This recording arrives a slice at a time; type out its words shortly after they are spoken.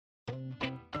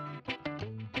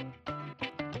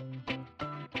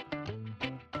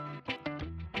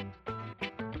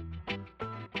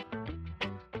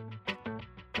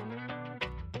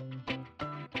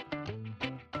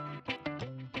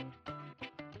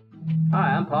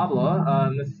Hi, I'm Pablo.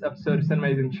 In this episode of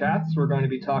Cinemazing Chats, we're going to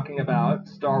be talking about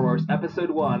Star Wars Episode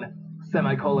 1,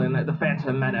 semicolon, The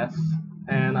Phantom Menace.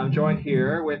 And I'm joined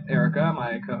here with Erica,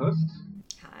 my co-host.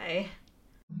 Hi.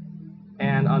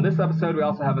 And on this episode, we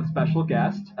also have a special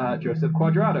guest, Joseph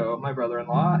Quadrado, my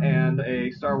brother-in-law, and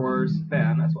a Star Wars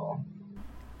fan as well.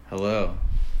 Hello.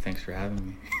 Thanks for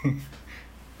having me.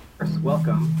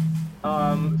 Welcome.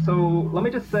 So let me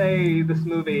just say this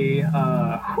movie, it's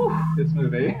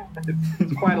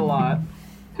quite a lot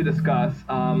to discuss.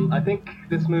 I think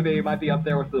this movie might be up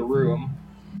there with The Room,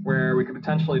 where we could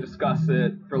potentially discuss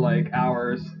it for like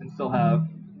hours and still have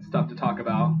stuff to talk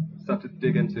about, stuff to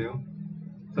dig into.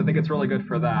 So I think it's really good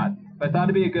for that. But I thought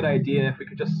it'd be a good idea if we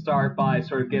could just start by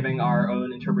sort of giving our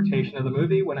own interpretation of the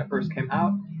movie when it first came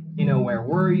out. Where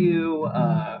were you?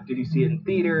 Did you see it in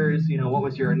theaters? What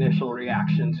was your initial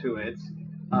reaction to it?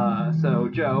 So,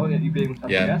 Joe, you being a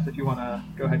guest, if you want to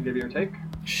go ahead and give your take.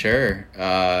 Sure.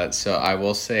 So I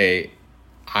will say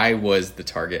I was the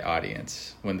target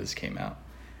audience when this came out.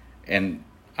 And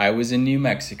I was in New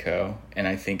Mexico, and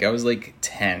I think I was like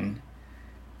 10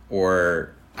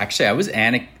 or... Actually, I was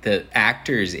the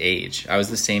actor's age. I was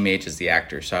the same age as the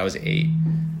actor, so I was 8.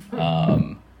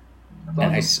 Awesome.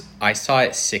 And I saw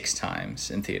it 6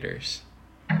 times in theaters.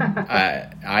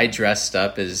 I dressed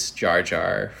up as Jar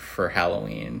Jar for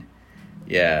Halloween.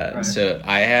 Yeah, right. So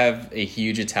I have a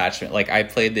huge attachment. Like, I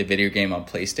played the video game on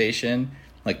PlayStation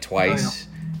like twice.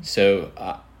 Oh, yeah.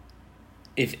 So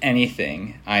if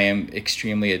anything, I am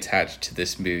extremely attached to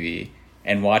this movie.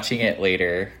 And watching it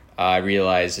later, I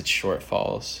realize its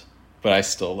shortfalls, but I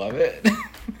still love it.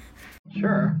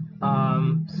 Sure.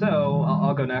 So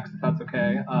I'll go next if that's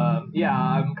okay. Yeah,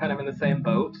 I'm kind of in the same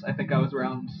boat. I think I was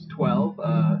around 12.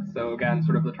 So again,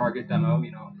 sort of the target demo.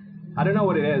 I don't know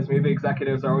what it is. Maybe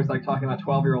executives are always like talking about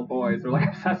 12-year-old boys. They're like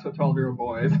obsessed with 12-year-old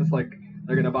boys. It's like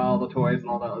they're gonna buy all the toys and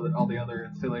all the other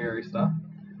ancillary stuff.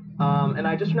 And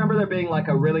I just remember there being like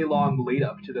a really long lead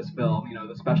up to this film.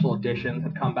 The special editions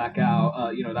had come back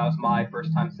out. That was my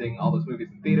first time seeing all those movies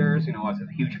in theaters. I was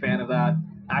a huge fan of that.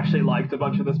 Actually liked a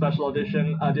bunch of the special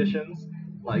editions,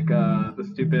 like the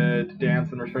stupid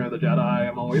dance in Return of the Jedi.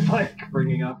 I'm always like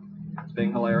bringing up as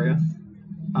being hilarious.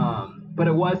 But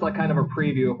it was like kind of a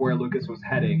preview of where Lucas was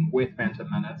heading with Phantom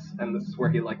Menace, and this is where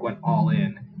he like went all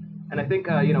in. And I think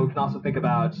we can also think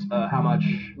about how much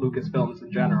Lucasfilms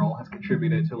in general has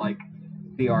contributed to like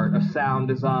the art of sound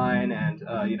design and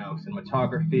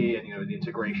cinematography and the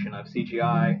integration of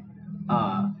CGI.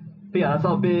 But yeah, that's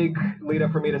a big lead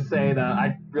up for me to say that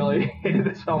I really hated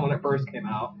this film when it first came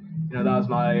out. That was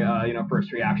my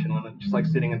first reaction when just like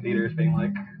sitting in theaters being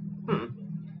like,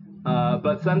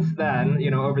 But since then,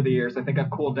 over the years, I think I've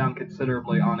cooled down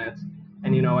considerably on it.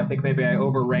 And, I think maybe I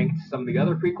overranked some of the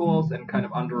other prequels and kind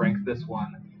of underranked this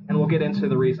one. And we'll get into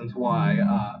the reasons why.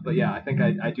 But yeah, I think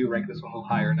I do rank this one a little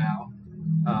higher now.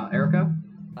 Erica?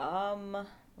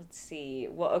 Let's see.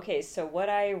 Well, okay, so what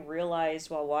I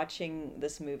realized while watching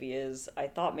this movie is I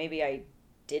thought maybe I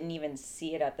didn't even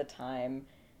see it at the time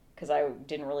because I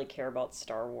didn't really care about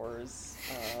Star Wars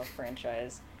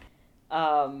franchise.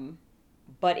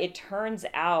 But it turns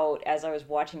out, as I was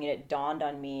watching it, it dawned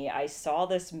on me, I saw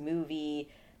this movie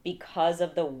because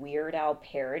of the Weird Al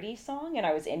parody song, and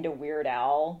I was into Weird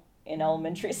Al in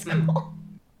elementary school.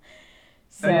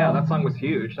 So, yeah, that song was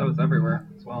huge. That was everywhere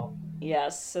as well.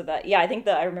 Yes, so that, yeah, I think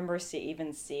that I remember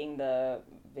even seeing the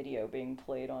video being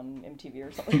played on MTV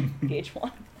or something,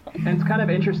 VH1. And it's kind of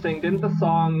interesting, didn't the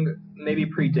song maybe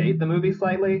predate the movie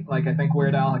slightly? Like, I think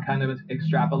Weird Al had kind of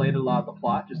extrapolated a lot of the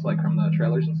plot, just like from the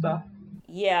trailers and stuff.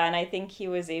 Yeah, and I think he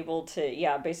was able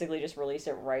to, basically just release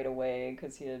it right away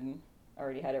because he had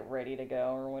already had it ready to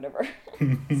go or whatever.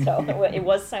 So it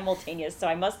was simultaneous, so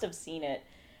I must have seen it,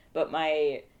 but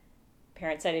my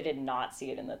parents said I did not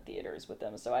see it in the theaters with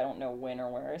them, so I don't know when or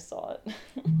where I saw it.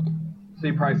 So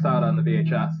you probably saw it on the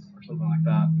VHS or something like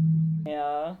that.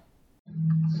 Yeah.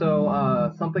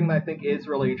 So something that I think is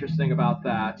really interesting about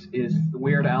that is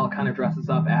Weird Al kind of dresses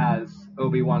up as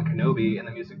Obi-Wan Kenobi in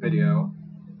the music video.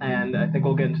 And I think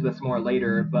we'll get into this more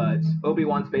later, but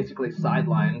Obi-Wan's basically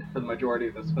sidelined for the majority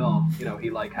of this film. He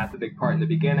like has a big part in the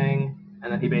beginning,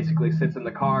 and then he basically sits in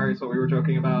the car, is what we were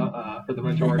joking about, for the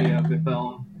majority of the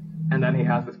film. And then he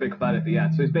has this big fight at the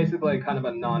end. So he's basically kind of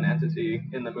a non-entity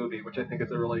in the movie, which I think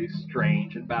is a really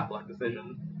strange and baffling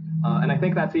decision. And I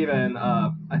think that's even,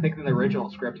 I think in the original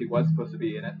script he was supposed to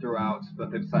be in it throughout, but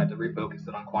they decided to refocus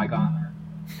it on Qui-Gon or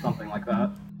something like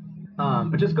that.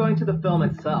 But just going to the film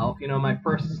itself, my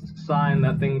first sign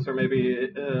that things are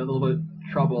maybe a little bit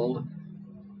troubled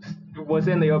was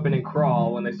in the opening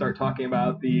crawl when they start talking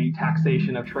about the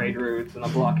taxation of trade routes and the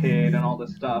blockade and all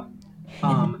this stuff.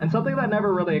 And something that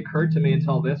never really occurred to me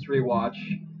until this rewatch.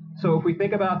 So if we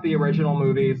think about the original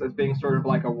movies as being sort of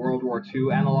like a World War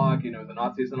II analog, the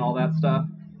Nazis and all that stuff,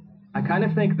 I kind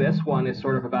of think this one is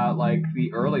sort of about like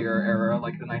the earlier era,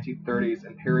 like the 1930s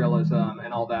imperialism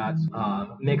and all that,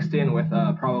 mixed in with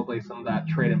probably some of that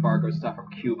trade embargo stuff from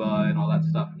Cuba and all that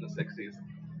stuff from the 60s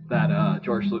that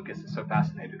George Lucas is so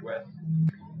fascinated with.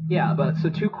 Yeah, but so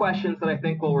two questions that I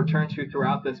think we'll return to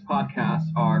throughout this podcast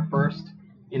are first,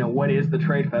 what is the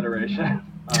Trade Federation?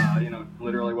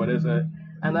 Literally, what is it?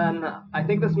 And then I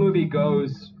think this movie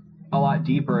goes a lot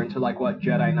deeper into like what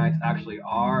Jedi Knights actually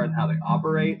are and how they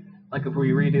operate. Like if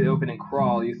we read the opening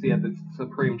crawl, you see that it's the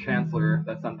Supreme Chancellor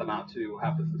that sent them out to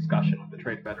have this discussion with the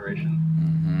Trade Federation.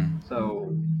 Mm-hmm.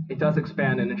 So it does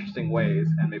expand in interesting ways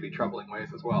and maybe troubling ways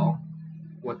as well,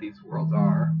 what these worlds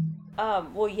are.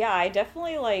 Well, yeah, I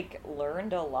definitely,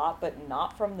 learned a lot, but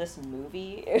not from this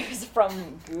movie. It was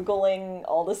from Googling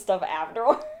all this stuff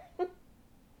afterward.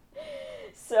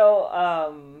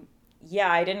 So,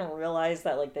 yeah, I didn't realize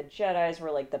that, the Jedis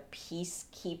were, the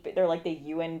peacekeeping... They're, the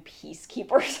UN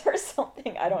peacekeepers or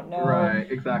something. I don't know.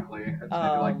 Right, exactly. It's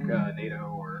maybe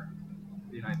NATO or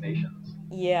the United Nations.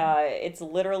 Yeah, it's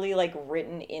literally,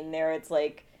 written in there. It's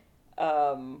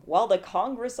while the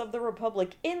Congress of the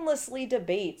Republic endlessly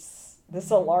debates this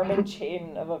alarming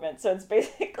chain of events. So it's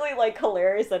basically,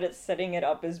 hilarious that it's setting it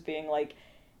up as being,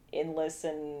 endless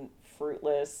and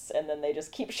fruitless, and then they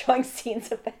just keep showing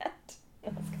scenes of that.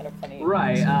 That's kind of funny.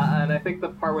 Right, and I think the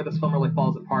part where this film really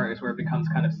falls apart is where it becomes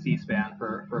kind of C-SPAN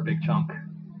for a big chunk.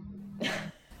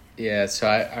 Yeah, so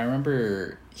I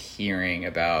remember hearing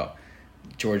about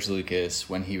George Lucas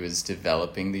when he was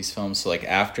developing these films. So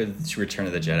after Return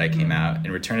of the Jedi came out,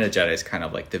 and Return of the Jedi is kind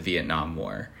of like the Vietnam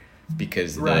War,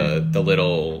 because the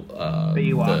little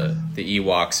the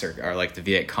Ewoks are like the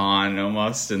Viet Cong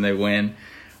almost, and they win.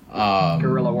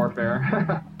 Guerrilla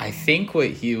warfare. I think what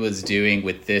he was doing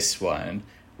with this one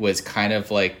was kind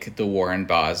of like the war in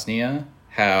Bosnia,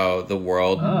 how the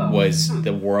world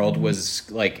was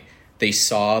like, they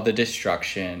saw the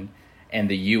destruction, and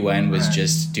the UN was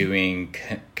just doing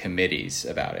committees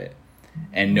about it,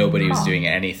 and nobody was doing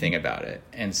anything about it.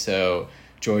 And so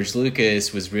George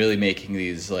Lucas was really making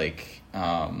these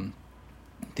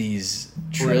these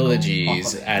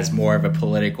trilogies as more of a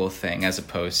political thing, as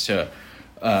opposed to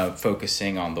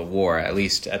focusing on the war, at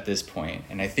least at this point.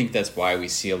 And I think that's why we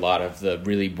see a lot of the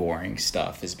really boring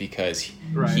stuff, is because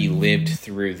he lived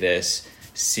through this,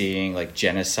 seeing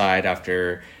genocide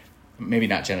after, maybe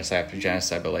not genocide after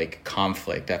genocide, but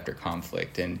conflict after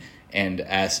conflict, and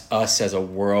as us as a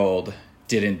world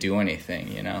didn't do anything,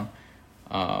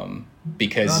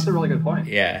 because that's a really good point.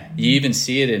 Yeah, you even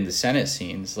see it in the Senate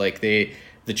scenes.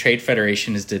 The Trade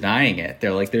Federation is denying it.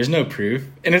 They're like, there's no proof,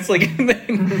 and it's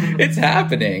it's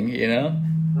happening,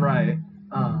 Right.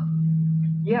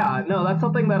 Yeah, no, that's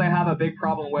something that I have a big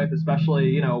problem with,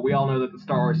 especially, we all know that the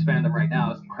Star Wars fandom right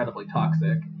now is incredibly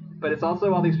toxic. But it's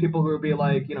also all these people who would be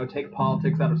take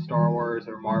politics out of Star Wars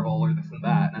or Marvel or this and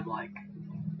that. And I'm like,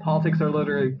 politics are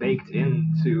literally baked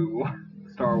into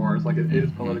Star Wars. It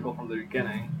is political from the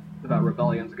beginning. It's about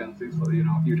rebellions against these,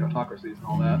 huge autocracies and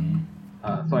all that.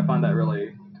 So I find that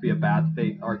really to be a bad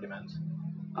faith argument.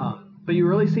 But you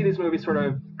really see these movies sort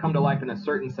of come to life in a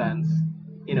certain sense,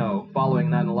 following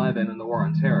 9/11 and the War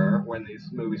on Terror, when these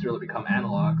movies really become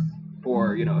analogs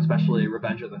for, especially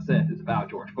Revenge of the Sith is about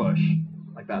George Bush.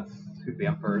 That's who the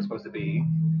Emperor is supposed to be.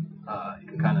 You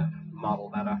can kind of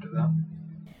model that after them.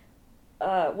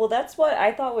 Well, that's what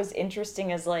I thought was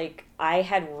interesting, is I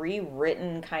had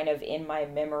rewritten kind of in my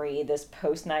memory this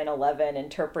post 9/11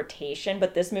 interpretation,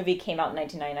 but this movie came out in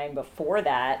 1999 before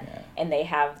that, and they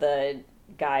have the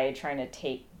guy trying to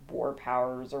take war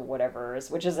powers or whatever,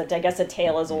 which is, I guess, a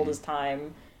tale as old as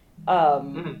time.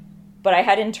 But I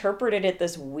had interpreted it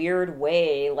this weird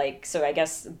way, so I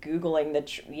guess Googling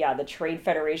the Trade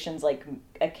Federation's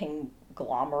a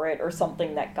conglomerate or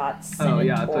something that got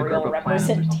senatorial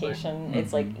representation.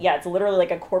 It's it's literally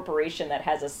a corporation that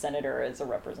has a senator as a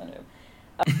representative.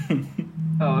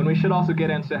 And we should also get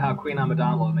into how Queen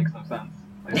Amidala makes no sense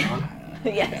later on.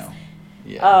 Yes.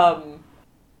 Yeah.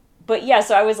 But yeah,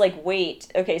 so I was like,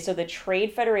 wait, okay, so the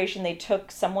Trade Federation, they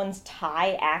took someone's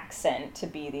Thai accent to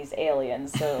be these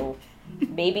aliens, so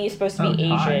maybe he's supposed to be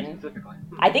Asian.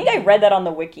 I think I read that on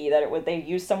the wiki, that they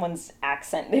used someone's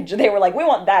accent. They were like, we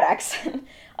want that accent.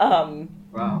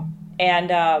 Wow.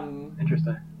 And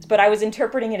interesting. But I was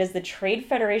interpreting it as the Trade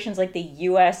Federation's the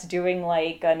U.S. doing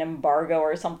an embargo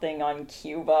or something on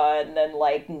Cuba, and then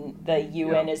the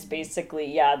UN is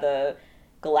basically the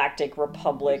Galactic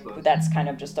Republic. That's kind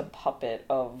of just a puppet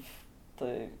of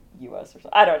the U.S. or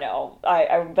something. I don't know.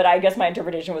 But I guess my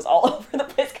interpretation was all over the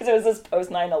place because it was this post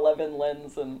 9/11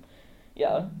 lens, and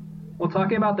yeah. Well,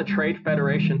 talking about the Trade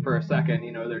Federation for a second,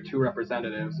 their two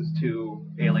representatives is two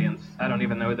aliens. I don't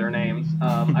even know their names.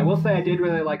 I will say I did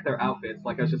really like their outfits.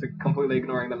 Like, I was just completely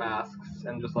ignoring the masks,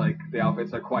 and just, like, the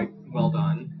outfits are quite well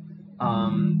done.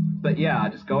 But yeah,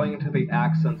 just going into the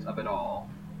accents of it all.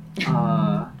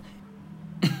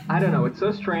 I don't know, it's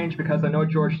so strange because I know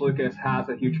George Lucas has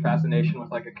a huge fascination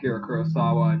with, like, Akira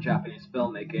Kurosawa and Japanese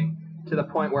filmmaking, to the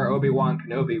point where Obi-Wan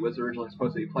Kenobi was originally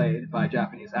supposed to be played by a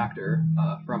Japanese actor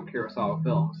from Kurosawa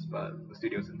films, but the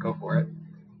studios didn't go for it.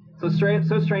 So strange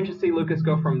to see Lucas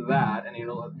go from that, and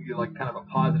like kind of a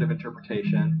positive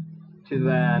interpretation, to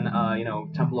then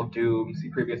Temple of Doom, see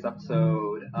previous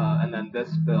episode, and then this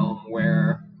film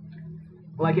where,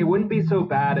 like, it wouldn't be so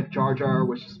bad if Jar Jar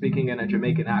was speaking in a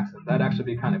Jamaican accent. That'd actually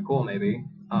be kind of cool, maybe.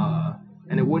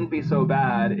 And it wouldn't be so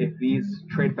bad if these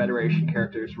Trade Federation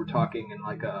characters were talking in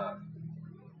like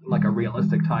a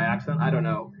realistic Thai accent. I don't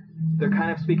know. They're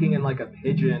kind of speaking in like a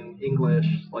pidgin English,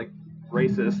 like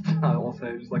racist. I'll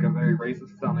say just like a very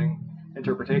racist sounding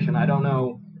interpretation. I don't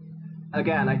know.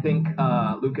 Again, I think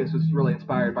Lucas was really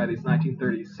inspired by these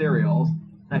 1930s serials.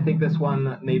 And I think this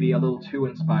one may be a little too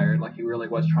inspired. Like, he really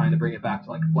was trying to bring it back to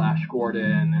like Flash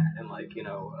Gordon and like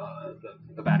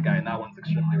the bad guy in that one's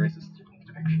extremely racist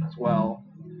depiction as well.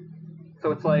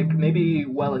 So it's like maybe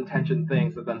well-intentioned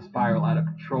things that then spiral out of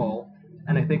control.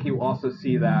 And I think you also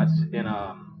see that in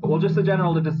just the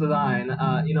general design.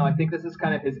 I think this is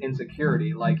kind of his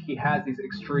insecurity. Like, he has these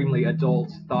extremely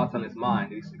adult thoughts on his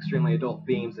mind, these extremely adult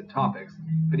themes and topics,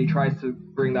 but he tries to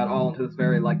bring that all into this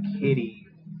very like kiddie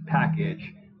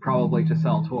package, probably to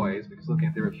sell toys, because looking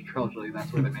at the original trilogy,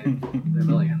 that's where they made their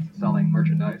millions, selling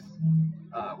merchandise,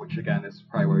 which again is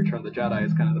probably where Return of the Jedi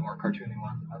is kind of the more cartoony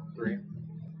one of the three.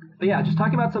 But yeah, just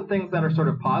talking about some things that are sort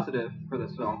of positive for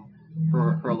this film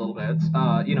for a little bit.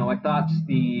 I thought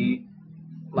the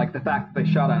fact that they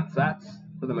shot on sets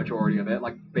for the majority of it,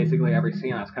 like basically every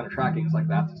scene I was kind of tracking is like,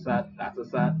 that's a set, that's a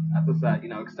set, that's a set,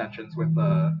 extensions with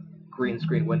the green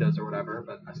screen windows or whatever,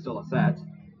 but still a set.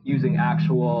 Using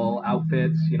actual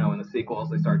outfits, in the sequels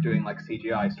they start doing like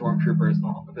CGI stormtroopers and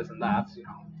all of this and that,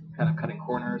 kind of cutting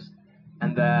corners.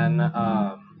 And then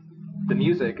the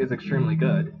music is extremely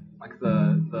good. Like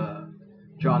the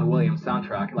John Williams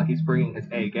soundtrack, like he's bringing his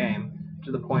A game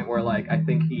to the point where like I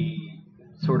think he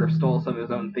sort of stole some of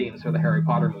his own themes for the Harry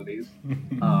Potter movies,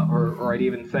 or I'd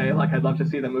even say like I'd love to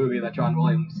see the movie that John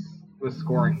Williams was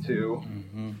scoring to,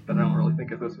 but I don't really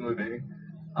think it's this movie.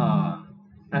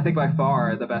 I think by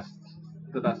far the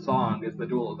best song is the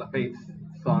Duel of the Fates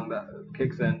song that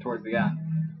kicks in towards the end.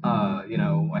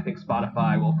 I think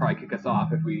Spotify will probably kick us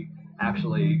off if we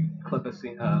actually clip a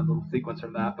little sequence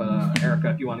from that. But Erica,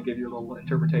 if you want to give your little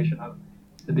interpretation of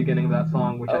the beginning of that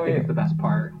song, which I think is the best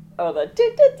part. Oh, the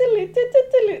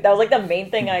that was like the main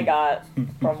thing I got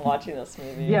from watching this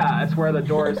movie. Yeah, it's where the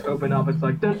doors open up. It's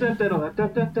like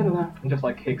and just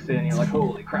like kicks in. You're like,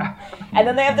 holy crap! And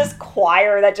then they have this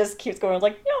choir that just keeps going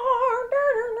like.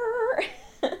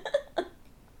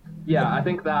 Yeah, I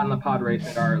think that and the pod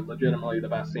racing are legitimately the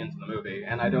best scenes in the movie,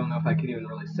 and I don't know if I can even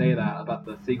really say that about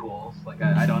the sequels. Like,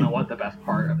 I don't know what the best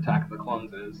part of Attack of the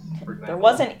Clones is, for example. There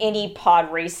wasn't any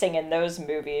pod racing in those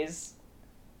movies.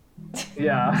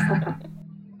 Yeah.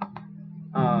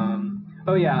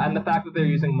 Oh yeah, and the fact that they're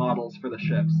using models for the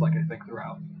ships, like I think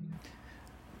throughout.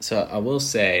 So I will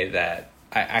say that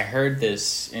I heard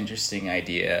this interesting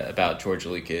idea about George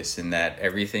Lucas, and that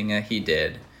everything that he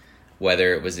did,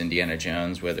 whether it was Indiana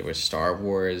Jones, whether it was Star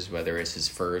Wars, whether it's his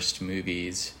first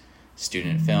movies,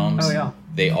 student films,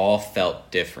 they all felt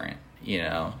different,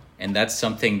 And that's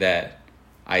something that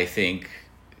I think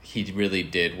he really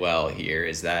did well here,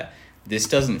 is that this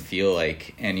doesn't feel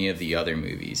like any of the other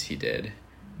movies he did.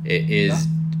 It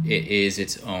is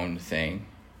its own thing.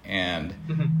 And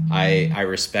I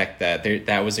respect that.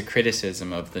 That was a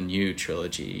criticism of the new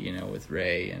trilogy, with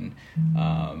Rey and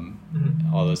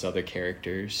all those other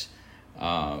characters.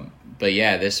 But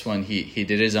yeah, this one he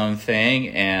did his own thing,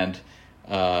 and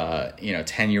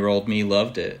 10-year-old me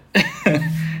loved it.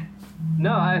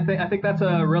 No, I think that's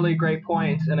a really great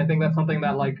point, and I think that's something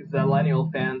that like millennial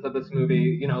fans of this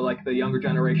movie, like the younger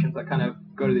generations that kind of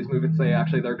go to these movies and say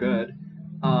actually they're good.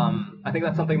 I think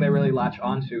that's something they really latch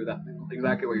onto. That's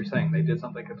exactly what you're saying. They did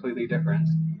something completely different.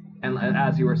 And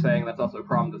as you were saying, that's also a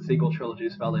problem the sequel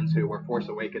trilogies fell into, where Force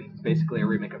Awakens is basically a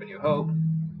remake of A New Hope.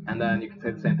 And then you can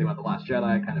say the same thing about The Last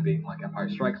Jedi, kind of being like Empire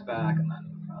Strikes Back, and then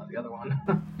the other one.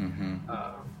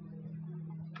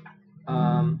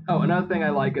 Another thing I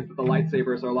like is that the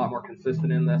lightsabers are a lot more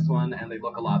consistent in this one, and they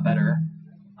look a lot better.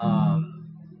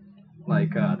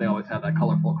 Like, they always have that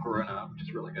colorful corona, which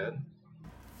is really good.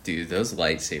 Dude, those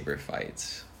lightsaber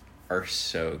fights are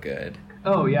so good.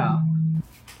 Oh, yeah.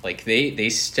 Like, they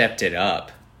stepped it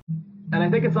up. And I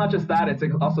think it's not just that, it's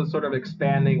also sort of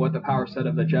expanding what the power set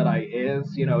of the Jedi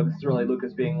is. You know, this is really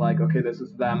Lucas being like, okay, this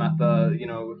is them at the, you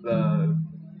know,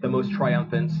 the most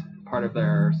triumphant part of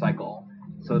their cycle.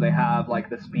 So they have, like,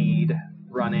 the speed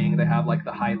running, they have, like,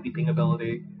 the high leaping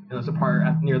ability. And there's a part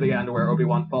near the end where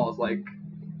Obi-Wan falls, like,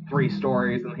 3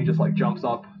 stories, and he just, like, jumps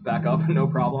back up, no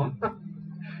problem.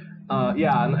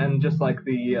 Yeah, and just, like,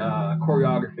 the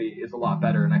choreography is a lot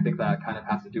better, and I think that kind of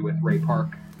has to do with Ray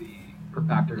Park, the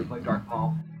actor who played Darth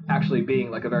Maul, actually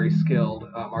being like a very skilled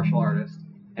martial artist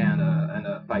and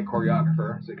a fight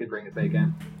choreographer, so he could bring his A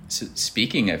game. So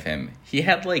speaking of him, he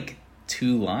had like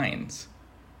 2 lines.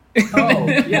 Oh,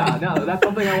 yeah, no, that's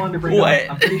something I wanted to bring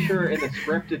up. I'm pretty sure in the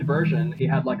scripted version, he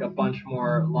had like a bunch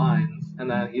more lines, and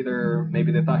then either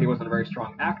maybe they thought he wasn't a very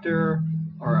strong actor,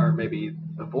 or maybe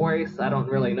the voice, I don't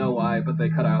really know why, but they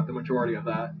cut out the majority of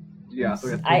that. Yeah, so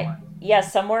he had 2 lines. Yeah,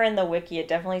 somewhere in the wiki it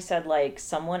definitely said like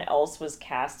someone else was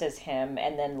cast as him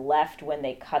and then left when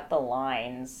they cut the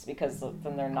lines because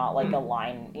then they're not like a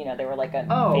line, you know, they were like a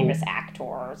famous actor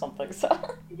or something. So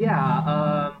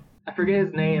yeah, I forget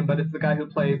his name, but it's the guy who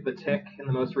plays the Tick in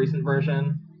the most recent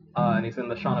version, and he's in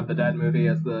the Shaun of the Dead movie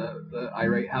as the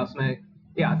irate housemate.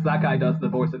 Yeah, so that guy does the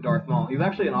voice of Darth Maul. He's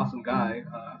actually an awesome guy.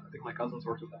 I think my cousins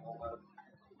worked with him a lot.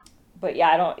 But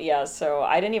yeah, so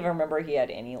I didn't even remember he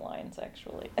had any lines,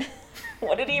 actually.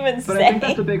 What did he even say? But I think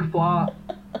that's a big flaw.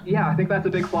 Yeah, I think that's a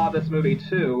big flaw of this movie,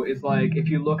 too, is like, if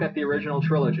you look at the original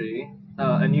trilogy,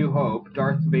 A New Hope,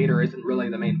 Darth Vader isn't really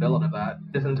the main villain of that.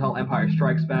 It isn't until Empire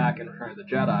Strikes Back and Return of the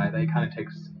Jedi that he kind of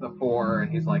takes the fore,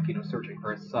 and he's like, you know, searching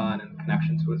for his son and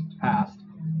connections to his past,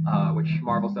 which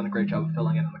Marvel's done a great job of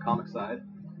filling in on the comic side,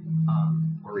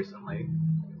 more recently.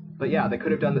 But yeah, they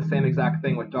could have done the same exact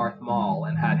thing with Darth Maul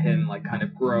and had him like kind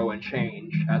of grow and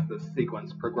change as the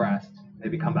sequence progressed.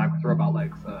 Maybe come back with robot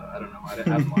legs. I don't know. I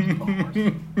haven't watced the Clone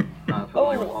Wars. Not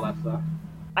familiar with all that stuff.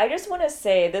 I just want to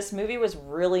say this movie was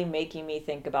really making me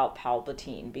think about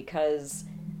Palpatine because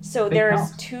so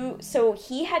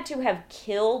he had to have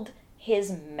killed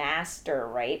his master,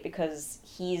 right? Because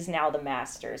he's now the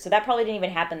master. So that probably didn't even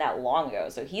happen that long ago.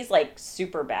 So he's like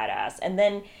super badass. And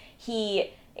then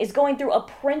he is going through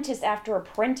apprentice after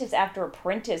apprentice after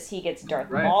apprentice. He gets Darth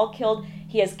Maul killed.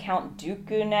 He has Count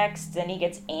Dooku next. Then he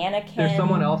gets Anakin. There's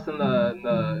someone else in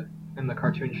the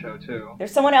cartoon show too.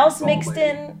 There's someone else mixed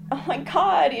in. Oh my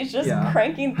god, he's just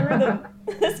cranking through them.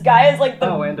 This guy is like the...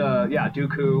 Oh, and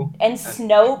Dooku. And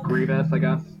Snoke. Grievous, I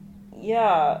guess.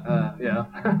 Yeah.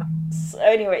 Yeah. So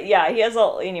anyway, yeah, he has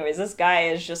all... Anyways, this guy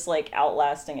is just like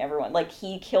outlasting everyone. Like,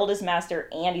 he killed his master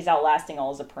and he's outlasting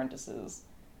all his apprentices.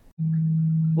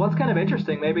 Well, it's kind of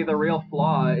interesting. Maybe the real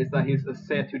flaw is that he's the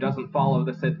Sith who doesn't follow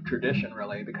the Sith tradition,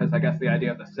 really, because I guess the idea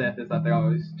of the Sith is that they're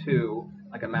always two,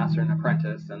 like a master and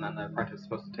apprentice, and then the apprentice is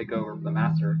supposed to take over for the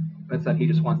master. But instead, he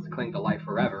just wants to cling to life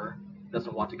forever,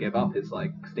 doesn't want to give up his,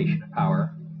 like, station of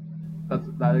power.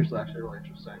 That is actually really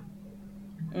interesting.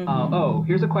 Mm-hmm.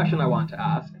 Here's a question I wanted to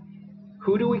ask.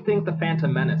 Who do we think the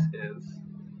Phantom Menace is?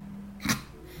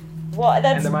 Well,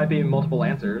 that's... And there might be multiple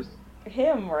answers.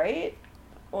 Him, right?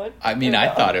 What? I mean,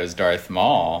 I thought it was Darth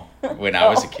Maul when I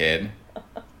was a kid.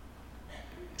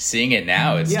 Seeing it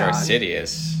now, it's Darth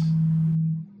Sidious.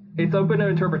 It's open to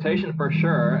interpretation for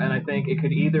sure, and I think it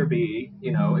could either be,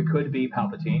 it could be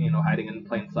Palpatine, hiding in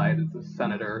plain sight as a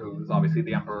senator who's obviously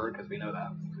the Emperor, because we know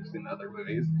that, we've seen the other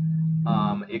movies.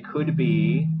 It could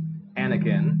be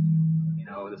Anakin,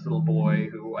 this little boy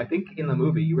who, I think in the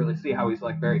movie, you really see how he's,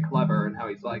 like, very clever, and how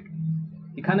he's, like,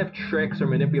 he kind of tricks or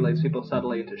manipulates people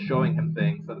subtly into showing him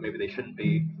things that maybe they shouldn't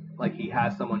be. Like, he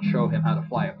has someone show him how to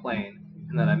fly a plane,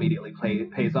 and that immediately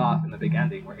pays off in the big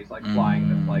ending where he's, like, flying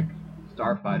this, like,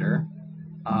 starfighter.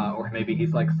 Or maybe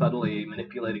he's, like, subtly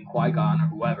manipulating Qui-Gon or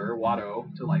whoever,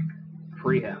 Watto, to, like,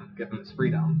 free him, give him his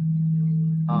freedom.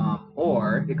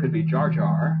 Or it could be Jar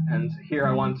Jar, and here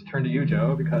I wanted to turn to you,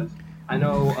 Joe, because I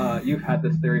know you've had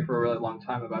this theory for a really long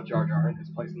time about Jar Jar and his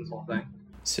place in this whole thing.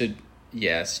 So...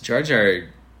 Yes, Jar Jar,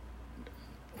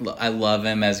 I love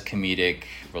him as comedic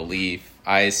relief.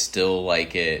 I still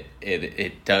like it.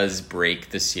 It does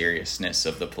break the seriousness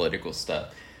of the political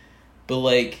stuff. But,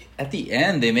 like, at the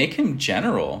end, they make him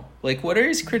general. Like, what are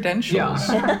his credentials?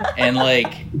 Yeah. and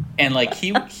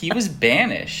he was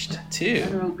banished,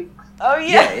 too. Oh,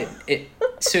 yeah.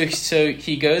 So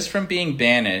he goes from being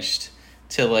banished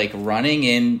to, like, running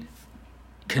in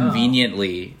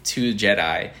conveniently to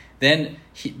Jedi. Then...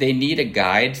 they need a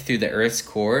guide through the Earth's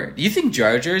core. Do you think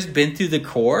Jar Jar's been through the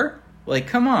core? Like,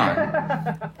 come on.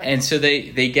 And so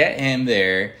they get him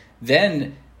there.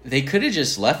 Then they could have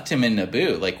just left him in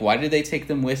Naboo. Like, why did they take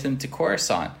them with him to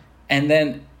Coruscant? And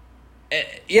then,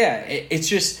 it's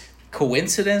just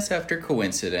coincidence after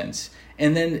coincidence.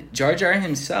 And then Jar Jar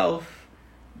himself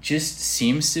just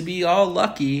seems to be all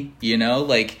lucky, you know?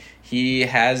 Like, he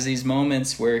has these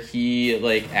moments where he,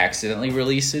 like, accidentally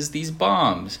releases these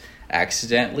bombs,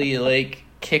 accidentally, like,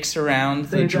 kicks around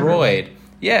the droid.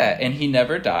 Yeah, and he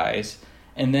never dies.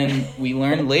 And then we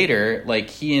learn later, like,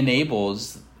 he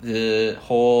enables the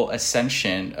whole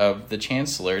ascension of the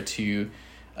Chancellor to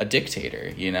a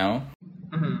dictator, you know?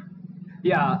 Mm-hmm.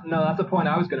 Yeah, no, that's a point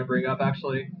I was going to bring up,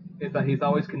 actually, is that he's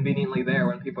always conveniently there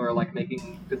when people are, like,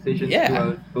 making decisions to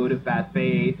a vote of bad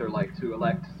faith or, like, to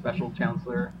elect special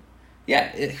Chancellor. Yeah,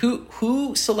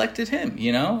 who selected him,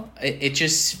 you know? It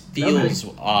just feels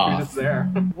off. He's just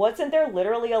there. Wasn't there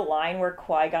literally a line where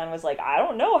Qui-Gon was like, I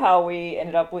don't know how we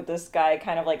ended up with this guy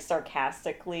kind of like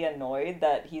sarcastically annoyed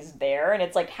that he's there, and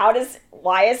it's like,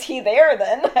 why is he there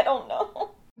then? I don't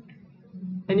know.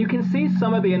 And you can see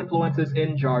some of the influences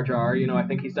in Jar Jar. You know, I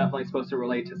think he's definitely supposed to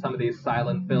relate to some of these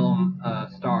silent film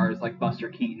stars like Buster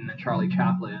Keaton and Charlie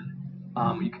Chaplin.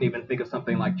 You can even think of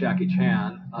something like Jackie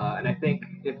Chan. And I think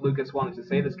if Lucas wanted to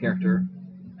say this character,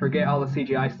 forget all the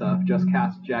CGI stuff, just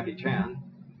cast Jackie Chan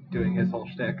doing his whole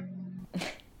shtick.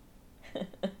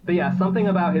 But yeah, something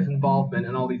about his involvement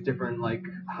in all these different, like,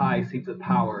 high seats of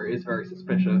power is very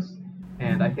suspicious.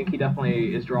 And I think he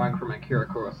definitely is drawing from a Akira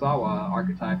Kurosawa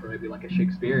archetype, or maybe like a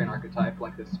Shakespearean archetype,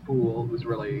 like this fool who's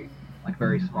really, like,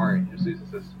 very smart and just uses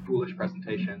this foolish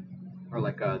presentation, or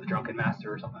like the Drunken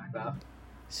Master or something like that.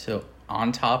 So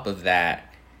on top of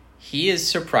that, he is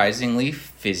surprisingly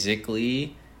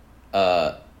physically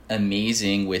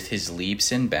amazing with his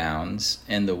leaps and bounds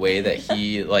and the way that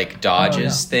he, like,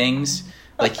 dodges things.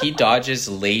 Like, he dodges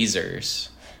lasers.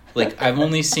 Like, I've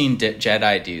only seen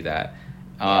Jedi do that.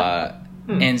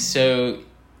 And so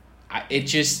it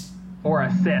just... Or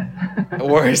a Sith.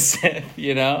 Or a Sith,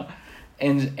 you know?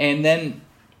 And then,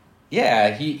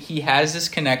 yeah, he has this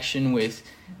connection with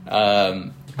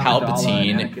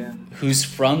Palpatine, who's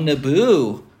from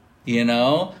Naboo, you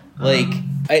know? Like,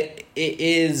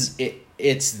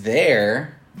 it's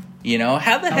there, you know?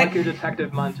 How the heck... I like your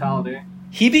detective mentality.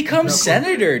 He becomes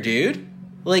senator, dude.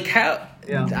 Like, how...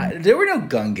 Yeah. There were no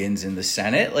Gungans in the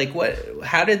Senate. Like, what?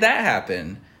 How did that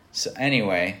happen? So,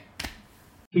 anyway.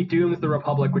 He dooms the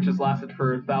Republic, which has lasted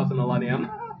for 1,000 millennium.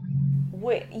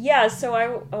 Wait, yeah, so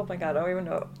oh my god, I don't even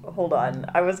know. Hold on.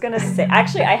 I was gonna say,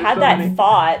 actually, I had that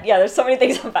thought. Yeah, there's so many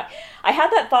things about. I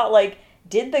had that thought, like,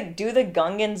 do the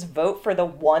Gungans vote for the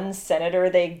one senator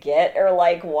they get? Or,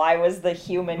 like, why was the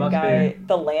human guy,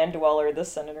 the land dweller, the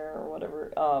senator, or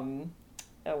whatever,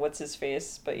 what's his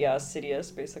face? But yeah,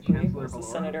 Sidious, basically, Chancellor was the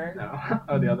Valora? senator. No.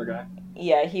 Oh, the other guy.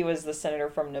 Yeah, he was the senator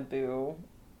from Naboo.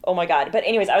 Oh my god. But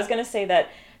anyways, I was going to say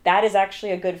that is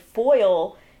actually a good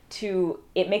foil to...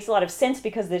 It makes a lot of sense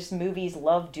because this movies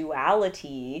love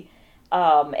duality.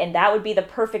 And that would be the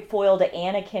perfect foil to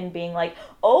Anakin being like,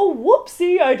 oh,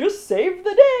 whoopsie, I just saved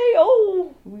the day.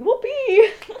 Oh, whoopee.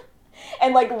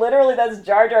 And, like, literally that's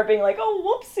Jar Jar being like,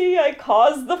 oh, whoopsie, I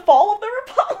caused the fall of the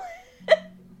Republic.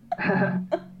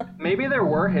 Maybe there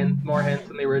were more hints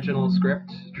in the original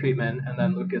script treatment, and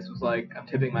then Lucas was like, I'm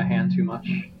tipping my hand too much.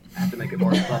 I have to make it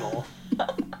more subtle.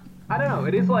 I don't know.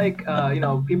 It is like,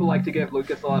 people like to give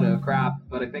Lucas a lot of crap,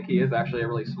 but I think he is actually a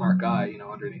really smart guy, you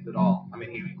know, underneath it all. I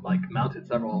mean, he, like, mounted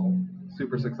several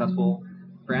super successful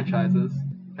franchises,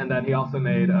 and then he also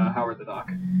made Howard the Duck.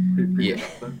 Yeah.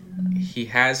 He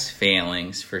has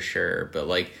failings, for sure, but,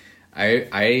 like,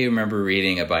 I remember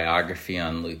reading a biography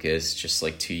on Lucas just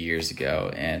like 2 years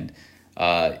ago, and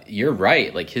you're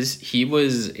right. Like, he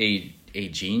was a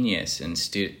genius in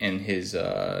his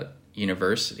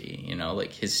university. You know,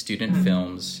 like, his student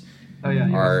films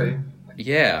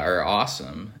are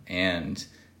awesome and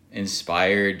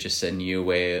inspired just a new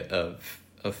way of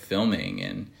filming.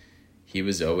 And he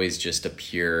was always just a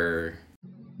pure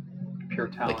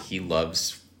talent. Like, he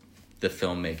loves the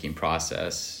filmmaking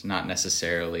process, not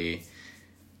necessarily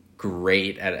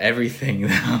great at everything, though.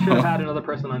 Should have had another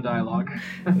person on dialogue.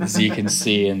 As you can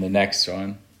see in the next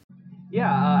one.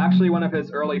 Yeah, actually one of his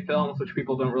early films, which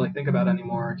people don't really think about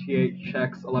anymore,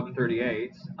 THX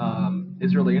 1138,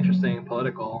 is really interesting and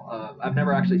political. I've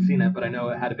never actually seen it, but I know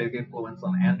it had a big influence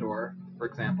on Andor, for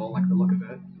example, like the look of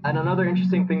it. And another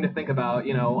interesting thing to think about,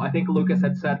 you know, I think Lucas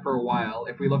had said for a while,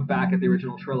 if we look back at the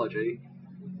original trilogy,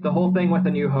 the whole thing with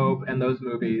A New Hope and those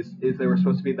movies is they were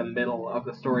supposed to be the middle of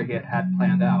the story he had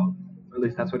planned out. Or at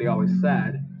least that's what he always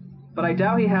said. But I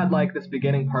doubt he had like this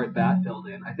beginning part that filled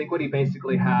in. I think what he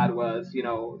basically had was,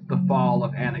 the fall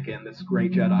of Anakin, this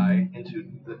great Jedi, into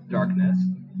the darkness,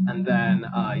 and then,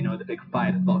 the big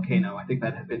fight at the volcano. I think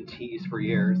that had been teased for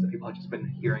years. That people had just been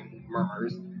hearing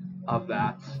murmurs of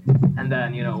that. And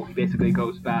then, he basically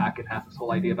goes back and has this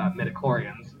whole idea about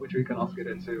midichlorians, which we can also get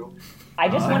into. I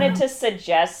just wanted to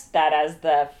suggest that as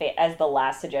the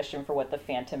last suggestion for what the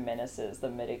Phantom Menace is, the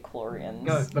midichlorians.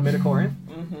 No, the midichlorian?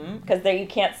 Mm-hmm. Because you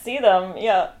can't see them,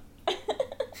 yeah.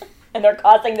 And they're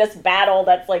causing this battle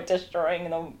that's, like, destroying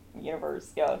the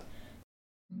universe, yeah.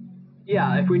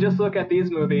 Yeah, if we just look at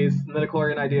these movies, the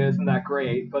midichlorian idea isn't that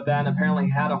great, but then apparently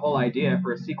he had a whole idea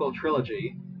for a sequel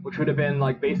trilogy, which would have been,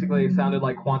 like, basically sounded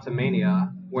like Quantum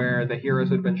Mania, where the heroes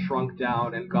would have been shrunk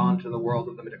down and gone to the world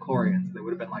of the midichlorians. They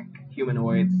would have been, like,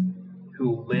 humanoids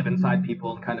who live inside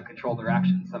people and kind of control their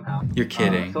actions somehow. You're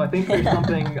kidding. So I think there's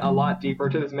something a lot deeper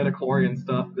to this midichlorian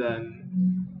stuff than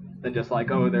just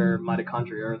like, oh, they're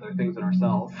mitochondria or they're things in our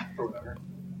cells or whatever.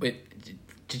 Wait,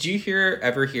 did you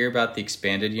ever hear about the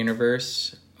expanded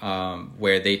universe,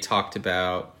 where they talked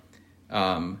about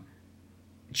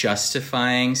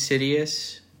justifying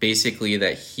Sidious? Basically,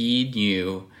 that he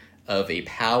knew of a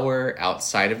power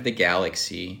outside of the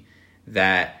galaxy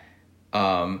that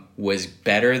was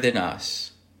better than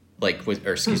us,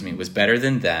 was better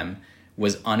than them,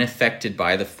 was unaffected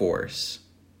by the Force.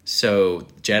 So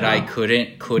Jedi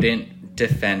couldn't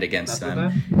defend against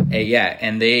them.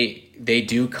 And they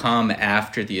do come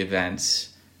after the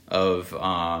events of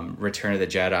Return of the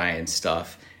Jedi and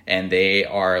stuff, and they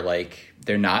are like,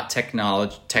 they're not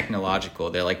technological,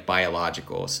 they're like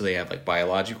biological. So they have like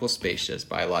biological spaceships,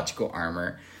 biological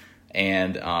armor,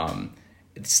 and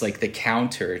it's like the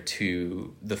counter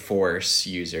to the Force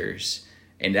users.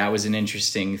 And that was an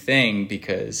interesting thing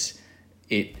because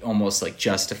it almost like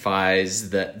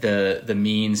justifies the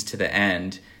means to the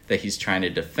end, that he's trying to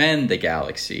defend the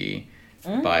galaxy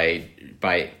by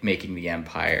making the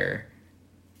Empire.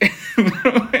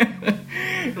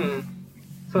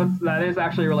 So that is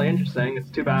actually really interesting. It's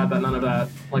too bad that none of that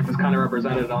was kind of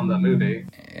represented on the movie.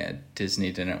 Yeah,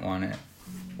 Disney didn't want it.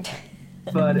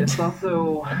 But it's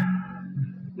also...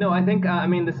 No, I think,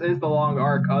 this is the long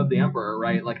arc of the Emperor,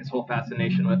 right? Like, his whole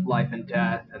fascination with life and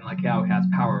death, and, like, how he has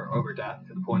power over death,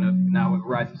 to the point of now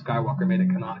Rise of Skywalker made it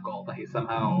canonical that he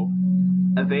somehow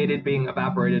evaded being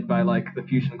evaporated by, like, the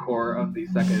fusion core of the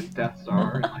second Death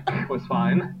Star, and, like, was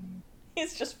fine.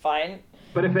 He's just fine.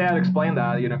 But if they had explained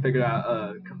that, figured out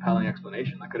a compelling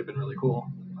explanation, that could have been really cool.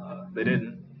 They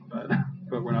didn't,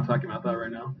 but we're not talking about that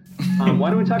right now. Why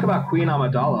don't we talk about Queen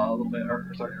Amidala a little bit?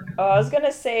 I was going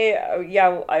to say,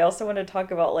 I also want to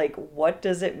talk about, like, what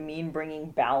does it mean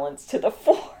bringing balance to the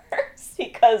Force?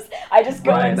 Because I just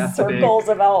go in circles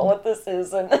about what this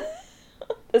is, and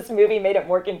this movie made it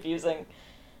more confusing.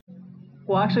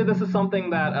 Well, actually, this is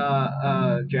something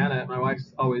that Janet, my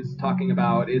wife's always talking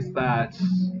about, is that,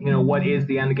 what is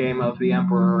the end game of the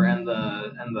Emperor and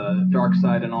the dark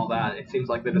side and all that? It seems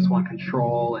like they just want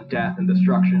control and death and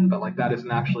destruction, but, like, that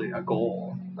isn't actually a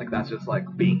goal. Like, that's just, like,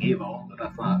 being evil, but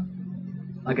that's not...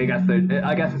 Like,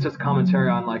 I guess it's just commentary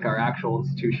on, like, our actual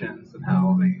institutions and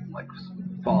how they, like,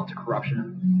 fall into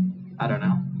corruption. I don't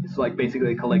know. It's, like,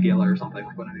 basically Caligula or something,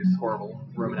 like one of these horrible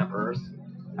Roman emperors.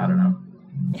 I don't know.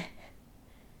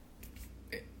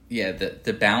 Yeah,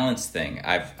 the balance thing,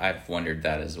 I've wondered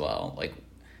that as well. Like,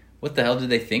 what the hell do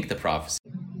they think the prophecy?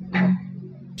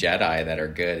 Jedi that are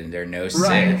good and there are no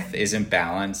Sith isn't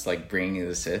balanced, like bringing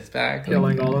the Sith back,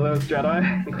 killing all of those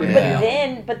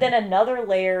Jedi. But then another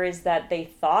layer is that they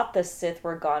thought the Sith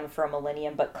were gone for a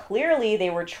millennium, but clearly they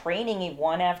were training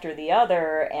one after the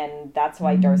other, and that's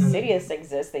why Darth Sidious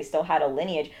exists. They still had a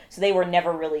lineage, so they were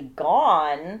never really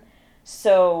gone.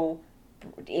 So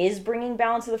is bringing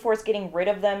balance to the Force getting rid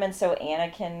of them, and so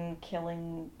Anakin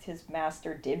killing his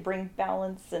master did bring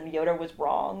balance, and Yoda was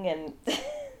wrong, and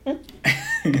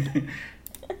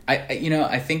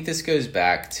I think this goes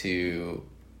back to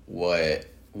what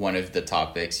one of the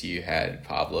topics you had,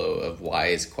 Pablo, of why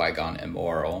is Qui-Gon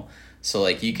immoral. So,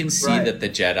 like, you can see that the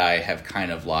Jedi have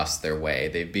kind of lost their way.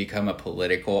 They've become a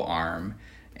political arm,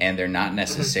 and they're not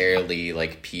necessarily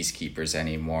like peacekeepers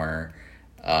anymore.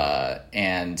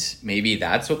 And maybe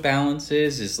that's what balance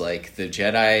is like the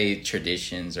Jedi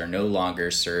traditions are no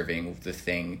longer serving the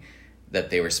thing that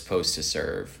they were supposed to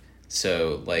serve.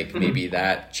 So, like, maybe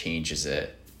that changes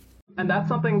it. And that's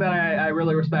something that I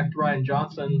really respect Rian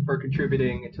Johnson for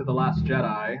contributing to The Last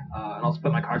Jedi. And I'll just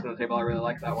put my cards on the table. I really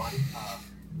like that one.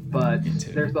 But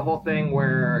there's the whole thing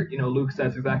where, Luke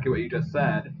says exactly what you just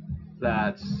said,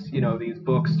 that, these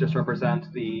books just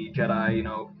represent the Jedi,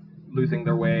 losing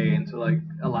their way into like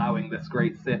allowing this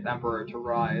great Sith Emperor to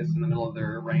rise in the middle of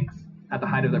their ranks at the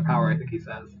height of their power. I think he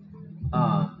says.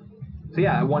 So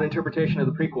yeah, one interpretation of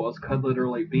the prequels could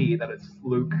literally be that it's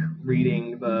Luke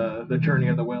reading the Journey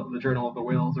of the Will, the Journal of the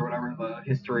Wills, or whatever, the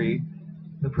history,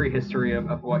 the prehistory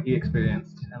of what he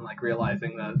experienced, and like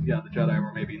realizing that the Jedi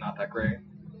were maybe not that great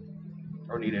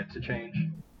or needed to change.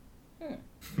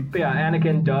 But yeah,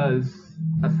 Anakin does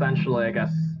essentially, I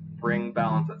guess, bring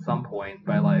balance at some point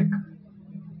by like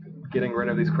getting rid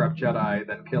of these corrupt Jedi,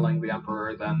 then killing the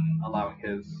Emperor, then allowing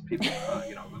his people,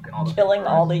 Luke and all the killing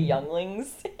all the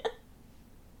younglings.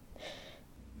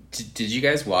 Did you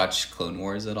guys watch Clone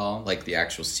Wars at all? Like the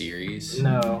actual series?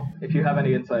 No. If you have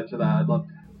any insight to that, I'd love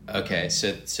to. Okay,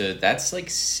 so that's like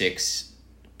 6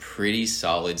 pretty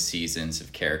solid seasons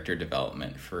of character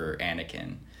development for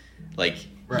Anakin. Like,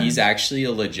 right. He's actually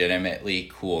a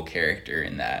legitimately cool character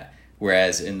in that.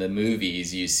 Whereas in the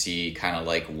movies, you see kind of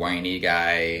like whiny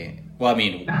guy. Well, I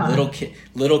mean, little kid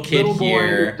little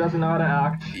here. Boy doesn't know how to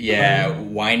act. Yeah,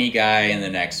 whiny guy in the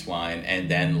next one,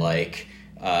 and then like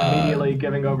immediately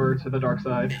giving over to the dark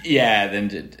side. Yeah,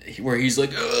 then where he's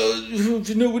like,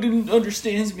 nobody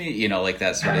understands me, like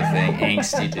that sort of thing.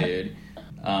 Angsty dude.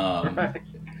 Right.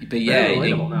 But yeah,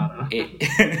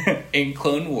 in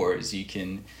Clone Wars, you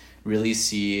can really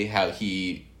see how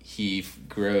he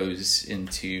grows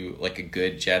into like a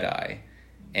good Jedi,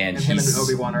 and him and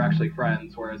Obi-Wan are actually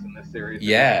friends, whereas in this series,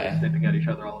 they're sniffing at each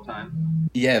other all the time.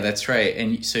 Yeah, that's right.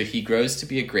 And so he grows to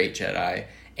be a great Jedi,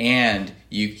 and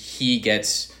he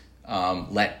gets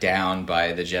let down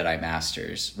by the Jedi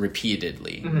Masters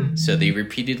repeatedly. Mm-hmm. So they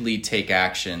repeatedly take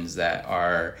actions that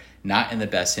are not in the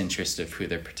best interest of who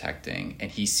they're protecting, and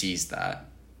he sees that.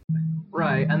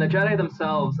 Right, and the Jedi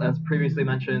themselves, as previously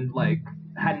mentioned, like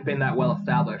hadn't been that well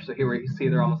established. So here where you see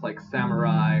they're almost like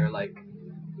samurai or like,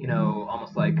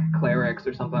 almost like clerics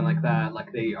or something like that.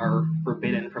 Like they are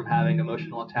forbidden from having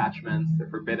emotional attachments. They're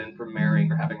forbidden from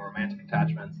marrying or having romantic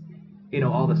attachments.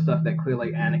 All the stuff that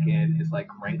clearly Anakin is like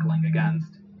rankling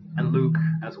against. And Luke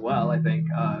as well, I think,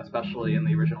 especially in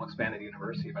the original expanded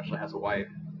universe, he eventually has a wife,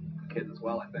 kids as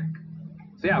well, I think.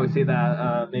 So yeah, we see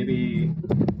that maybe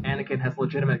Anakin has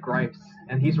legitimate gripes,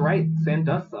 and he's right, Sand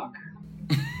does suck.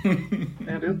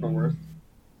 Sand is the worst.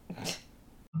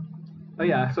 Oh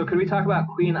yeah, so could we talk about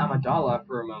Queen Amidala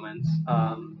for a moment?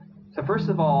 So first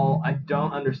of all, I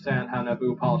don't understand how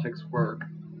Naboo politics work,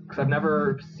 because I've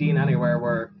never seen anywhere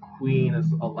where a queen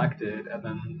is elected and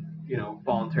then,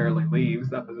 voluntarily leaves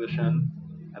that position.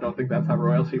 I don't think that's how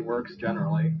royalty works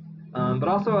generally. But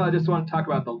also, I just want to talk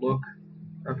about the look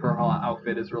of her whole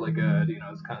outfit is really good.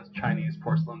 It's kind of Chinese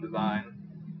porcelain design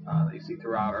that you see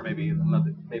throughout, or maybe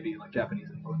like Japanese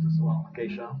influences as well.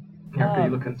 Geisha. You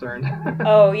look concerned.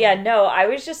 Oh yeah, no, I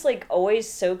was just like always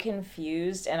so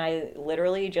confused, and I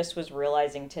literally just was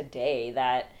realizing today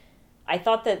that I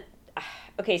thought that.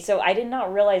 Okay, so I did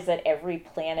not realize that every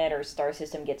planet or star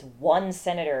system gets one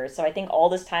senator. So I think all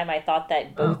this time I thought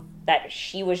that that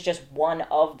she was just one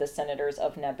of the senators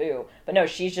of Naboo, but no,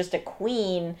 she's just a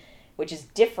queen, which is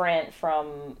different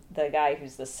from the guy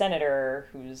who's the senator,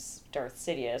 who's Darth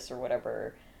Sidious or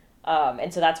whatever.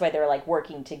 And so that's why they're like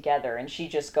working together, and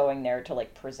she's just going there to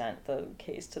like present the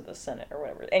case to the Senate or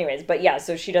whatever. Anyways, but yeah,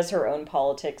 so she does her own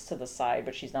politics to the side,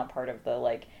 but she's not part of the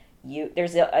like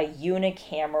there's a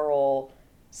unicameral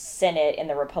Senate in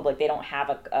the Republic. They don't have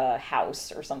a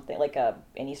house or something like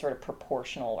any sort of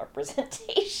proportional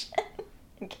representation.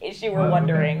 In case you were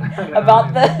wondering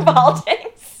about the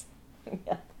politics.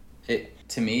 Yeah.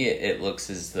 To me, it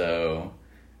looks as though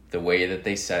the way that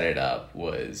they set it up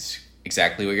was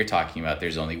exactly what you're talking about.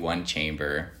 There's only one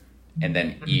chamber, and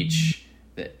then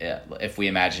if we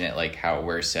imagine it like how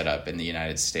we're set up in the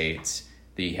United States,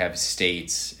 you have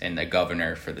states and a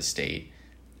governor for the state,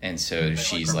 and so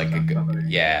she's like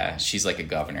she's like a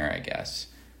governor, I guess.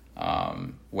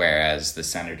 Whereas the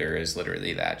senator is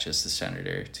literally just the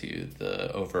senator to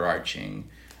the overarching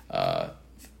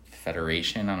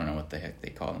federation. I don't know what the heck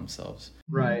they call themselves.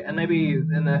 Right, and I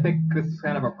think this is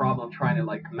kind of a problem trying to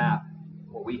like map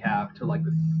what we have to like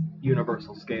this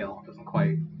universal scale. It doesn't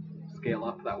quite scale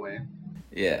up that way.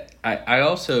 Yeah, I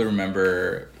also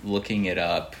remember looking it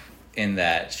up in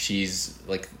that she's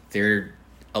like they're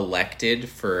elected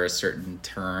for a certain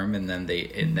term and then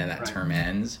that term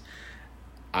ends.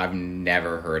 I've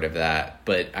never heard of that,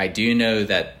 but I do know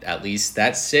that at least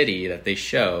that city that they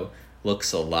show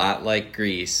looks a lot like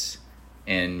Greece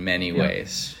in many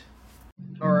ways.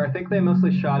 Or I think they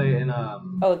mostly shot it in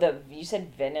you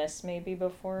said Venice maybe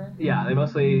before? Yeah, they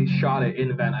mostly shot it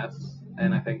in Venice.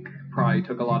 and I think probably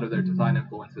took a lot of their design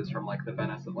influences from like the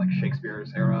Venice of like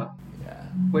Shakespeare's era. Yeah.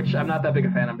 Which I'm not that big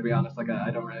a fan of, to be honest. Like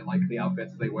I don't really like the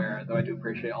outfits they wear, though I do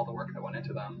appreciate all the work that went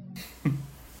into them.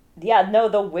 Yeah, no,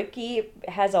 the wiki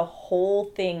has a whole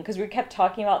thing because we kept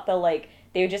talking about the like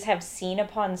they would just have scene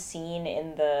upon scene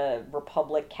in the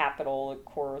Republic capital,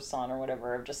 Coruscant or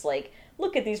whatever, of just like,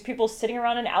 look at these people sitting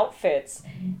around in outfits,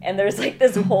 and there's like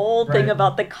this whole thing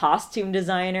about the costume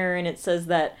designer, and it says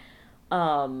that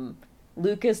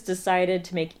Lucas decided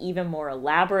to make even more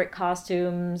elaborate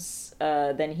costumes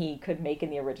than he could make in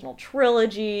the original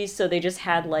trilogy. So they just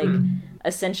had like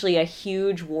essentially a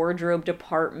huge wardrobe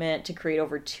department to create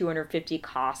over 250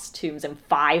 costumes and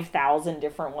 5,000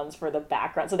 different ones for the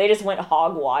background. So they just went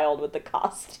hog wild with the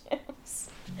costumes.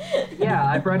 Yeah,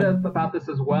 I've read about this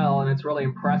as well, and it's really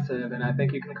impressive. And I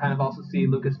think you can kind of also see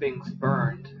Lucas being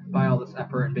spurned by all this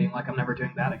effort and being like, I'm never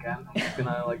doing that again. I'm just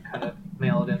gonna like kind of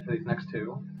mail it in for these next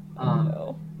two.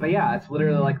 But yeah, it's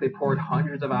literally like they poured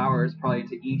hundreds of hours probably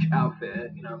into each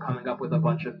outfit, you know, coming up with a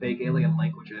bunch of fake alien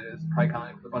languages, probably coming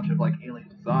up with a bunch of like alien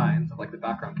designs of like the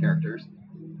background characters.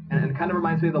 And it kind of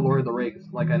reminds me of the Lord of the Rings.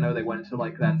 Like I know they went into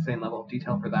like that insane level of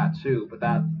detail for that too, but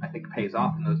that I think pays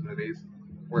off in those movies.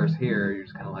 Whereas here, you're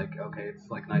just kind of like, okay,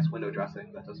 it's like nice window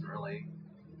dressing that doesn't really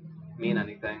mean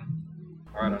anything.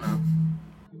 Or I don't know.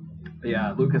 But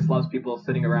yeah, Lucas loves people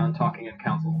sitting around talking in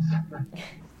councils.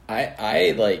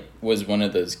 I like was one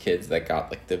of those kids that got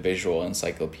like the visual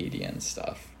encyclopedia and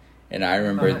stuff, and I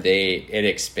remember it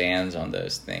expands on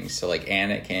those things. So like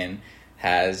Anakin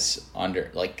has under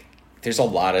like there's a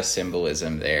lot of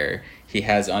symbolism there. He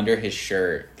has under his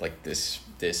shirt like this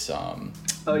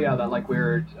oh yeah, that like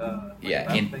weird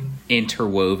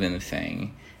interwoven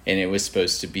thing, and it was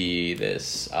supposed to be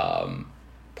this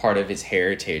part of his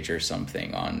heritage or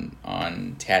something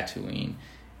on Tatooine.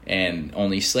 And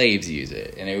only slaves use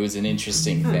it, and it was an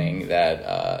interesting thing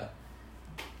that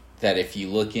if you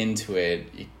look into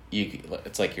it,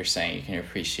 it's like you're saying, you can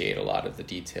appreciate a lot of the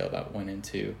detail that went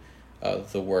into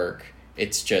the work.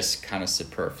 It's just kind of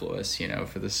superfluous, you know,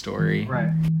 for the story.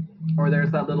 Right. Or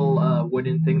there's that little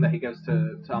wooden thing that he gives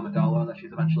to Amidala that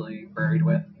she's eventually buried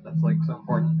with. That's like so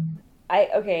important.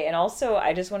 And also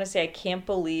I just want to say I can't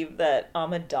believe that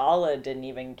Amidala didn't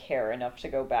even care enough to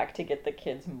go back to get the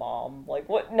kid's mom. Like,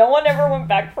 what? No one ever went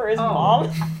back for his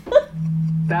mom?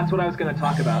 That's what I was going to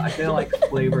talk about. I feel like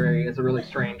slavery is a really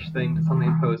strange thing to suddenly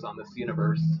impose on this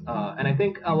universe. And I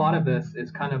think a lot of this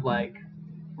is kind of like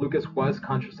Lucas was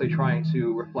consciously trying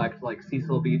to reflect like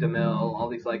Cecil B. DeMille, all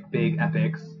these like big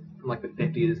epics from like the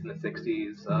 50s and the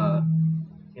 60s,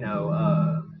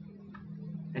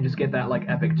 and just get that like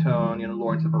epic tone, you know,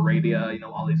 Lawrence of Arabia, you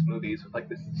know, all these movies with like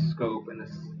this scope and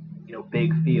this, you know,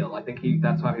 big feel. I think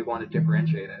that's why he wanted to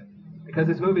differentiate it, because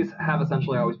his movies have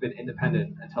essentially always been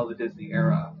independent until the Disney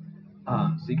era.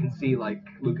 So you can see like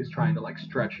Lucas trying to like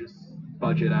stretch his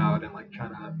budget out and like trying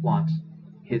to flaunt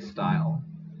his style.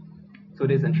 So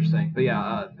it is interesting. But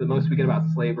yeah, the most we get about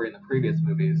slavery in the previous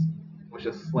movies was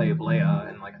just slave Leia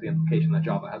and like the implication that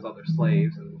Jabba has other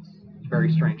slaves, and it's a very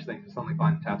strange thing to suddenly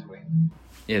find in Tatooine.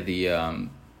 Yeah,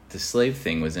 the slave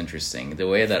thing was interesting. The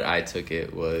way that I took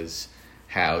it was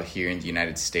how here in the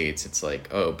United States it's like,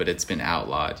 oh, but it's been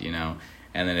outlawed, you know.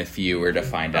 And then if you were to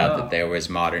find out that there was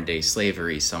modern day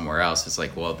slavery somewhere else, it's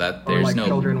like, well, that there's like no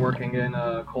children working in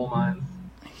coal mines.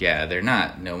 Yeah, they're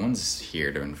not. No one's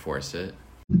here to enforce it.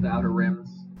 The Outer Rims.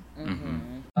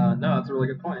 Mm-hmm. No, that's a really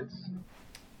good point.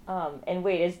 And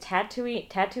wait, is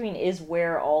Tatooine is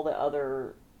where all the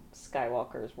other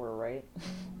Skywalkers were, right?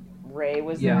 Rey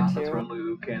was there too? Yeah, that's where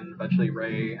Luke and eventually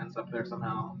Rey ends up there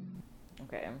somehow.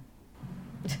 Okay.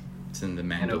 It's in the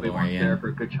Mandalorian. And Obi-Wan's there for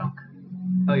a good chunk.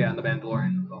 Oh yeah, and the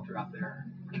Mandalorian is all throughout there.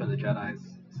 Return of the Jedi's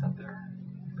set there.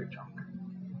 Big chunk.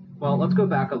 Well, let's go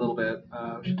back a little bit.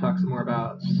 We should talk some more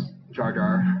about Jar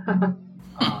Jar.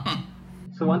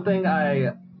 So one thing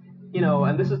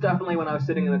and this is definitely when I was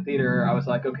sitting in the theater, I was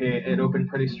like, okay, it opened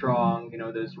pretty strong. You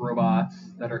know, there's robots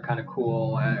that are kind of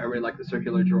cool. I really like the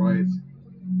circular droids.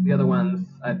 The other ones,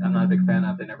 I'm not a big fan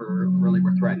of. They never really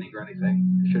were threatening or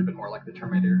anything. It should have been more like the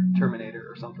Terminator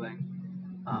or something.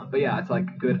 But yeah, it's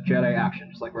like good Jedi action,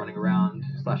 just like running around,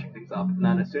 slashing things up. And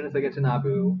then as soon as they get to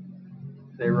Naboo,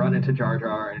 they run into Jar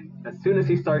Jar, and as soon as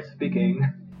he starts speaking,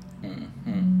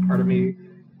 part of me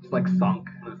just like sunk.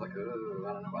 And I was like, oh,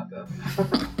 I don't know about this.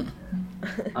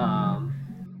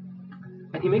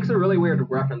 And he makes a really weird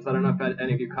reference. I don't know if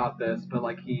any of you caught this, but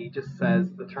like he just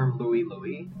says the term Louis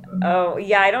Louis. Oh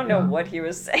yeah, I don't know what he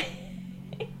was saying.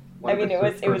 I mean, it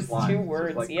was two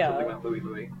words, like, yeah. Something about Louis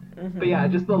Louis. Mm-hmm. But yeah,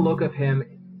 just the look of him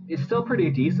is still pretty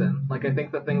decent. Like I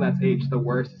think the thing that's aged the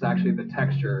worst is actually the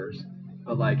textures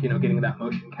but like, getting that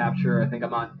motion capture. I think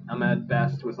Ahmed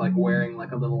Best was like wearing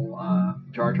like a little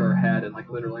Jar Jar head and like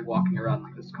literally walking around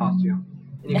like this costume.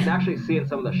 And you can actually see in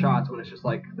some of the shots when it's just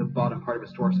like the bottom part of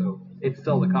his torso, it's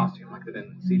still the costume, like they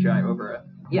didn't CGI over it.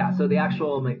 Yeah, so the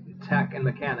actual tech and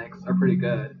mechanics are pretty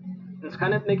good. And it's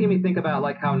kind of making me think about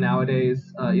like how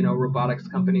nowadays, robotics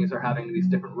companies are having these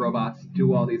different robots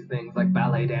do all these things like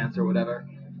ballet dance or whatever,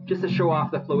 just to show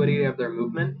off the fluidity of their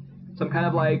movement. So I'm kind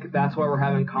of like, that's why we're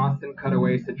having constant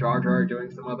cutaways to Jar Jar doing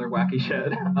some other wacky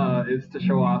shit, is to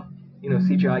show off,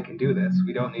 CGI can do this.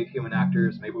 We don't need human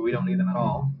actors. Maybe we don't need them at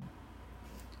all.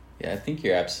 Yeah, I think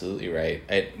you're absolutely right.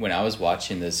 When I was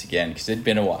watching this again, because it'd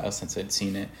been a while since I'd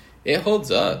seen it, it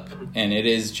holds up, and it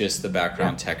is just the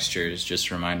background textures just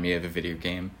remind me of a video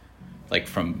game, like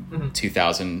from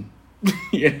 2000,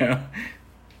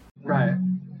 Right.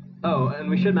 Oh, and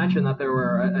we should mention that there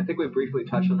were, I think we briefly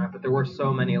touched on that, but there were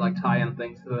so many like tie-in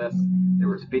things to this. There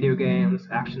was video games,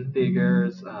 action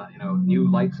figures, new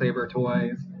lightsaber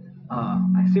toys.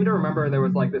 I seem to remember there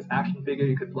was like this action figure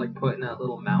you could like put in that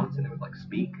little mount and it would like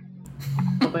speak.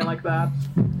 Something like that.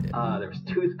 There was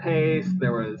toothpaste,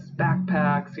 there was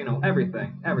backpacks,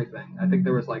 everything. I think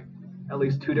there was like at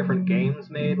least 2 different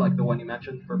games made, like the one you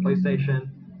mentioned for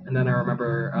PlayStation. And then I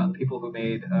remember the people who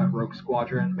made Rogue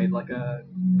Squadron made like a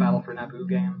Battle for Naboo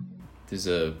game. There's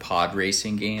a pod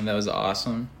racing game that was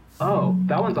awesome. Oh,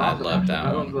 that one's awesome. I love that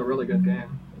one. That one's a really good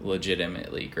game.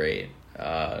 Legitimately great.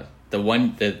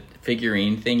 The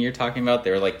figurine thing you're talking about, they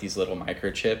were like these little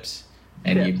microchips.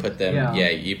 And you put them,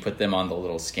 you put them on the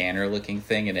little scanner looking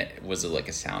thing, and it was like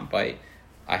a sound bite.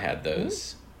 I had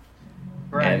those.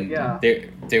 Right, and yeah.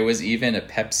 There was even a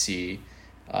Pepsi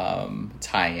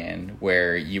tie-in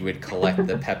where you would collect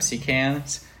the Pepsi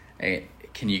cans.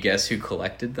 Can you guess who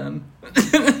collected them?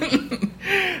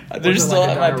 They're still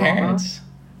at my parents'.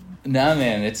 No,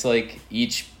 man, it's like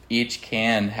each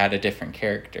can had a different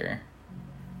character.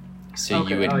 So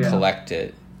you would collect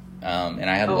it. And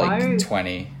I had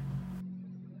 20.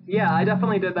 Yeah, I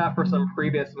definitely did that for some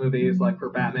previous movies, like for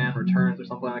Batman Returns or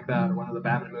something like that, or one of the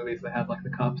Batman movies that had like the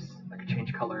cups that could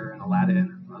change color, and Aladdin,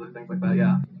 and other things like that.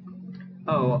 Yeah.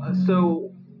 Oh, so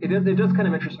it does kind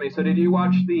of interest me. So did you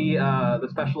watch the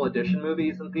special edition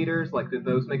movies in theaters? Like, did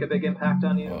those make a big impact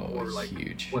on you, or like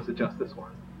huge? Was it just this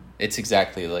one? It's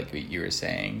exactly like what you were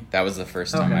saying. That was the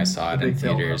first time I saw it in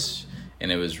theaters,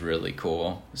 and it was really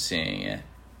cool seeing it.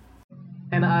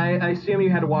 And I assume you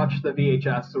had watched the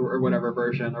VHS or whatever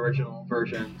original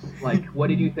versions. Like, what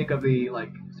did you think of the,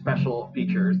 like, special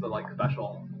features, the, like,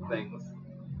 special things?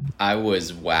 I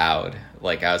was wowed.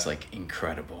 Like, I was like,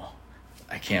 incredible.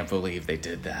 I can't believe they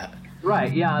did that.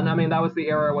 Right, yeah, and I mean, that was the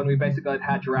era when we basically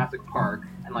had Jurassic Park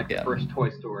and, like, the first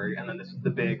Toy Story, and then this is the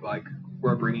big, like,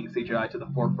 we're bringing CGI to the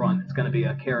forefront. It's going to be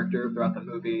a character throughout the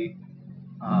movie,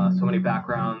 so many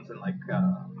backgrounds, and, like,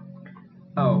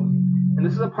 and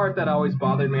this is a part that always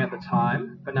bothered me at the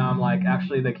time, but now I'm like,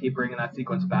 actually, they keep bringing that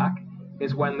sequence back,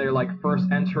 is when they're, like, first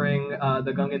entering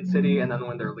the Gungan city, and then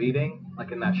when they're leaving,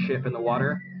 like, in that ship in the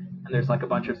water, and there's, like, a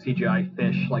bunch of CGI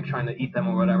fish, like, trying to eat them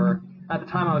or whatever. At the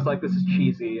time, I was like, this is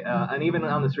cheesy, and even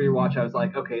on this rewatch, I was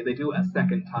like, okay, they do a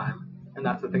second time, and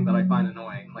that's the thing that I find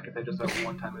annoying. Like, if they just do it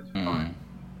one time, it's fine.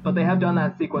 But they have done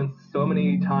that sequence so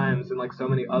many times in, like, so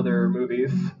many other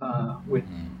movies with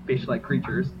fish-like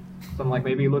creatures. So I'm like,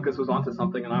 maybe Lucas was onto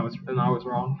something, and I was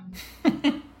wrong.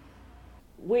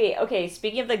 Wait, okay,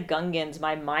 speaking of the Gungans,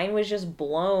 my mind was just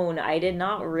blown. I did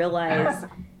not realize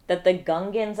that the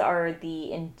Gungans are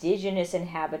the indigenous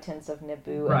inhabitants of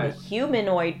Naboo, and the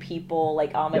humanoid people,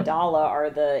 like Amidala, are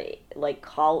the, like,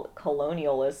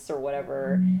 colonialists or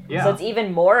whatever. Yeah. So it's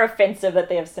even more offensive that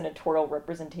they have senatorial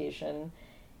representation.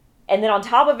 And then on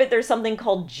top of it, there's something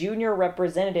called junior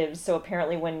representatives. So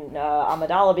apparently when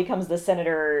Amidala becomes the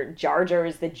senator, Jar Jar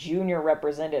is the junior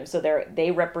representative. So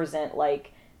they represent,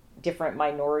 like, different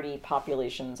minority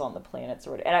populations on the planet,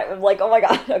 sort of. And I'm like, oh my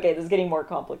god, okay, this is getting more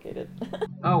complicated.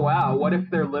 Oh wow, what if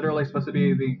they're literally supposed to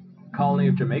be the colony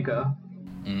of Jamaica?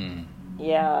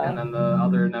 Yeah. And then the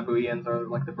other Nabooians are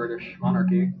like the British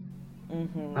monarchy.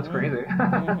 That's crazy.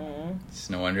 It's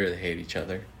no wonder they hate each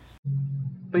other.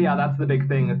 But yeah, that's the big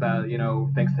thing, is that,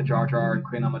 thanks to Jar Jar and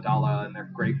Queen Amidala and their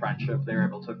great friendship, they're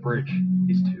able to bridge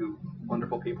these two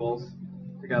wonderful peoples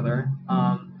together.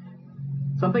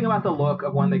 Something about the look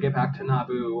of when they get back to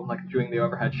Naboo, like doing the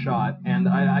overhead shot, and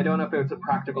I don't know if it's a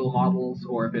practical models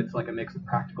or if it's like a mix of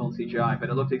practical and CGI, but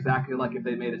it looked exactly like if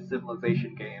they made a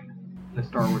Civilization game in the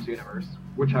Star Wars universe,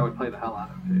 which I would play the hell out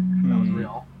of too, if that was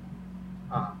real.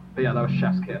 But yeah, that was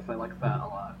Chef's Kiss. I liked that a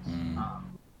lot.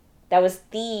 That was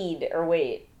Theed, or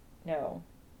wait, no.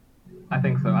 I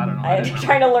think so. I don't know. I'm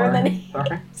trying to learn the names.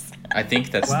 Sorry. I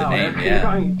think that's the Wow, name, you're yeah.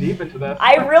 going deep into this.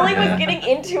 I really Yeah. was getting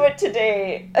into it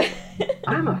today.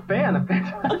 I'm a fan of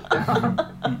Fantastic.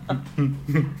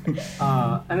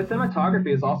 And the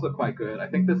cinematography is also quite good. I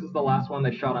think this is the last one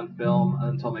they shot on film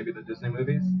until maybe the Disney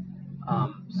movies.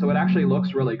 So it actually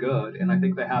looks really good, and I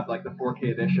think they have like the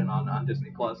 4K edition on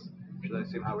Disney Plus, which I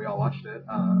assume how we all watched it.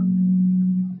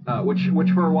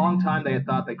 Which for a long time they had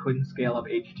thought they couldn't scale up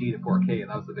HD to 4K.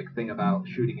 That was the big thing about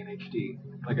shooting in HD.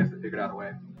 I guess they figured out a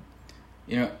way.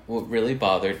 You know, what really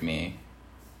bothered me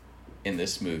in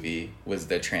this movie was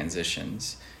the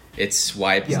transitions. It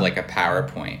swiped like a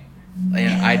PowerPoint.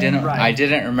 And I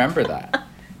didn't remember that.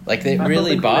 Like, it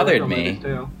really bobothered me.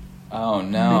 Oh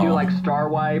no. They do like star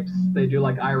wipes, they do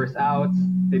like iris outs.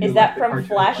 They do, Is that like, from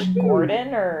Flash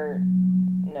Gordon or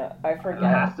no? I forget. It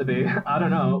has to be. I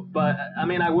don't know, but I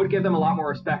mean, I would give them a lot more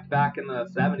respect back in the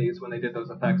 70s when they did those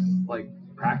effects like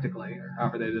practically, or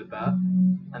however they did that.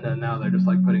 And then now they're just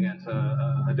like putting it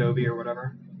into Adobe or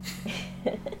whatever.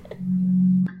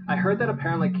 I heard that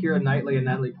apparently Keira Knightley and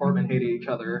Natalie Portman hated each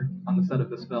other on the set of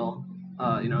this film.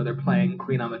 They're playing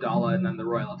Queen Amidala and then the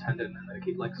royal attendant, and they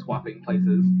keep like swapping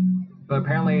places. But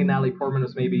apparently Natalie Portman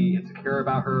was maybe insecure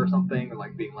about her or something, or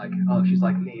like being like, oh, she's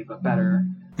like me but better.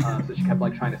 So she kept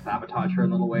like trying to sabotage her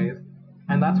in little ways.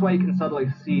 And that's why you can subtly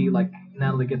see like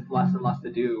Natalie gets less and less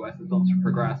to do as the films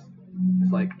progress.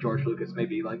 It's like George Lucas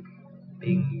maybe like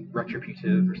being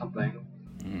retributive or something.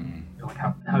 Like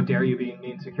how dare you be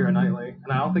mean to Keira Knightley?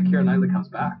 And I don't think Keira Knightley comes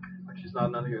back. Like she's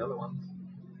not none of the other ones.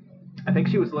 I think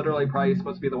she was literally probably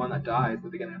supposed to be the one that dies at the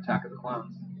beginning of Attack of the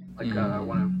Clones. Like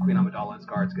one of Queen Amidala's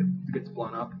guards gets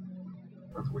blown up.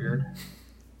 That's weird.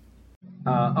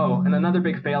 And another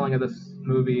big failing of this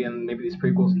movie and maybe these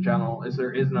prequels in general is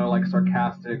there is no like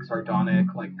sarcastic, sardonic,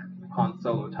 like Han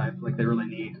Solo type. Like they really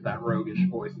need that roguish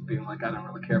voice of being like, I don't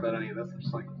really care about any of this. I'm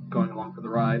just like going along for the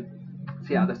ride.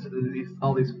 So yeah,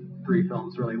 all these three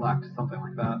films really lacked something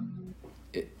like that.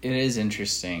 It is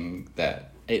interesting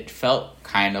that it felt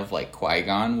kind of like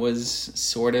Qui-Gon was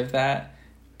sort of that,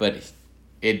 but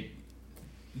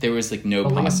there was like no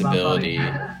possibility.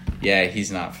 Yeah,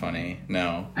 he's not funny.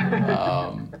 No.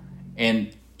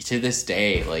 And to this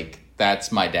day, like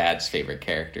that's my dad's favorite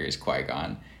character is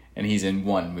Qui-Gon, and he's in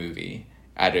one movie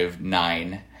out of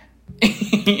 9.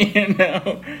 You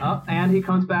know. Oh, and he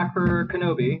comes back for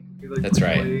Kenobi. Like, that's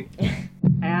right.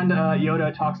 And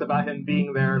Yoda talks about him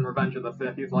being there in Revenge of the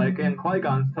Sith. He's like, and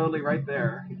Qui-Gon's totally right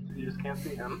there. You just can't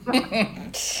see him.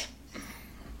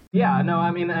 Yeah, no,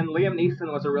 I mean, and Liam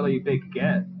Neeson was a really big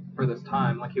get for this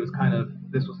time. Like,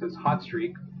 this was his hot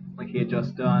streak. Like, he had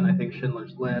just done, I think,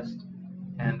 Schindler's List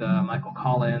and Michael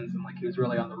Collins, and, like, he was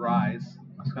really on the rise.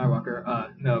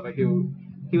 Skywalker, no, but he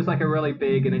was, like, a really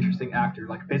big and interesting actor,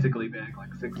 like, physically big, like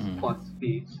 6+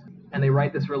 feet. And they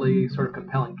write this really sort of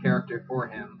compelling character for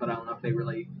him, but I don't know if they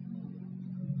really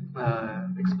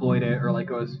exploit it or like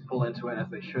goes full into it as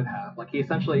they should have. Like he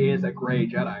essentially is a gray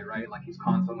Jedi, right? Like he's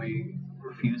constantly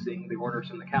refusing the orders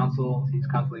from the council. He's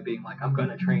constantly being like, I'm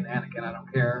gonna train Anakin, I don't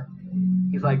care.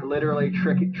 He's like literally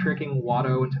tricking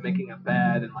Watto into making a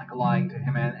bed and like lying to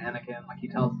him and Anakin. Like he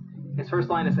tells his first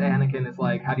line is Anakin is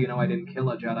like, how do you know I didn't kill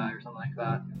a Jedi or something like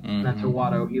that. And then to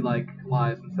Watto he like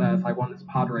lies and says, I won this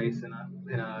pod race in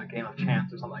a game of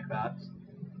chance or something like that.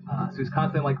 So he's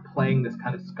constantly like playing this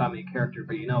kind of scummy character,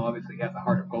 but obviously he has a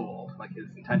heart of gold. Like his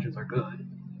intentions are good.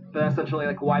 But essentially,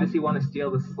 like, why does he want to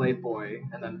steal this slave boy,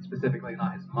 and then specifically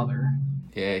not his mother?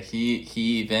 Yeah, he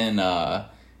even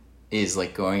is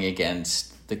like going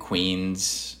against the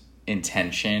Queen's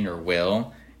intention or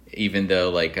will, even though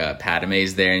like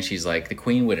Padme's there and she's like, the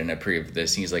Queen wouldn't approve of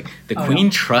this. And he's like, the Queen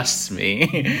trusts me.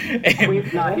 The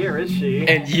Queen's not here, is she?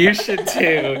 And you should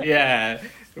too. Yeah,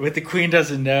 what the Queen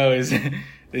doesn't know is.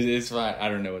 It's fine. I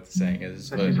don't know what the saying is.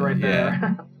 But she's right there.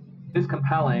 Yeah. It's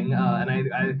compelling,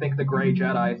 and I think the Grey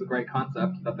Jedi is a great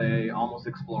concept that they almost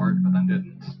explored, but then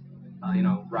didn't.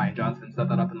 Rian Johnson set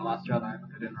that up in The Last Jedi, but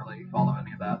they didn't really follow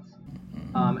any of that.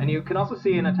 And you can also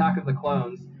see in Attack of the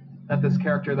Clones that this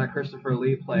character that Christopher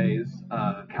Lee plays,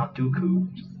 Count Dooku,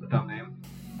 which is a dumb name,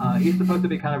 he's supposed to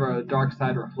be kind of a dark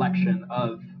side reflection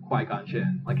of Qui-Gon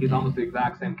Jinn. Like, he's almost the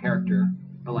exact same character,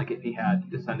 but like if he had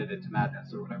descended into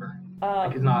madness or whatever.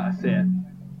 Like he's not a Sith.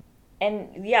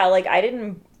 And yeah, like I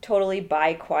didn't totally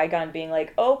buy Qui-Gon being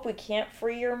like, oh, we can't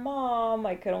free your mom.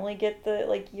 I could only get the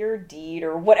like your deed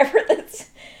or whatever.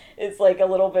 It's like a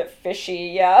little bit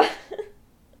fishy, yeah.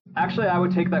 Actually, I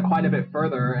would take that quite a bit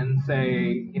further and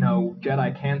say,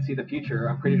 Jedi can see the future.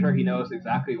 I'm pretty sure he knows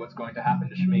exactly what's going to happen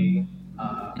to Shmi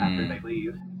after they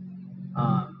leave.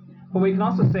 But we can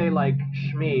also say like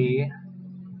Shmi.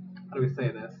 How do we say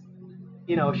this?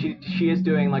 you know, she is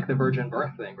doing like the virgin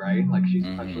birth thing, right? Like she's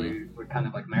essentially would kind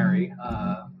of like Mary,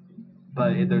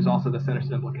 but there's also the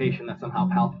sinister implication that somehow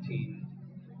Palpatine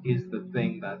is the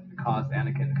thing that caused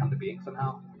Anakin to come to being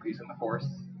somehow using the Force.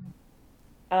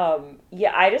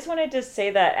 Yeah, I just wanted to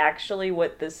say that actually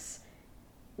what this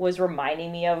was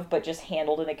reminding me of, but just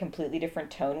handled in a completely different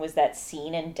tone, was that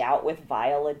scene in Doubt with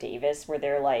Viola Davis where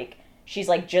they're like, she's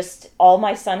like, just all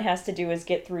my son has to do is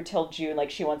get through till June. Like,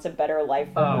 she wants a better life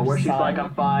for her where son. she's like,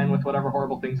 I'm fine with whatever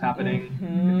horrible thing's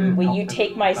happening. Will you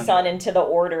take my son into the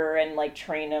order and like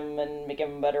train him and make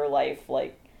him a better life?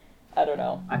 Like, I don't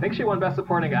know. I think she won Best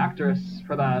Supporting Actress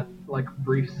for that like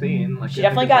brief scene. Like, she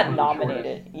definitely got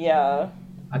nominated. Yeah.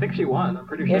 I think she won. I'm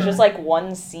pretty sure. It was just like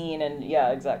one scene, and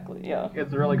yeah, exactly. Yeah.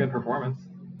 It's a really good performance.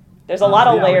 There's a lot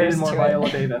of layers we need more to Viola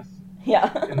it. Davis.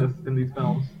 Yeah. In these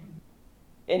films.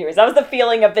 Anyways, that was the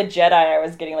feeling of the Jedi I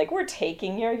was getting. Like, we're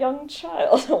taking your young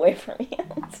child away from you.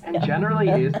 And generally,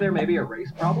 is there maybe a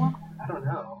race problem? I don't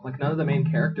know. Like, none of the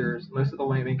main characters, most of the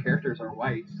main characters are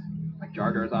white. Like,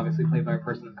 Jar Jar is obviously played by a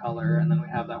person of color, and then we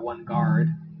have that one guard,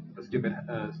 the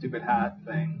stupid hat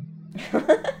thing.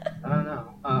 I don't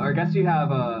know. I guess you have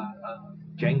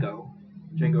Jango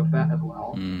Fett as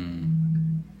well.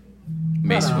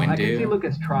 Mace Windu. I can see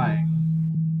Lucas trying.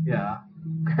 Yeah.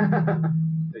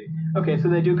 Okay, so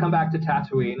they do come back to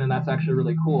Tatooine, and that's actually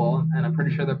really cool. And I'm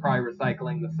pretty sure they're probably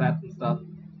recycling the sets and stuff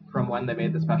from when they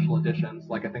made the special editions.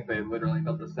 Like, I think they literally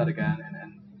built the set again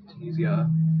in Tunisia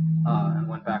and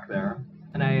went back there.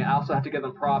 And I also have to give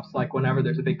them props, like, whenever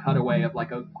there's a big cutaway of,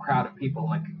 like, a crowd of people.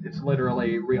 Like, it's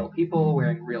literally real people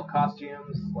wearing real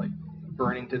costumes, like,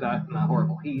 burning to death in that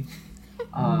horrible heat.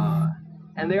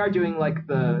 And they are doing, like,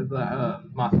 the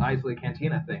Mos Eisley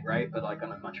Cantina thing, right? But, like,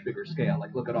 on a much bigger scale.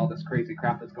 Like, look at all this crazy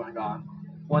crap that's going on.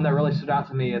 One that really stood out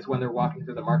to me is when they're walking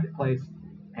through the marketplace,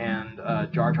 and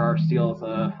Jar Jar steals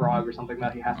a frog or something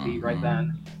that he has to eat right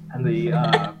then. And the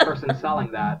person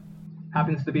selling that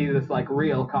happens to be this, like,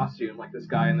 real costume, like this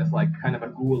guy in this, like, kind of a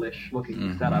ghoulish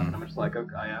looking setup, and I'm just like,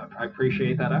 okay, I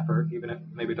appreciate that effort, even if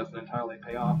maybe it doesn't entirely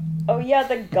pay off. Oh yeah,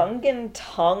 the Gungan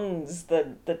tongues,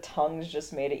 the tongues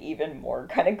just made it even more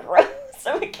kind of gross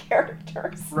of a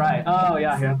character. Right, oh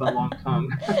yeah, he has that long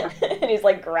tongue. And he's,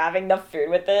 like, grabbing the food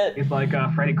with it. He's like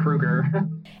Freddy Krueger.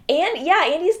 And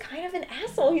he's kind of an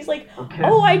asshole. He's like,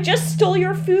 oh, I just stole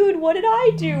your food, what did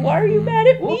I do? Why are you mad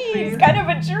at me? He's kind of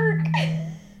a jerk.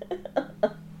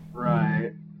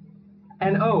 Right.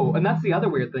 And that's the other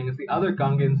weird thing, is the other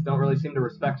Gungans don't really seem to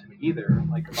respect him either.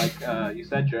 Like you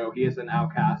said, Joe, he is an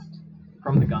outcast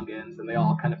from the Gungans, and they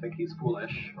all kind of think he's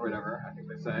foolish, or whatever, I think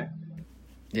they say.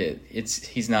 Yeah,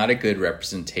 he's not a good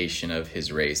representation of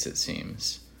his race, it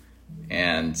seems.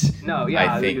 And no,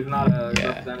 yeah, I think he's not a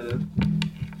representative.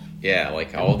 Yeah,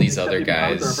 like all these other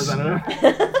guys.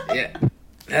 Yeah,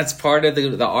 that's part of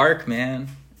the arc, man.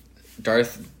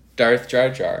 Darth Jar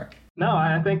Jar. No,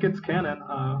 I think it's canon,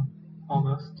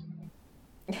 almost.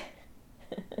 But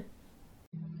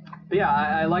yeah,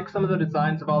 I like some of the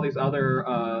designs of all these other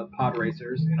pod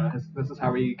racers. You know, this is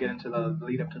how we get into the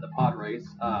lead up to the pod race.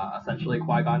 Essentially,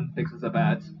 Qui-Gon fixes a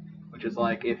bet, which is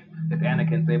like, if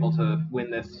Anakin's able to win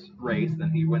this race,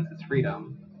 then he wins his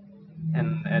freedom.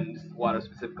 And Watto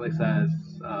specifically says,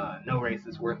 no race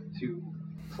is worth 2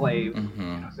 slaves, you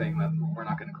know, saying that we're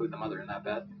not going to include the mother in that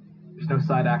bet. There's no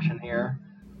side action here.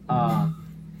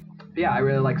 Yeah, I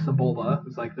really like Sebulba,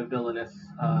 who's like the villainous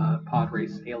pod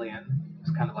race alien.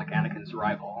 It's kind of like Anakin's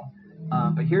rival.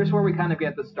 But here's where we kind of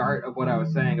get the start of what I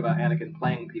was saying about Anakin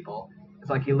playing people. It's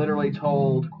like he literally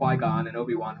told Qui-Gon and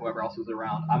Obi-Wan, whoever else was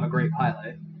around, I'm a great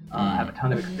pilot. I have a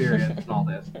ton of experience and all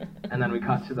this. And then we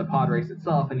cut to the pod race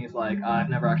itself, and he's like, I've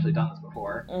never actually done this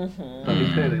before. So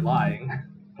he's clearly lying.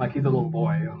 Like, he's a little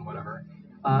boy and whatever.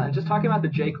 And just talking about the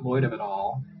Jake Lloyd of it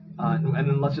all, and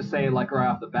then let's just say, like, right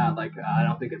off the bat, like, I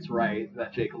don't think it's right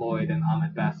that Jake Lloyd and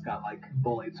Ahmed Best got, like,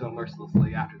 bullied so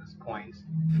mercilessly after this point.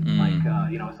 Like,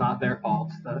 you know, it's not their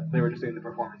fault. That they were just doing the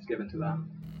performance given to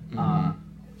them.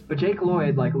 But Jake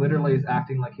Lloyd, like, literally is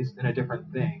acting like he's in a different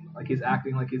thing. Like, he's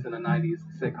acting like he's in a 90s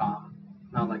sitcom,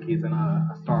 not like he's in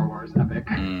a Star Wars epic,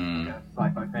 like a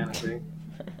sci-fi fantasy.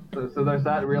 So there's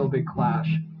that real big clash.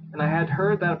 And I had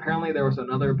heard that apparently there was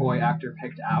another boy actor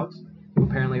picked out, who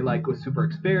apparently, like, was super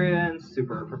experienced,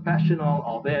 super professional,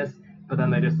 all this, but then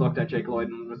they just looked at Jake Lloyd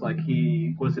and was like,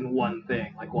 he was in one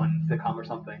thing, like one sitcom or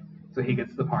something, so he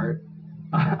gets the part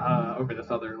over this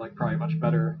other, like, probably much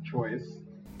better choice.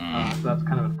 So that's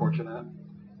kind of unfortunate.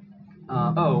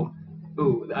 I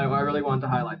really wanted to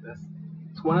highlight this.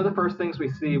 So one of the first things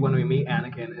we see when we meet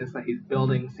Anakin is that he's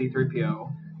building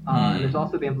C-3PO And there's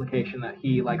also the implication that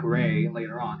he, like Rey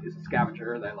later on, is a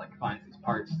scavenger that like finds these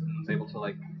parts and is able to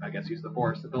like, I guess, use the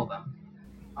Force to build them.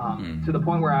 To the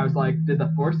point where I was like, did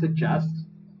the Force suggest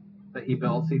that he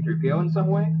built C-3PO in some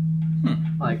way?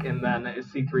 Like, and then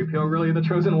is C-3PO really the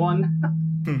chosen one?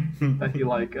 That he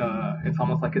like, it's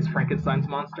almost like his Frankenstein's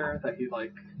monster that he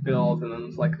like builds, and then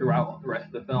it's like throughout the rest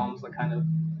of the films, like kind of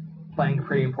playing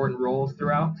pretty important roles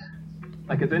throughout.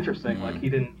 Like, it's interesting. Like, he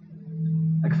didn't,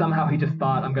 like, somehow he just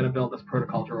thought, I'm gonna build this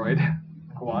protocol droid.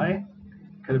 Why?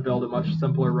 Could have built a much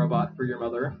simpler robot for your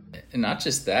mother. And not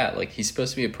just that, like, he's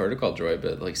supposed to be a protocol droid,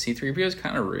 but like C-3PO is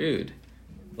kind of rude.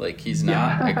 Like, he's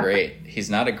not he's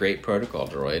not a great protocol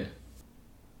droid.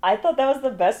 I thought that was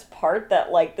the best part,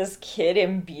 that like this kid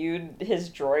imbued his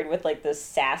droid with like this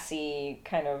sassy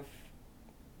kind of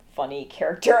funny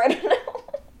character. I don't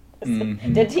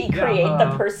know. Did he create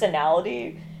the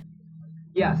personality?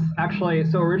 Yes, actually.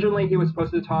 So originally he was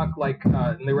supposed to talk like in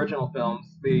the original films.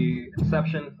 The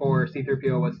conception for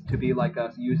C-3PO was to be like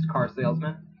a used car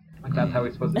salesman. Like, that's how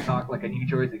he's supposed to talk, like a New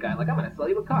Jersey guy. Like, I'm gonna sell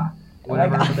you a car.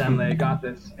 Whatever. But then they got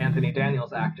this Anthony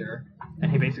Daniels actor,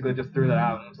 and he basically just threw that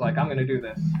out and was like, I'm gonna do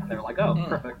this. And they were like, oh,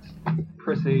 perfect.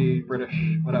 Prissy, British,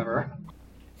 whatever.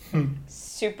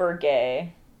 Super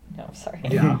gay. No, I'm sorry.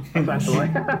 Yeah, essentially.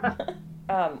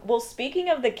 Well, speaking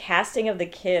of the casting of the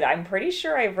kid, I'm pretty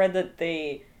sure I've read that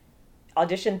they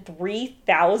auditioned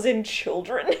 3,000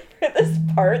 children for this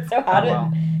part.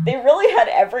 So they really had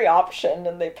every option,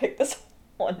 and they picked this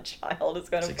one child. It's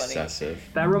kind of funny. Excessive.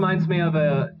 That reminds me of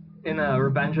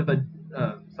Revenge of the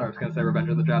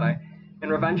Jedi. In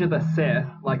Revenge of the Sith,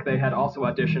 like, they had also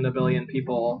auditioned 1 billion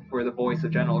people for the voice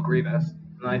of General Grievous,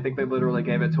 and I think they literally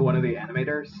gave it to one of the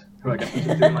animators, who I guess was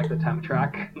just doing like the temp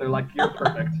track. And they're like, "You're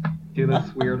perfect. Do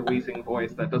this weird wheezing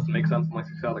voice that doesn't make sense unless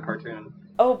you saw the cartoon."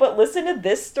 Oh, but listen to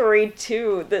this story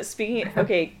too. Just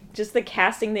the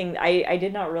casting thing. I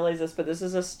did not realize this, but this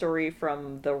is a story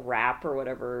from The Wrap or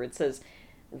whatever. It says,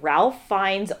 Ralph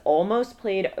Fiennes almost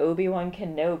played Obi-Wan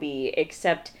Kenobi,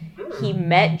 except he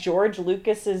met George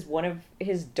Lucas's one of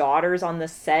his daughters on the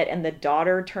set, and the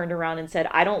daughter turned around and said,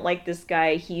 I don't like this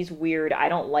guy, he's weird, I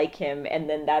don't like him. And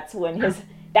then that's when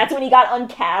he got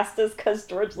uncast, is because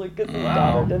George Lucas's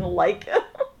daughter didn't like him.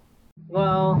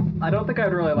 Well, I don't think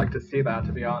I'd really like to see that,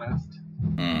 to be honest.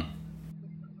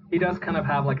 He does kind of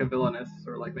have like a villainous,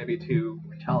 or like maybe too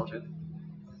intelligent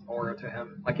aura to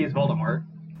him. Like, he's Voldemort.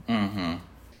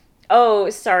 Oh,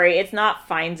 sorry, it's not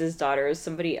Fiennes' daughter, it's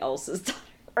somebody else's daughter.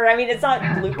 Or, I mean, it's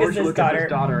not Lucas's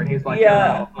daughter. And he's like,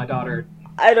 yeah, my daughter.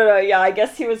 I don't know, yeah, I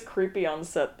guess he was creepy on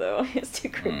set, though. He's too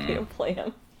creepy to play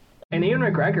him. And Ian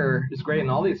McGregor is great in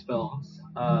all these films.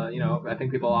 I think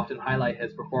people often highlight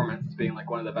his performance as being like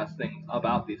one of the best things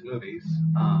about these movies.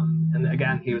 And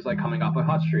again, he was like coming off a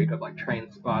hot streak of like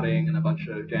Train Spotting and a bunch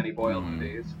of Danny Boyle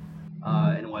movies,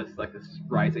 and was like this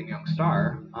rising young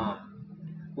star.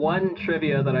 One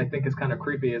trivia that I think is kind of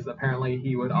creepy is apparently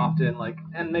he would often like,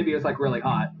 and maybe it was like really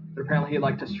hot, but apparently he'd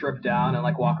like to strip down and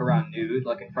like walk around nude,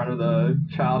 like in front of the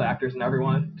child actors and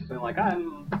everyone, just being like,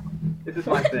 this is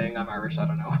my thing, I'm Irish, I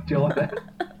don't know, deal with it.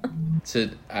 So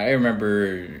I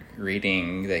remember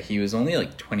reading that he was only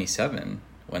like 27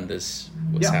 when this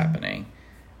was happening,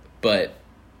 but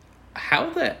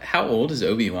how old is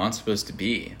Obi-Wan supposed to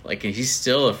be? Like, he's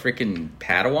still a freaking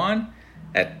Padawan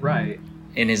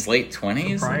in his late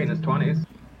 20s? Probably in his 20s.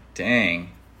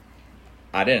 Dang.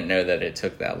 I didn't know that it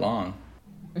took that long.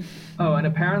 Oh, and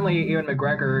apparently Ewan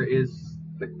McGregor is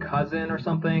the cousin or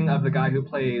something of the guy who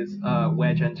plays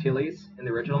Wedge Antilles in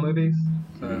the original movies.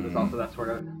 So there's also that sort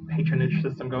of patronage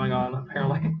system going on,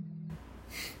 apparently.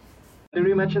 Did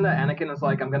we mention that Anakin is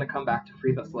like, I'm going to come back to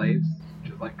free the slaves?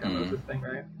 Which is like a Moses thing,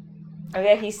 right? Oh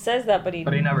yeah, he says that, but he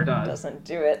never does. Doesn't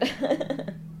do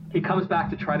it. He comes back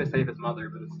to try to save his mother,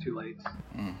 but it's too late.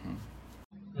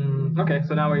 Okay,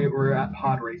 so now we're at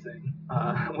pod racing.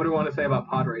 What do we want to say about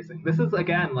pod racing? This is,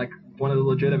 again, like one of the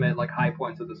legitimate like high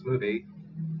points of this movie,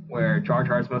 where Jar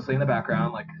Jar is mostly in the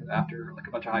background, like after like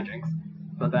a bunch of hijinks.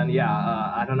 But then,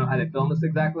 I don't know how they filmed this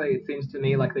exactly. It seems to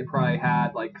me like they probably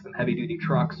had like some heavy-duty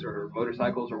trucks or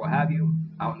motorcycles or what have you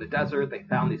out in the desert. They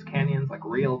found these canyons, like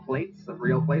real plates of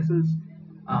real places.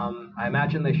 I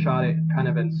imagine they shot it kind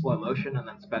of in slow motion and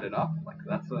then sped it up. Like,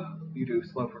 that's you do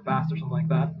slow for fast or something like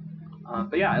that.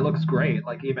 But yeah, it looks great.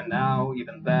 Like, even now,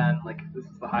 even then, like, this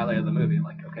is the highlight of the movie.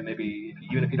 Like, okay, maybe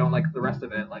even if you don't like the rest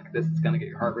of it, like, this is gonna get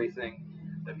your heart racing.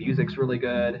 The music's really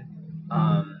good.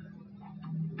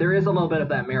 There is a little bit of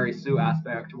that Mary Sue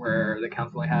aspect where they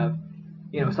constantly have,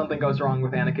 something goes wrong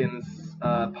with Anakin's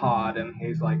pod, and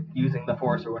he's like using the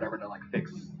Force or whatever to like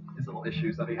fix his little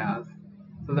issues that he has.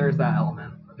 So there's that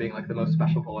element of being like the most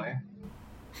special boy.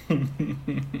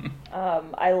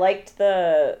 I liked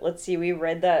the, let's see, we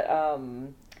read that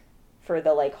for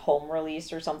the like home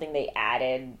release or something, they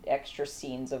added extra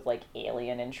scenes of like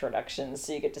alien introductions,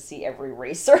 so you get to see every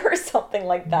racer or something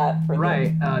like that. For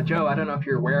right, Joe. I don't know if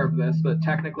you're aware of this, but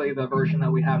technically the version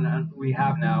that we have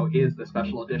now is the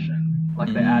special edition.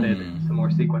 Like they added some more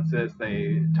sequences.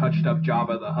 They touched up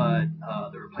Jabba the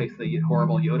Hutt. They replaced the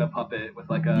horrible Yoda puppet with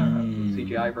like a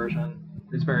CGI version.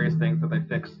 There's various things that they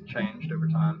fixed and changed over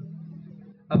time.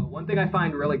 One thing I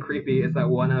find really creepy is that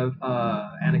one of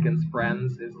Anakin's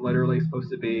friends is literally supposed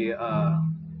to be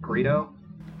Greedo,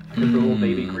 his little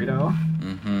baby Greedo.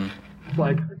 Mm-hmm. It's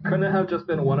like, couldn't it have just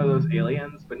been one of those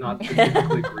aliens, but not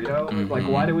specifically Greedo? It's like,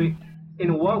 why do we...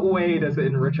 In what way does it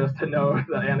enrich us to know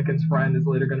that Anakin's friend is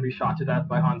later going to be shot to death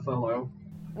by Han Solo?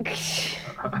 So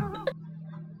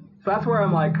that's where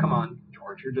I'm like, come on,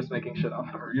 George, you're just making shit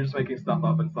up. Or you're just making stuff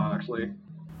up and it's not actually...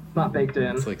 It's not baked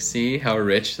in. It's like, see how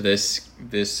rich this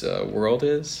world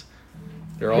is?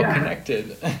 They're all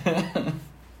connected.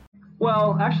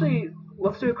 Well, actually,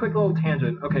 let's do a quick little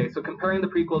tangent. Okay, so comparing the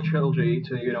prequel trilogy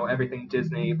to, everything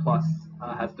Disney Plus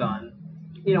has done,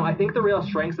 I think the real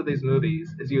strengths of these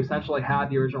movies is you essentially had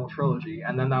the original trilogy,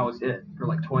 and then that was it for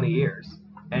like 20 years.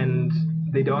 And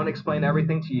they don't explain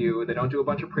everything to you. They don't do a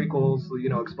bunch of prequels,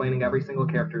 explaining every single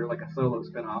character like a Solo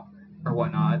spinoff or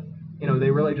whatnot.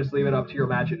 They really just leave it up to your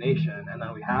imagination, and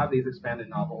then we have these expanded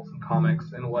novels and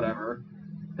comics and whatever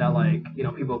that, like,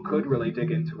 people could really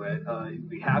dig into it.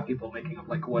 We have people making up,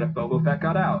 like, what if Boba Fett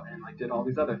got out and, like, did all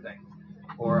these other things.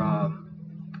 Or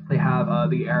they have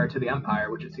The Heir to the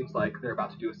Empire, which it seems like they're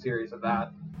about to do a series of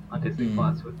that on Disney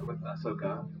Plus with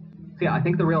Ahsoka. So, yeah, I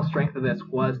think the real strength of this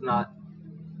was not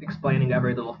explaining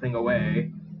every little thing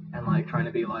away, and like trying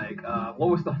to be like, what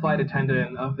was the flight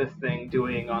attendant of this thing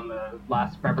doing on the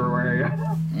last February?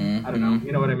 I don't know.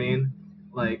 You know what I mean?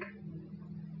 Like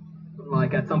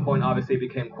at some point, obviously, it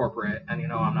became corporate, and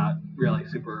I'm not really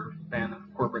super fan of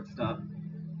corporate stuff.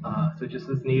 So just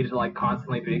this need to like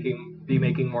constantly be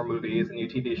making more movies and new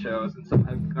TV shows, and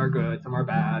some are good, some are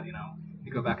bad.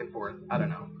 You go back and forth. I don't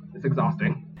know. It's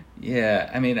exhausting. Yeah,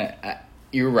 I mean,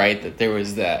 you're right that there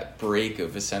was that break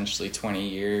of essentially 20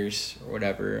 years or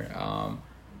whatever.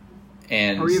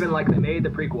 Or even like they made the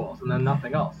prequels and then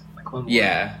nothing else. Like Clone Wars,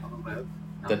 yeah, a little bit.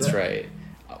 that's right.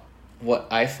 What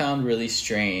I found really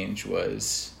strange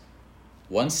was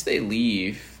once they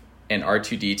leave and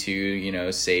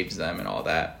R2-D2, saves them and all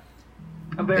that.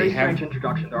 A very strange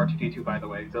introduction to R2-D2, by the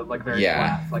way. So like very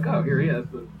flat. It's like, oh, here he is,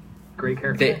 the great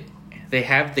character. They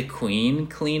have the Queen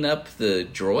clean up the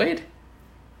droid?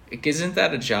 Isn't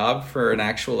that a job for an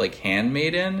actual, like,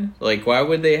 handmaiden? Like, why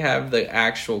would they have the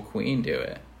actual Queen do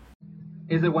it?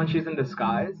 Is it when she's in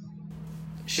disguise?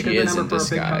 She because is in for a big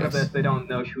chunk of disguise. this, they don't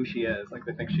know who she is. Like,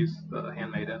 they think she's the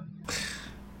handmaiden.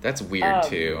 That's weird,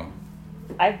 too.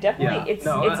 I've definitely... It's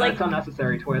like... It's an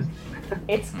unnecessary twist.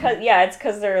 It's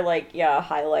because they're like,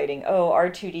 highlighting,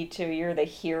 R2-D2, you're the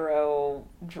hero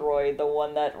droid, the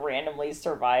one that randomly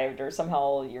survived, or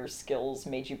somehow your skills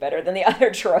made you better than the other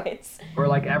droids. Or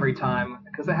like every time,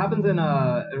 because it happens in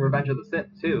Revenge of the Sith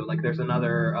too. Like there's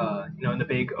another, in the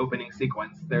big opening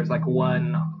sequence, there's like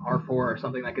one R4 or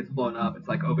something that gets blown up. It's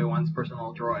like Obi-Wan's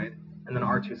personal droid, and then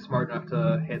R2's smart enough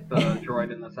to hit the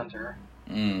droid in the center.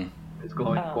 His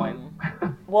glowing point.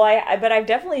 Well, but I've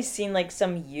definitely seen like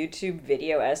some YouTube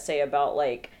video essay about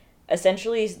like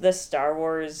essentially the Star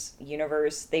Wars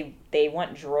universe. They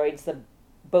want droids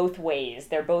both ways.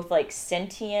 They're both like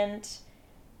sentient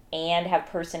and have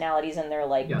personalities, and they're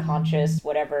like conscious,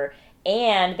 whatever.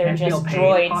 And they're just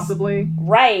droids, possibly.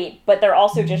 Right? But they're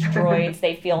also just droids.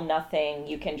 They feel nothing.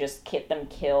 You can just get them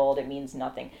killed. It means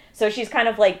nothing. So she's kind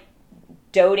of like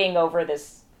doting over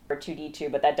this R2-D2,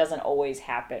 but that doesn't always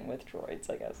happen with droids,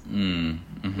 I guess.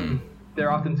 They're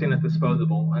often seen as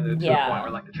disposable, and to the point where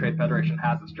like the Trade Federation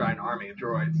has this giant army of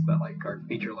droids that like are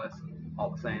featureless and all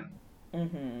the same.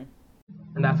 And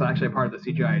that's actually a part of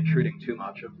the CGI intruding too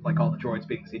much of like all the droids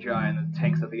being CGI and the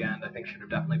tanks at the end. I think should have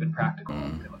definitely been practical.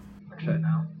 They look like shit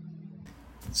now.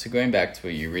 So going back to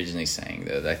what you were originally saying,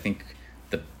 though, I think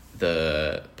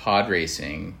the pod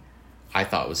racing I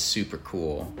thought was super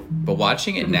cool. But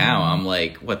watching it now, I'm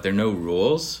like, what, there are no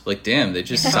rules? Like, damn, they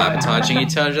just sabotaging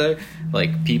each other.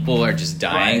 Like, people are just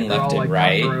dying left and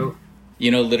right.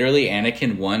 Literally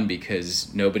Anakin won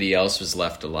because nobody else was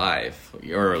left alive.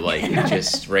 Or, like,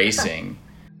 just racing.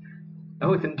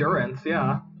 Oh, it's endurance,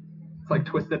 yeah. It's like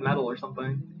Twisted Metal or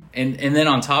something. And then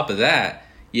on top of that,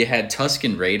 you had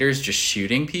Tusken Raiders just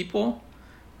shooting people?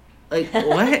 Like,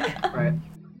 what? Right.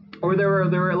 Or there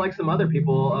were like some other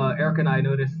people. Eric and I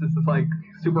noticed this is like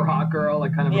super hot girl,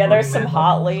 like kind of. Yeah, there's some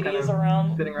hot ladies kind of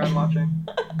around. Sitting around watching.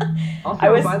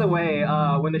 Also, by the way,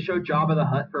 when they showed Jabba the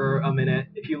Hutt for a minute,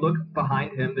 if you look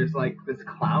behind him, there's like this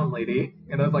clown lady,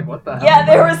 and I was like, what the hell? Yeah,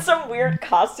 there was some weird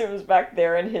costumes back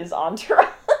there in his entourage.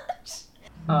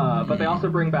 But they also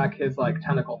bring back his like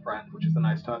tentacle friend, which is a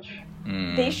nice touch.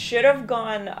 They should have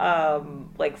gone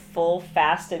like full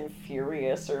Fast and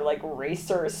Furious or like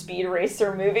speed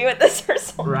racer movie with this or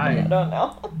something. Right. I don't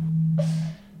know.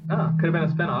 Could have been a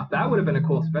spinoff. That would have been a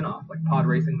cool spinoff, like pod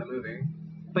racing the movie.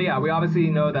 But yeah, we obviously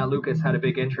know that Lucas had a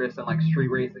big interest in like street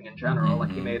racing in general.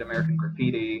 Like he made American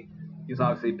Graffiti. He was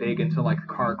obviously big into like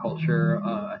car culture.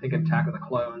 I think in Attack of the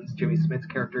Clones, Jimmy Smith's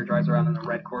character drives around in a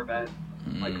red Corvette,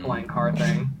 like flying car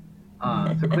thing.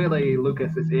 So clearly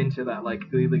Lucas is into that like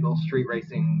illegal street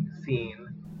racing scene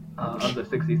of the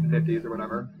 60s and 50s or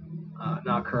whatever,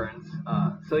 not current.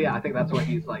 So yeah, I think that's what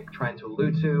he's like trying to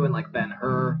allude to. And like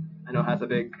Ben-Hur, I know, has a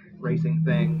big racing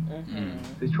thing.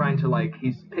 So he's trying to like,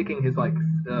 he's picking his like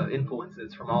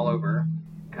influences from all over,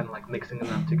 kind of like mixing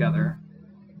them together.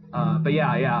 But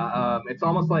yeah, it's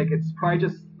almost like it's probably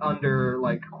just under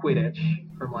like Quidditch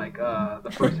from like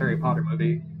the first Harry Potter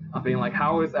movie, of being like,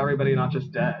 how is everybody not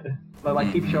just dead? But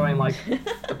like keep showing like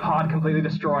the pod completely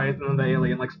destroys and then the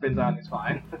alien like spins out and he's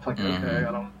fine. It's like, okay,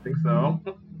 I don't think so.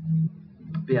 But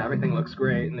yeah, everything looks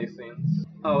great in these scenes.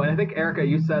 Oh, and I think, Erica,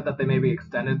 you said that they maybe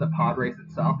extended the pod race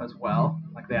itself as well.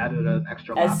 Like they added an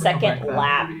extra lap. A second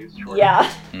lap.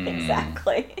 Yeah,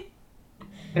 exactly.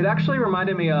 It actually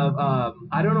reminded me of,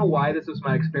 I don't know why this was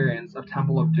my experience, of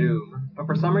Temple of Doom. But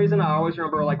for some reason, I always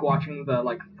remember like watching the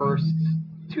like first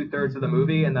 2/3 of the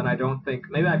movie, and then I don't think,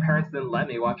 maybe my parents didn't let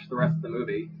me watch the rest of the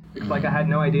movie. Because like I had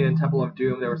no idea in Temple of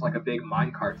Doom there was like a big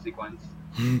minecart sequence.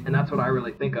 And that's what I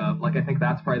really think of. Like I think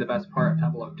that's probably the best part of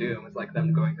Temple of Doom, is like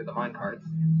them going through the minecarts.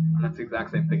 And that's the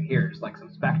exact same thing here, just like some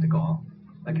spectacle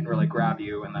that can really grab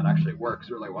you, and that actually works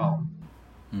really well.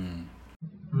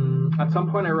 At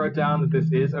some point I wrote down that this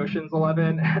is Ocean's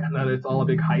 11, and that it's all a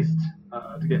big heist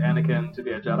to get Anakin to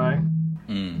be a Jedi.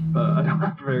 But I don't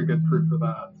have very good proof for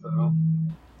that, so...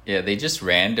 Yeah, they just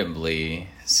randomly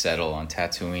settle on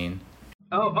Tatooine.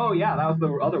 Oh yeah, that was the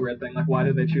other weird thing. Like, why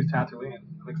did they choose Tatooine?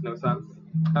 It makes no sense.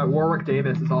 Warwick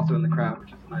Davis is also in the crowd, which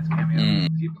is a nice cameo.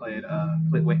 He played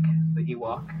Flitwick, the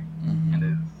Ewok, and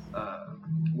is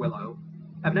Willow.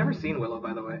 I've never seen Willow,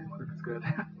 by the way. I wonder if it's good.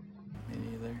 Me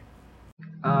neither.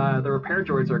 The repair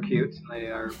droids are cute, and they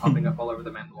are popping up all over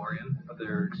The Mandalorian, but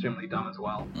they're extremely dumb as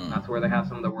well. That's where they have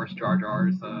some of the worst Jar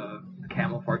Jars. The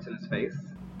camel farts in his face,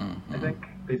 I think.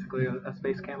 Basically a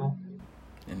space camel.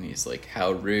 And he's like,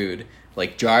 how rude.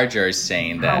 Like, Jar Jar's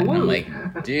saying that, and I'm like,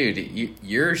 dude,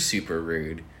 you're super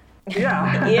rude.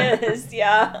 Yeah. He is,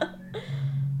 yeah.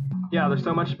 Yeah, there's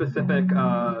so much specific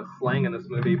slang in this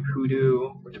movie. Poodoo,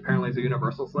 which apparently is a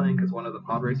universal slang, because one of the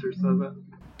pod racers says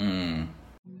it.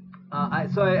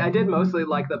 I did mostly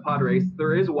like the pod race.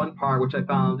 There is one part which I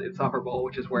found insufferable,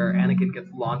 which is where Anakin gets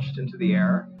launched into the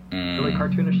air, really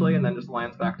cartoonishly, and then just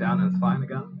lands back down and it's fine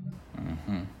again.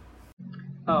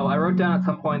 Oh, I wrote down at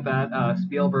some point that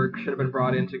Spielberg should have been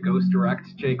brought in to ghost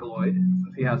direct Jake Lloyd,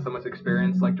 since he has so much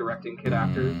experience like directing kid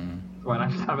actors. So why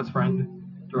not just have his friend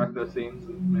direct those scenes,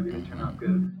 and maybe they turn out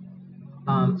good.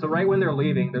 So right when they're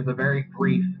leaving, there's a very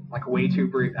brief, like way too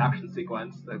brief action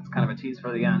sequence that's kind of a tease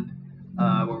for the end,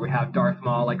 where we have Darth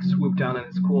Maul like swoop down on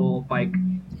his cool bike,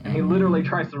 and he literally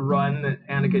tries to run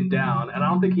Anakin down, and I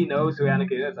don't think he knows who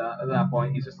Anakin is at that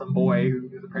point. He's just some boy who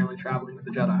is apparently traveling with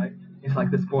the Jedi. He's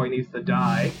like, this boy needs to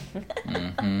die.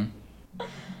 And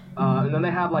then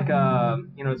they have like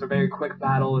it's a very quick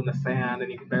battle in the sand,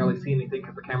 and you can barely see anything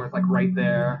because the camera's like right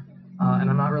there. And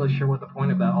I'm not really sure what the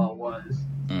point of that all was.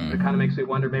 It kind of makes me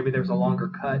wonder, maybe there's a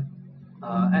longer cut.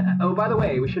 Oh, by the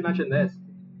way, we should mention this.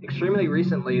 Extremely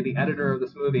recently, the editor of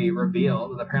this movie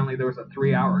revealed that apparently there was a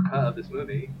 3-hour cut of this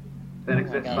movie that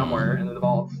exists somewhere in the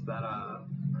vaults. That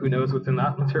who knows what's in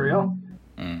that material?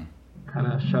 Kind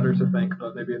of shudders to think,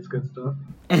 but maybe it's good stuff.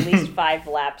 At least 5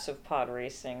 laps of pod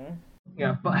racing.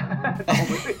 Yeah, but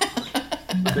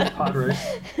big pod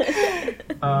race.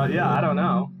 Yeah, I don't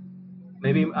know.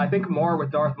 Maybe, I think more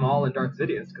with Darth Maul and Darth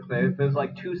Sidious, because there's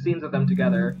like 2 scenes of them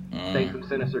together saying some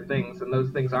sinister things, and those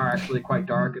things are actually quite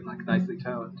dark and like nicely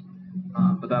toned.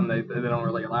 But then they don't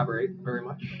really elaborate very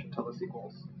much until the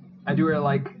sequels. I do really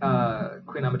like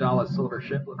Queen Amidala's silver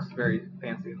ship. Looks very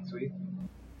fancy and sweet.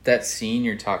 That scene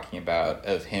you're talking about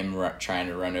of him trying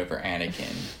to run over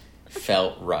Anakin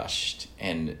felt rushed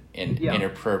and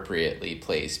inappropriately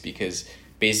placed, because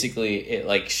basically it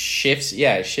like shifts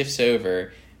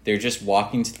over. They're just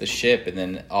walking to the ship, and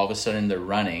then all of a sudden they're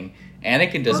running,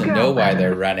 Anakin doesn't know why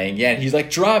they're running. Yeah, he's like,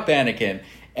 drop Anakin.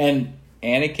 And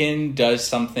Anakin does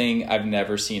something I've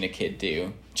never seen a kid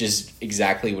do. Just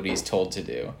exactly what he's told to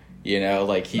do. You know,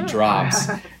 like he drops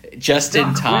just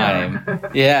in time.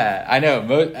 Yeah, I know.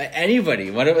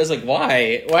 Anybody, when it was like,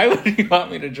 why would he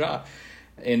want me to drop?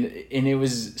 And it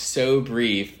was so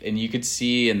brief, and you could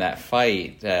see in that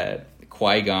fight that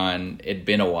Qui-Gon, it'd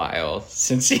been a while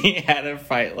since he had a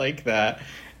fight like that,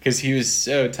 because he was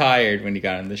so tired when he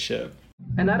got on the ship.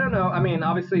 And I don't know, I mean,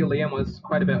 obviously Liam was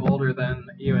quite a bit older than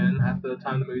Ewan at the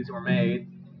time the movies were made.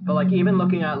 But, like, even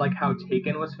looking at, like, how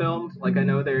Taken was filmed, like, I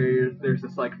know there's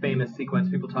this, like, famous sequence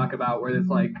people talk about where there's,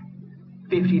 like,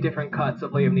 50 different cuts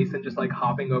of Liam Neeson just, like,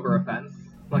 hopping over a fence.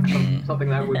 Like, something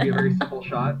that would be a very simple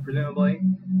shot, presumably.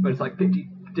 But it's, like, 50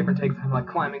 different takes of him, like,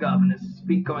 climbing up and his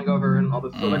feet going over and all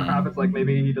this other crap. It's like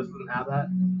maybe he just doesn't have that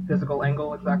physical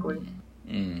angle exactly.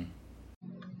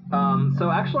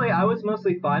 So, actually, I was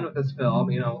mostly fine with this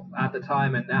film, you know, at the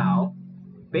time and now.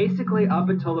 Basically up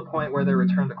until the point where they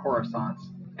return to Coruscant.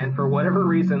 And for whatever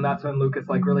reason, that's when Lucas,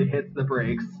 like, really hits the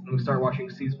brakes, and we start watching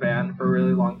C-SPAN for a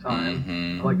really long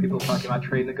time. Like, people talking about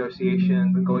trade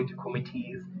negotiations and going to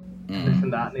committees, and this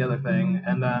and that and the other thing.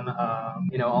 And then,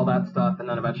 you know, all that stuff, and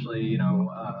then eventually, you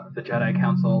know, the Jedi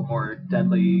Council, more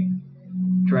deadly,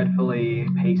 dreadfully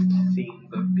paced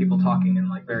scenes of people talking in,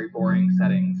 like, very boring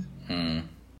settings.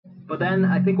 But then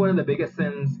I think one of the biggest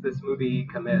sins this movie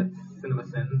commits, cinema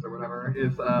sins or whatever,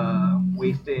 is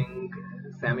wasting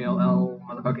Samuel L.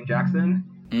 motherfucking Jackson.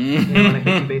 You know, and I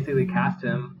think he basically cast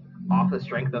him off the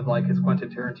strength of, like, his Quentin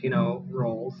Tarantino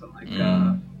roles and, like, you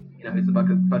know, he's a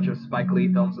bunch of Spike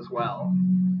Lee films as well.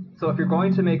 So if you're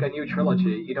going to make a new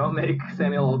trilogy, you don't make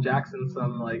Samuel L. Jackson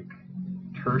some, like,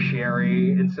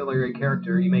 tertiary, ancillary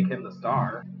character. You make him the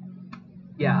star.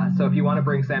 Yeah, so if you want to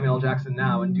bring Samuel L. Jackson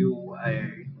now and do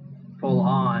a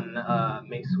full-on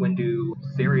Mace Windu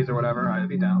series or whatever, I'd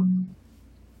be down.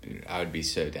 Dude, I would be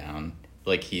so down.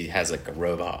 Like, he has, like, a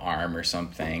robot arm or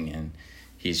something, and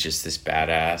he's just this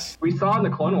badass. We saw in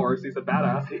the Clone Wars he's a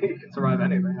badass. He can survive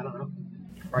anything. I don't know.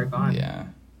 Right, fine. Yeah.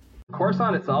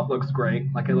 Coruscant itself looks great.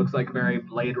 Like, it looks like very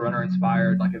Blade Runner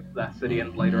inspired. Like, if that city in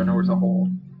Blade Runner was a whole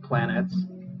planet.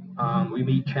 We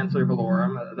meet Chancellor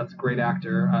Valorum. That's a great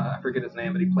actor. I forget his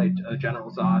name, but he played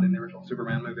General Zod in the original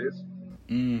Superman movies.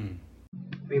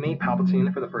 We meet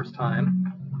Palpatine for the first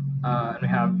time. And we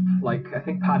have, like, I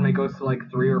think Padme goes to, like,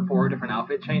 3 or 4 different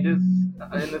outfit changes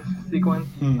in this sequence.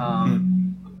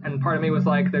 And part of me was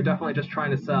like, they're definitely just trying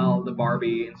to sell the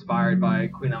Barbie inspired by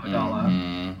Queen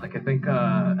Amidala. Like, I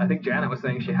think Janet was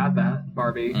saying she had that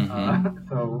Barbie.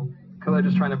 So, they're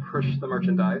just trying to push the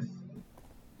merchandise.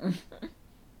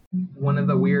 One of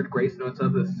the weird grace notes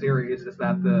of this series is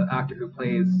that the actor who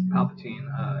plays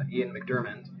Palpatine, Ian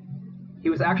McDiarmid, he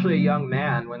was actually a young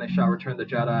man when they shot Return of the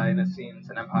Jedi and the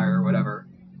scenes in Empire or whatever,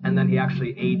 and then he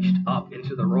actually aged up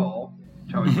into the role,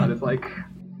 which I always thought is, like,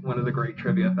 one of the great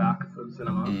trivia facts of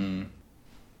cinema.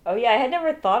 Oh yeah, I had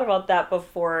never thought about that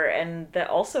before, and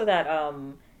also that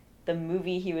the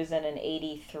movie he was in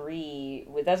 '83,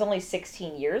 that's only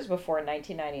 16 years before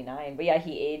 1999, but yeah,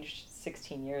 he aged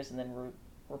 16 years and then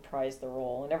reprised the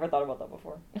role. I never thought about that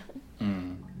before.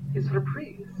 His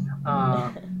reprise.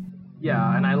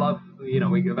 Yeah, and I love, you know,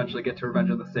 we eventually get to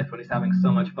Revenge of the Sith when he's having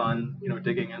so much fun, you know,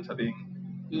 digging into being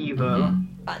evil.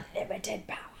 Unlimited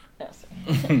power. No,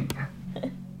 sorry.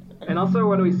 And also,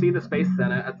 when we see the Space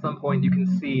Senate, at some point you can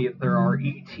see there are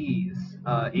ETs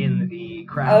in the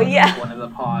crowd. Oh, yeah. One of the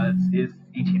pods is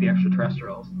ET the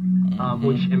Extraterrestrials,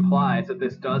 which implies that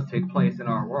this does take place in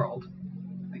our world.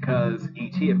 Because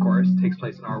ET, of course, takes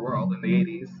place in our world in the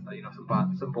 80s. You know,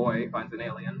 some boy finds an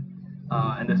alien.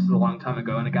 And this is a long time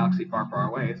ago in a galaxy far, far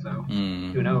away, so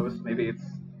who knows? Maybe it's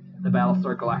the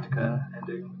Battlestar Galactica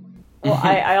ending. Well,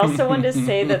 I also wanted to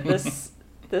say that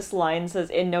this line says,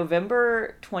 in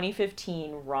November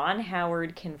 2015, Ron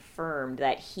Howard confirmed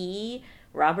that he,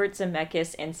 Robert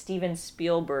Zemeckis, and Steven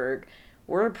Spielberg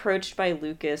were approached by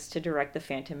Lucas to direct The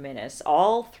Phantom Menace.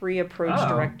 All 3 approached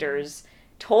directors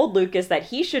told Lucas that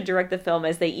he should direct the film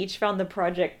as they each found the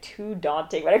project too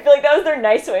daunting. But I feel like that was their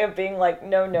nice way of being like,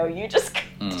 no, you just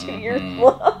do your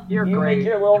You're you great, make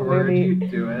your little George, movie. you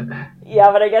do it.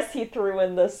 Yeah, but I guess he threw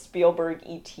in the Spielberg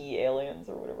E.T. aliens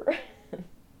or whatever.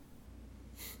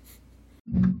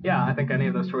 Yeah, I think any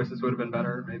of those choices would have been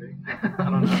better, maybe. I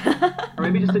don't know. Or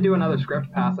maybe just to do another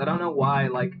script pass. I don't know why,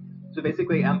 like, so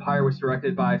basically Empire was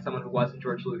directed by someone who wasn't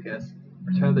George Lucas.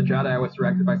 Return of the Jedi was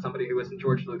directed by somebody who wasn't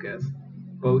George Lucas.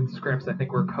 Both scripts, I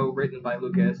think, were co-written by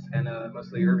Lucas and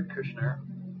mostly Irvin Kushner,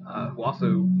 who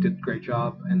also did a great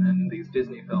job in these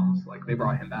Disney films. Like, they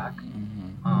brought him back.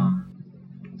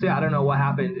 So yeah, I don't know what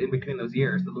happened in between those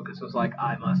years that Lucas was like,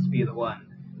 I must be the one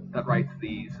that writes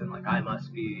these, and like I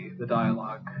must be the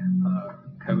dialogue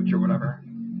coach or whatever.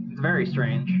 It's very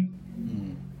strange.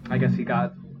 I guess he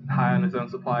got high on his own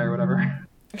supply or whatever.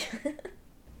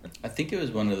 I think it was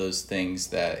one of those things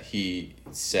that he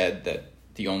said that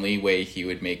the only way he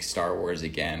would make Star Wars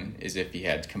again is if he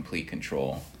had complete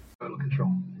control. Total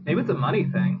control. Maybe it's a money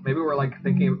thing. Maybe we're like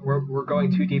thinking we're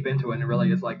going too deep into it, and it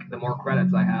really is like the more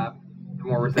credits I have, the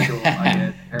more residuals I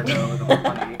get, ergo the more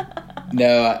money.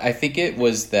 No, I think it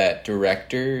was that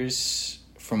directors,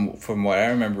 from what I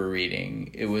remember reading,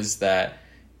 it was that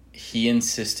he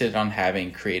insisted on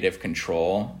having creative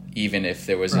control, even if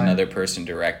there was another person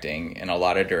directing, and a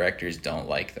lot of directors don't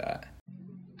like that.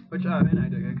 Which, I mean, I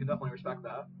could definitely respect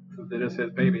that, since it is his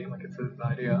baby, like it's his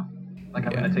idea. Like,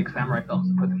 I'm going to take samurai films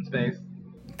and put them in space.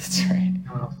 That's right.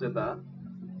 No one else did that.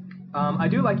 I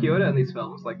do like Yoda in these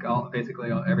films. Like,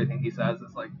 basically everything he says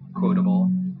is, like,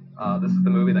 quotable. This is the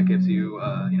movie that gives you,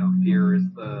 fear is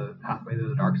the pathway to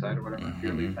the dark side or whatever.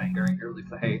 Fear leads to anger, anger leads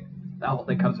to hate. That whole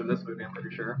thing comes from this movie, I'm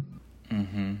pretty sure.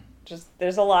 Mm-hmm. Just,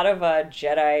 there's a lot of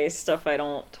Jedi stuff I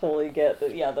don't totally get.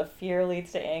 The fear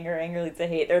leads to anger, anger leads to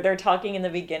hate. They're talking in the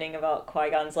beginning about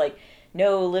Qui-Gon's like,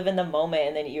 no, live in the moment,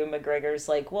 and then Ewan McGregor's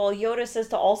like, well, Yoda says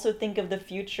to also think of the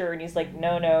future, and he's like,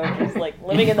 no, just like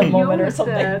living in the moment or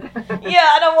something.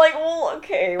 Yeah, and I'm like, well,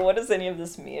 okay, what does any of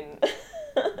this mean?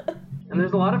 And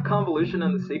there's a lot of convolution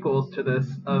in the sequels to this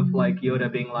of like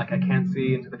Yoda being like, I can't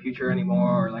see into the future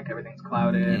anymore, or like everything's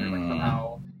clouded, or like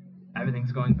somehow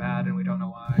everything's going bad and we don't know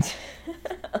why.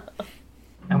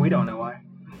 And we don't know why.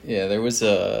 Yeah, there was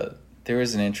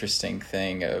an interesting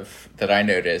thing that I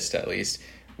noticed, at least,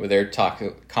 where they're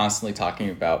constantly talking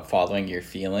about following your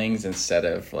feelings instead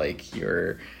of like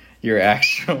your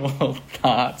actual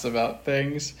thoughts about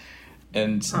things.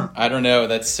 And I don't know,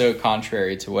 that's so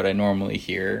contrary to what I normally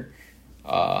hear.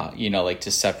 Like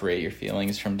to separate your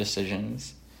feelings from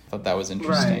decisions. I thought that was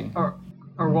interesting. Right.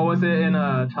 Or what was it in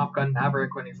Top Gun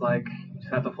Maverick when he's like, you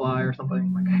just have to fly or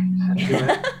something? Like, you just have to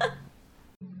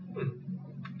do it.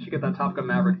 Should get that Top Gun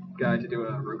Maverick guy to do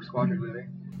a Rogue Squadron movie.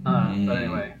 But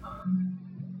anyway,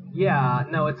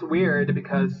 it's weird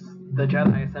because the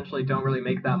Jedi essentially don't really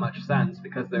make that much sense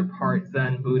because they're part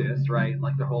Zen Buddhist, right?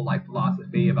 Like their whole life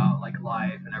philosophy about like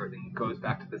life and everything goes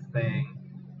back to this thing.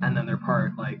 And then they're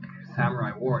part like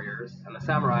samurai warriors. And the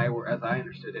samurai were, as I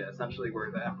understood it, essentially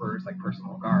were the Emperor's like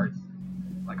personal guards.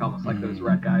 Like almost like those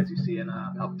red guys you see in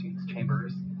Palpatine's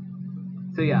chambers.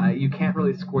 So yeah, you can't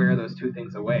really square those two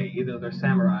things away. Either they're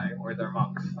samurai or they're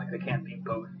monks. Like they can't be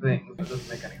both things. It doesn't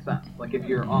make any sense. Like if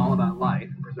you're all about life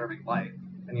and preserving life,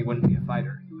 then you wouldn't be a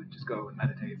fighter. You would just go and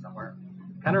meditate somewhere.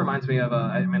 Kind of reminds me of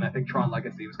I think Tron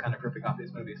Legacy was kind of ripping off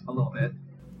these movies a little bit.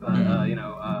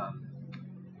 But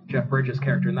Jeff Bridges'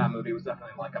 character in that movie was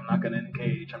definitely like, I'm not going to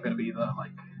engage. I'm going to be the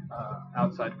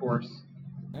outside force.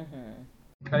 Mm-hmm.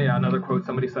 Oh yeah, another quote.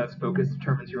 Somebody says, "Focus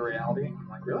determines your reality." I'm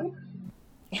like, really?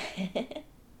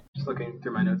 Just looking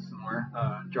through my notes somewhere.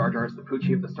 Jar Jar is the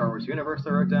Poochie of the Star Wars universe. I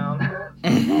wrote down.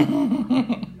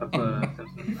 That's a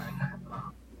Simpsons thing.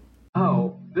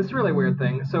 Oh, this really weird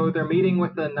thing. So they're meeting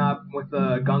with the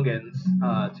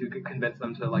Gungans to convince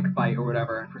them to like fight or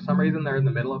whatever. And for some reason, they're in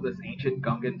the middle of this ancient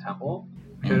Gungan temple,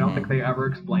 which I don't think they ever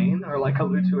explain or like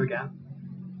allude to again.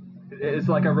 It's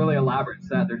like a really elaborate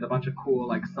set. There's a bunch of cool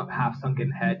like half sunken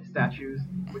head statues,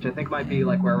 which I think might be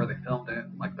like wherever they filmed it.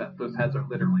 Like that, those heads are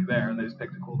literally there, and they just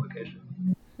picked a cool location.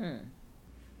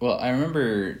 Well, I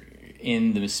remember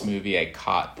in this movie I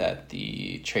caught that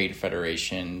the Trade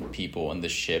Federation people and the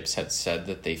ships had said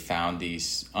that they found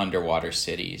these underwater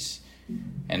cities,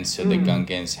 and so the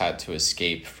Gungans had to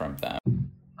escape from them.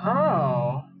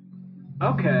 Oh.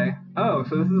 Okay. Oh,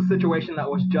 so this is a situation that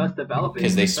was just developing.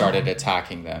 Because they started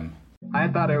attacking them. I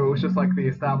thought it was just like the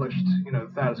established,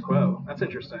 status quo. That's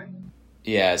interesting.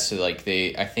 Yeah, so like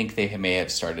I think they may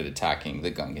have started attacking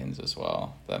the Gungans as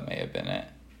well. That may have been it.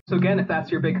 So again, if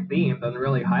that's your big theme, then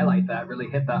really highlight that, really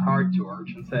hit that hard,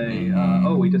 George, and say,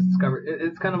 we just discovered...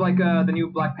 It's kind of like the new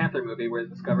Black Panther movie where they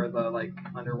discover the, like,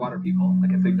 underwater people.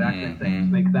 Like, it's the exact same thing.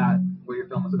 Just make that what your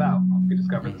film is about. You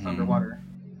discover this underwater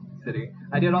city.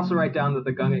 I did also write down that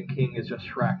the Gungan King is just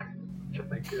Shrek, which I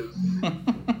think is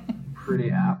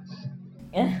pretty apt.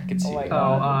 Yeah.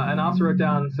 And I also wrote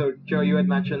down, so Joe, you had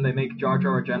mentioned they make Jar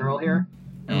Jar a general here.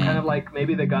 And kind of like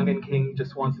maybe the Gungan King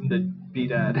just wants him to be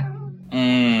dead.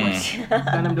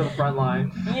 Send him to the front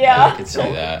lines. Yeah. I could see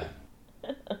that.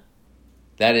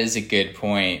 That is a good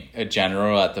point. A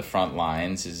general at the front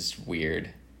lines is weird.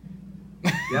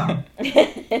 Yeah.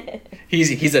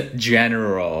 He's a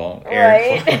general, air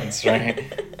Right. quotes,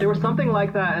 right? There was something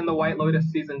like that in the White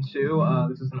Lotus season 2.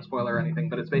 This isn't a spoiler or anything,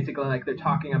 but it's basically like they're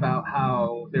talking about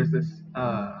how there's this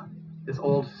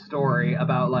old story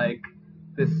about like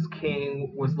this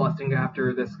king was lusting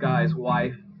after this guy's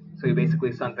wife, so he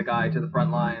basically sent the guy to the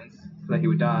front lines so that he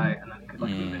would die, and then he could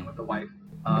like move in with the wife.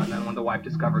 And then when the wife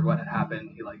discovered what had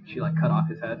happened, she cut off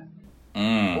his head.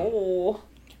 Oh.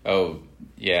 Oh,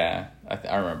 yeah.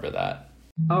 I remember that.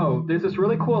 Oh, there's this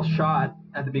really cool shot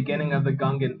at the beginning of the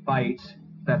Gungan fight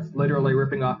that's literally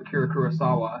ripping off Akira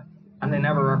Kurosawa, and they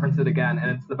never reference it again,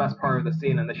 and it's the best part of the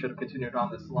scene, and they should have continued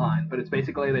on this line. But it's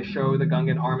basically they show the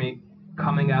Gungan army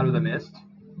coming out of the mist,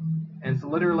 and it's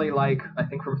literally like, I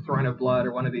think from Throne of Blood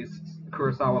or one of these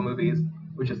Kurosawa movies,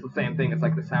 which is the same thing. It's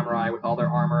like the samurai with all their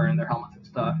armor and their helmets and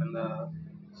stuff, and the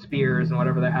spears and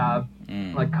whatever they have,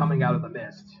 like coming out of the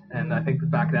mist. And I think that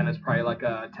back then it's probably like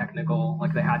a technical,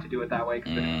 like they had to do it that way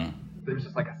because it was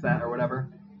just like a set or whatever.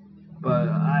 But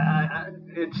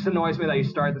it just annoys me that you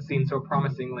start the scene so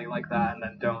promisingly like that and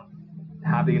then don't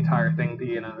have the entire thing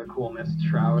be in a cool mist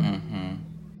shroud.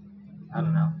 I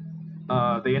don't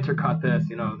know. They intercut this,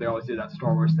 they always do that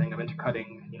Star Wars thing of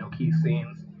intercutting, key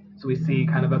scenes. So we see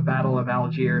kind of a Battle of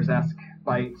Algiers-esque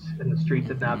fight in the streets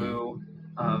of Naboo.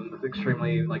 It's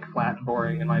extremely like flat and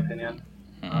boring in my opinion.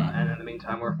 And in the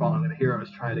meantime, we're following the heroes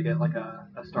trying to get like a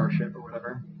starship or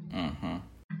whatever.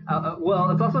 Well,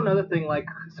 it's also another thing, like,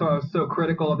 so I was so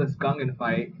critical of this Gungan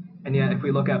fight, and yet if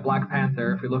we look at Black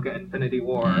Panther, if we look at Infinity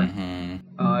War,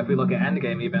 if we look at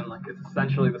Endgame even, like, it's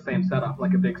essentially the same setup,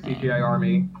 like a big CGI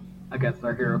army against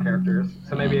our hero characters.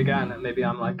 So maybe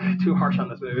I'm like too harsh on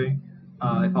this movie,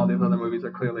 if all these other movies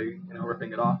are clearly,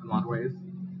 ripping it off in a lot of ways.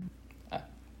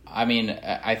 I mean,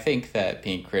 I think that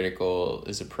being critical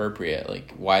is appropriate.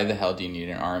 Like, why the hell do you need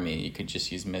an army? You could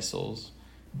just use missiles,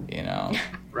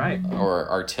 Right. Or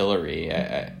artillery.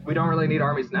 We don't really need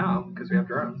armies now because we have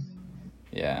drones.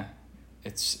 Yeah.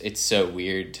 It's so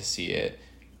weird to see it.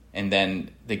 And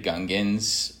then the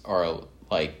Gungans are,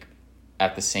 like,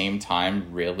 at the same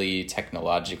time, really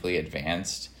technologically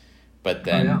advanced, but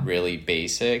then really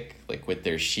basic, like with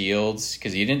their shields.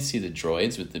 Because you didn't see the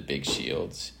droids with the big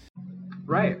shields.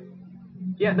 Right.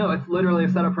 Yeah, no, it's literally a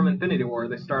setup from Infinity War.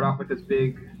 They start off with this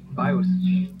big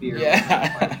biosphere.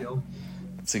 Yeah.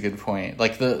 That's a good point.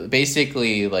 Like the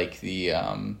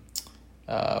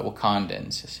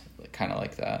Wakandans, kind of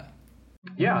like that.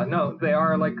 Yeah, no, they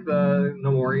are like the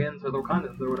Nomorians or the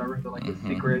Wakandans or whatever. They're like the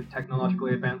secret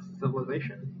technologically advanced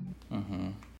civilization.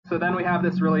 So then we have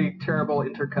this really terrible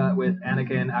intercut with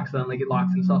Anakin accidentally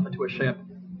locks himself into a ship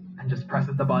and just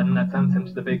presses the button that sends him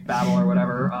to the big battle or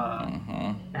whatever.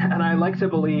 And I like to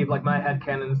believe, like, my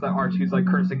headcanon is that R2's, like,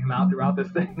 cursing him out throughout this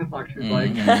thing. R2's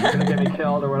like, you're gonna get me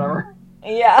killed or whatever.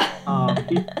 Yeah.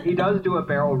 He does do a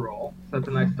barrel roll, so that's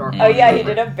a nice Star Wars. Oh, yeah, he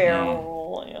did a barrel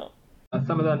roll, yeah.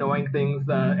 Some of the annoying things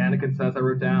that Anakin says I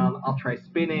wrote down, I'll try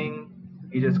spinning.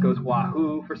 He just goes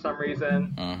wahoo for some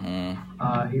reason.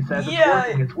 He says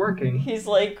it's working. He's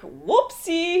like,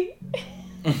 whoopsie.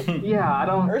 Yeah, I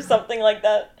don't... Or something like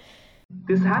that.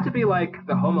 This had to be like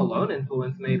the Home Alone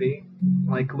influence, maybe.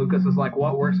 Like Lucas was like,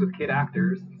 what works with kid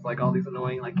actors? It's like all these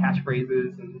annoying like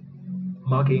catchphrases and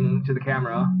mugging to the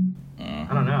camera. I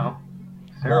don't know.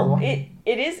 It's terrible. Well,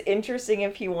 it is interesting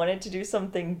if he wanted to do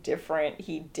something different,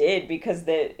 he did, because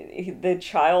the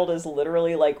child is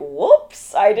literally like,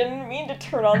 whoops, I didn't mean to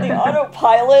turn on the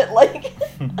autopilot, like...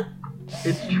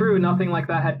 It's true, nothing like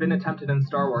that had been attempted in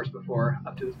Star Wars before,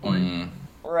 up to this point.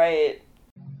 Right.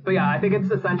 But yeah, I think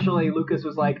it's essentially Lucas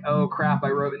was like, oh crap, I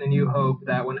wrote in A New Hope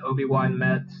that when Obi-Wan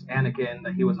met Anakin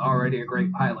that he was already a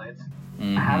great pilot.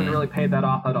 I haven't really paid that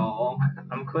off at all.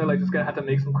 I'm clearly just gonna have to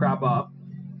make some crap up.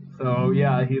 So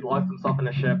yeah, he locks himself in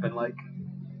a ship and like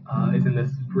is in this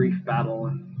brief battle,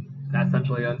 and that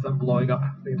essentially ends up blowing up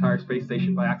the entire space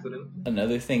station by accident.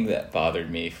 Another thing that bothered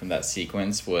me from that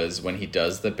sequence was when he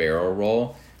does the barrel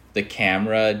roll, the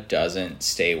camera doesn't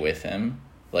stay with him.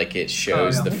 Like, it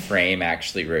shows the frame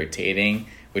actually rotating,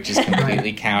 which is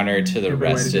completely counter to the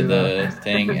rest of the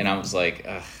thing. And I was like,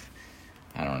 ugh,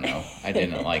 I don't know. I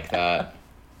didn't like that.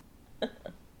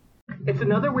 It's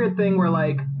another weird thing where,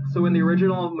 like, so in the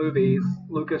original movies,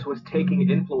 Lucas was taking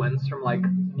influence from, like,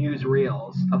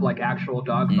 newsreels of, like, actual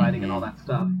dogfighting and all that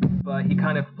stuff. But he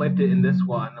kind of flipped it in this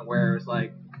one, where it's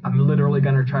like, I'm literally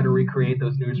going to try to recreate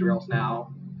those newsreels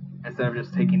now, instead of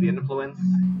just taking the influence,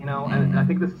 And I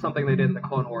think this is something they did in the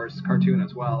Clone Wars cartoon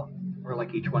as well, where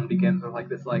like each one begins with like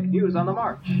this like news on the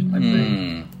march type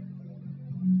thing,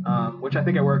 which I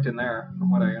think it worked in there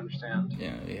from what I understand.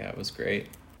 Yeah, it was great.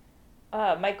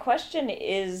 My question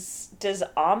is, does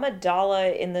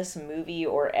Amidala in this movie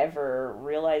or ever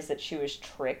realize that she was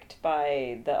tricked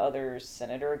by the other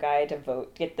senator guy to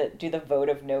do the vote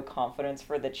of no confidence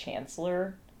for the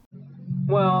chancellor?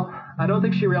 Well, I don't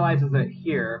think she realizes it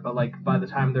here, but like by the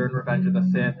time they're in Revenge of the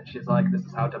Sith, and she's like, "This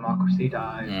is how democracy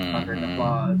dies," thundering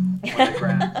applause when they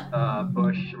grant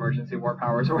Bush emergency war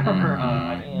powers or whatever.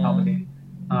 Palpatine.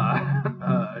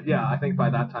 Yeah, I think by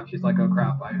that time she's like, "Oh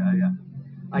crap,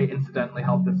 I incidentally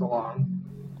helped this along."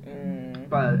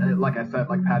 But like I said,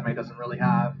 like Padme doesn't really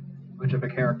have much of a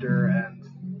character, and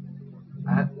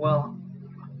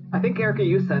I think Erica,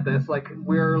 you said this. Like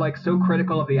we're like so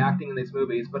critical of the acting in these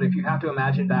movies, but if you have to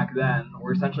imagine back then,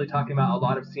 we're essentially talking about a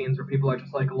lot of scenes where people are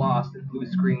just like lost in blue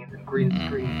screens and green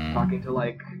screens, talking to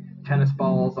like tennis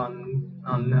balls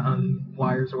on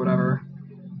wires or whatever.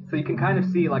 So you can kind of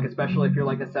see, like, especially if you're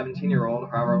like a 17-year-old, or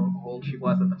however old she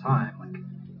was at the time, like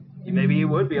maybe you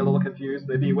would be a little confused,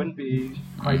 maybe you wouldn't be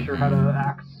quite sure how to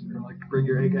act or like bring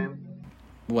your A game.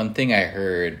 One thing I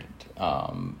heard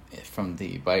from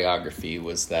the biography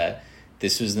was that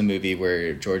this was the movie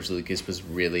where George Lucas was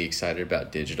really excited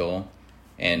about digital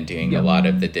and doing a lot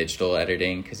of the digital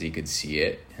editing because he could see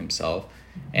it himself.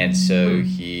 And so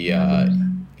he, a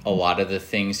lot of the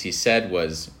things he said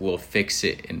was, "We'll fix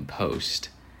it in post."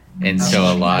 And so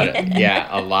a lot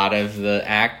of the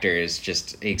actors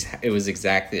it was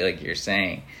exactly like you're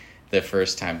saying. The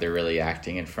first time they're really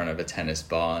acting in front of a tennis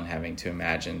ball and having to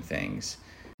imagine things.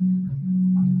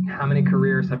 How many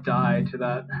careers have died to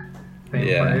that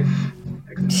same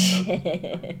place?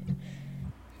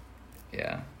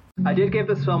 Yeah. I did give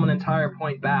this film an entire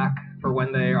point back for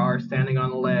when they are standing on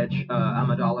the ledge,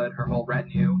 Amidala and her whole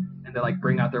retinue, and they like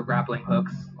bring out their grappling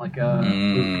hooks, like Luke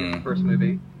in the first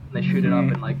movie, and they shoot it up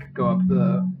and like go up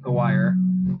the wire.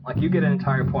 Like you get an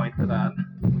entire point for that.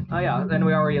 Oh yeah, and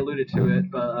we already alluded to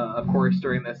it, but of course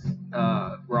during this,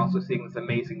 we're also seeing this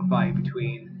amazing fight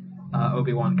between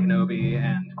Obi-Wan Kenobi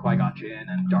and Qui-Gon Jinn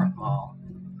and Darth Maul,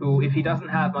 who, if he doesn't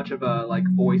have much of a like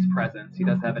voice presence, he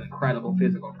does have an incredible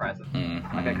physical presence.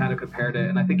 Like I kind of compared it,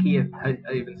 and I think he had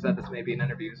even said this maybe in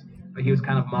interviews, but he was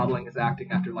kind of modeling his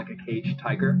acting after like a caged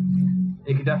tiger.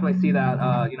 You can definitely see that,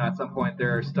 at some point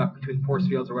they're stuck between force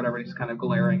fields or whatever, and he's kind of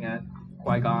glaring at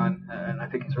Qui-Gon, and I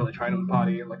think he's really trying to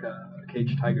embody like a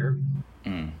caged tiger.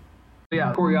 But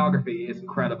yeah, choreography is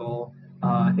incredible.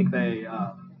 I think they...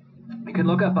 you can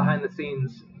look up behind the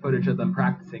scenes footage of them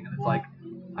practicing, and it's like,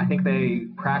 I think they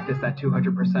practiced at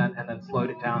 200% and then slowed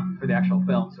it down for the actual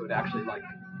film so it actually like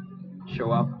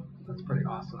show up. That's pretty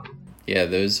awesome. Yeah,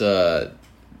 those the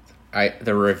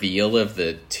reveal of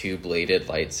the two-bladed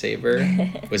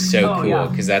lightsaber was so cool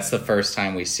because that's the first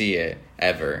time we see it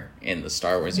ever in the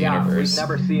Star Wars universe.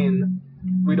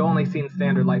 We'd only seen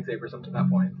standard lightsabers up to that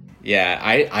point. Yeah,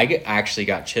 I actually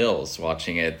got chills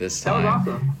watching it this time. That was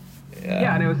awesome.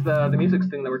 Yeah, and it was the music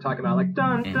thing that we're talking about, like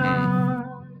dun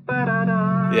dun,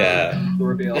 ba-da-da. Yeah. The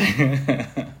reveal.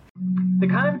 They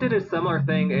kind of did a similar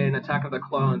thing in Attack of the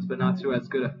Clones, but not to as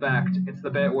good effect. It's the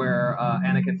bit where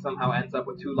Anakin somehow ends up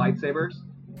with two lightsabers.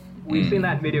 We've seen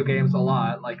that in video games a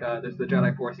lot. Like there's the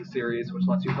Jedi Forces series, which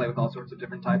lets you play with all sorts of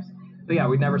different types. But yeah,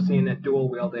 we've never seen it dual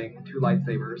wielding two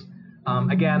lightsabers.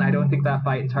 Again, I don't think that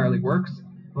fight entirely works,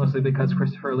 mostly because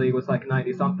Christopher Lee was like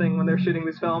 90-something when they're shooting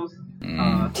these films.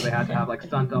 So they had to have like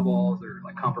stunt doubles or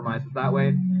like compromises that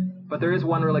way. But there is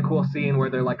one really cool scene where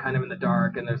they're like kind of in the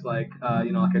dark and there's like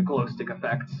like a glow stick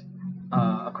effect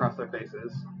across their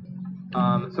faces.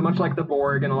 So much like the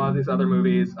Borg and a lot of these other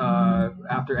movies,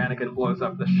 after Anakin blows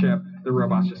up the ship, the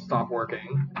robots just stop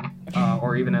working.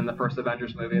 Or even in the first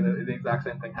Avengers movie, the exact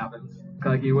same thing happens.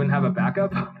 Like you wouldn't have a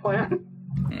backup plan.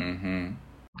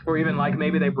 Or even like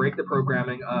maybe they break the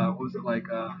programming. What was it like?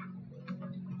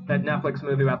 That Netflix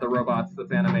movie about the robots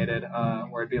that's animated,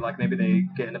 where it'd be like maybe they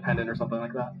get independent or something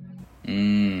like that.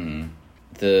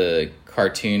 The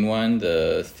cartoon one,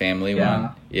 the family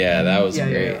one. Yeah, that was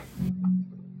great.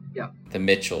 Yeah. The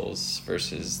Mitchells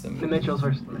versus the Mitchells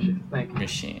versus the machines. Thank you.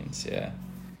 Machines. Yeah.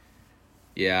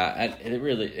 Yeah,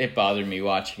 it bothered me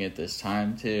watching it this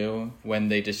time too, when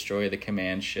they destroy the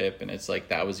command ship, and it's like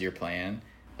that was your plan.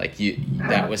 Like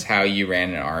that was how you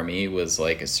ran an army, was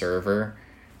like a server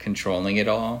controlling it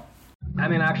all. I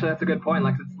mean, actually, that's a good point.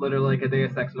 Like, it's literally like a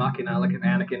Deus Ex Machina. Like, if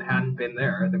Anakin hadn't been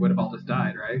there, they would have all just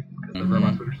died, right? Because the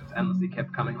robots would have just endlessly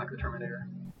kept coming like the Terminator.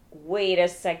 Wait a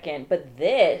second, but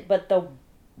the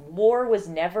war was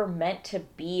never meant to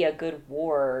be a good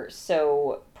war,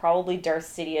 so probably Darth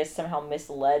Sidious somehow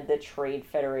misled the Trade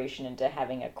Federation into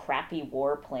having a crappy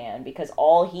war plan, because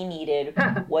all he needed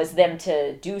was them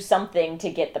to do something to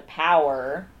get the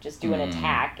power, just do an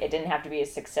attack. It didn't have to be a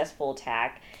successful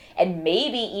attack. And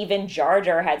maybe even Jar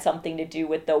Jar had something to do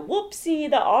with the whoopsie,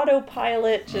 the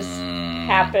autopilot just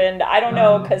happened. I don't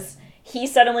know, because he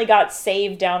suddenly got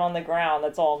saved down on the ground.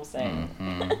 That's all I'm saying.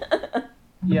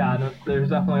 Yeah, no, there's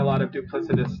definitely a lot of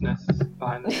duplicitousness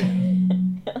behind the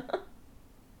scenes.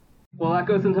 Well, that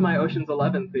goes into my Ocean's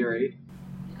 11 theory,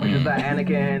 which is that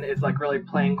Anakin is like really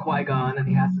playing Qui-Gon, and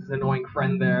he has this annoying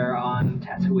friend there on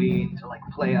Tatooine to like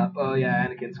play up, oh yeah,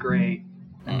 Anakin's great,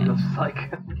 and he'll just like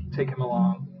take him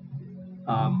along.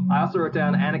 I also wrote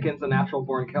down Anakin's a natural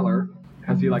born killer,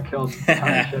 because he like killed an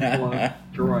entire ship full of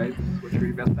droids, which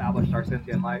we've established are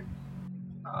sentient life.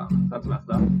 That's messed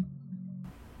up.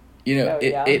 You know,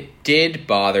 it did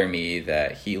bother me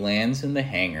that he lands in the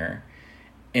hangar,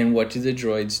 and what do the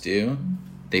droids do?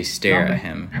 They stare at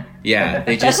him. Yeah,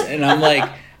 they just, and I'm like,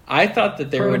 I thought that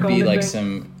there would be like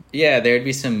there'd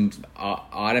be some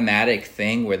automatic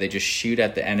thing where they just shoot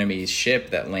at the enemy's ship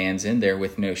that lands in there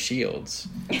with no shields.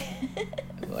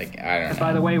 Like, I don't know.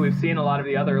 By the way, we've seen a lot of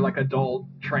the other like adult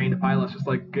trained pilots just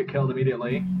like get killed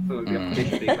immediately. So the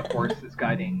implication being the Force is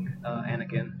guiding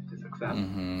Anakin to success.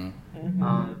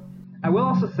 I will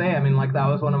also say, I mean, like that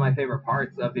was one of my favorite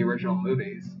parts of the original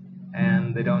movies,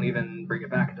 and they don't even bring it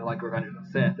back into like Revenge of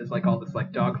the Sith. There's like all this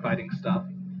like dogfighting stuff.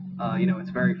 You know, it's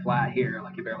very flat here.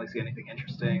 Like you barely see anything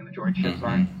interesting. The droid ships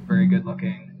aren't very good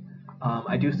looking.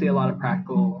 I do see a lot of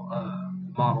practical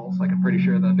models. Like I'm pretty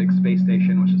sure the big space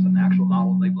station, which is an actual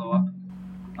model they blow up.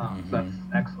 So that's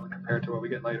excellent compared to what we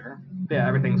get later. Yeah,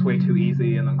 everything's way too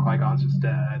easy, and then Qui-Gon's just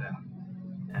dead,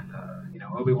 and you know,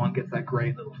 Obi-Wan gets that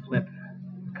great little flip,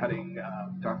 cutting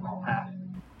Darth Maul half.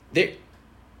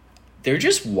 They're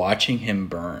just watching him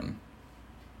burn,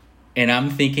 and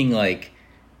I'm thinking like,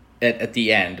 at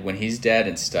the end when he's dead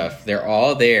and stuff, they're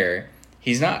all there.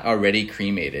 He's not already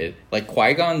cremated. Like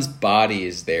Qui-Gon's body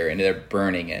is there, and they're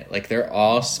burning it. Like they're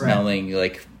all smelling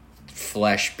like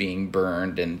flesh being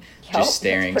burned and just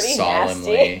staring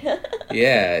solemnly.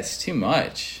 Yeah, it's too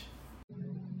much.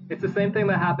 It's the same thing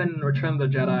that happened in Return of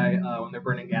the Jedi when they're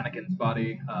burning Anakin's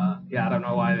body. Yeah, I don't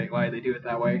know why they do it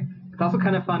that way. It's also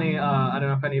kind of funny. I don't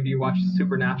know if any of you watched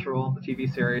Supernatural, the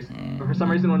TV series, but for some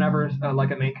reason, whenever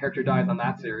like a main character dies on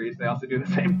that series, they also do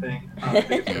the same thing. I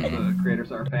think it's because the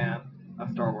creators are a fan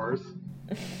of Star Wars.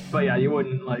 But yeah, you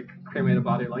wouldn't like cremate a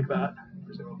body like that,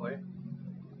 presumably.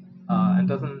 And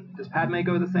does Padme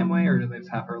go the same way, or do they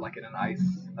just have her like in an ice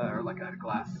or like a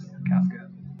glass casket?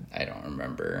 I don't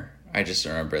remember. I just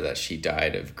remember that she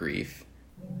died of grief.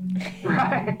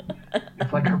 Right.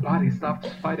 It's like her body stopped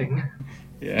fighting.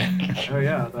 Yeah. Oh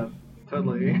yeah, that's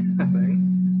totally a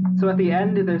thing. So at the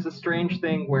end, there's a strange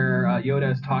thing where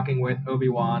Yoda is talking with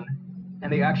Obi-Wan,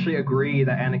 and they actually agree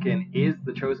that Anakin is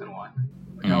the chosen one,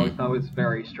 which I always thought was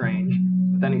very strange.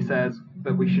 But then he says,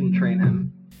 but we shouldn't train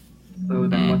him. So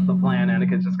then what's the plan?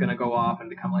 Anakin's just gonna go off and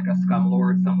become like a scum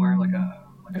lord somewhere, like a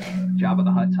Jabba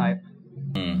the Hutt type.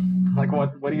 Like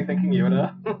what are you thinking,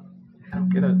 Yoda? I don't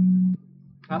get it.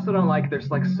 I also don't like there's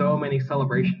like so many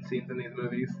celebration scenes in these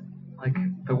movies. Like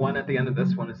the one at the end of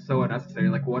this one is so unnecessary.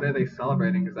 Like what are they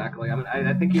celebrating exactly? I mean,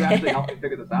 I think you actually helped me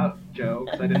figure this out, Joe,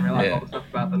 because I didn't realize all the stuff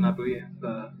about the Nabooians,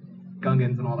 the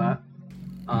Gungans, and all that.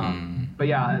 But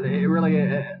yeah, it really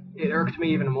it irked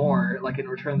me even more. Like in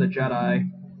Return of the Jedi,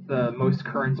 the most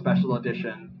current special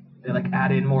edition, they like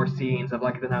add in more scenes of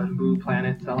like the Naboo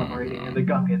planet celebrating and the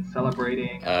Gungans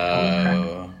celebrating.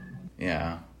 Oh,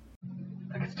 yeah.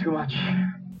 Like it's too much.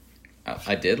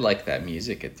 I did like that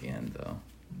music at the end, though.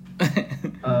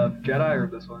 Jedi or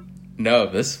this one? No,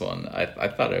 this one. I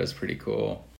thought it was pretty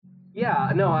cool.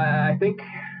 Yeah, no, I think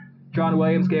John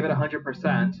Williams gave it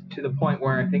 100% to the point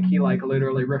where I think he like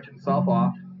literally ripped himself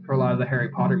off for a lot of the Harry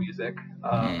Potter music.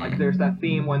 Like there's that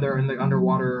theme when they're in the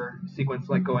underwater sequence,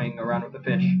 like going around with the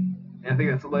fish. And I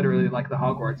think that's literally like the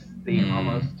Hogwarts theme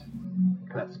almost.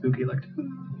 That spooky like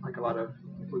a lot of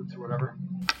flutes or whatever.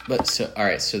 But so, all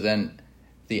right, so then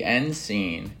the end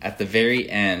scene, at the very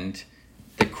end,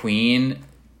 the Queen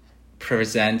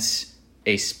presents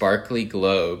a sparkly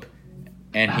globe,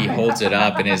 and he holds it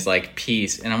up and is like,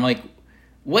 peace. And I'm like,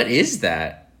 what is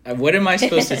that? What am I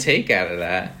supposed to take out of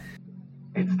that?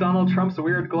 It's Donald Trump's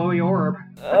weird glowy orb.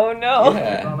 Oh no!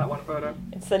 Yeah. On that one photo.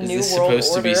 It's the Is new this world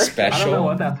supposed order. to be special? I don't know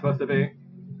what that's supposed to be.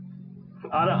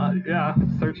 I don't. Yeah,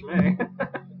 search me.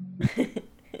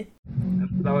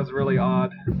 That was really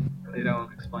odd. They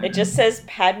don't explain. It just says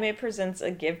Padme presents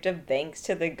a gift of thanks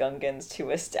to the Gungans to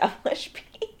establish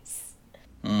peace.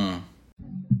 Mm.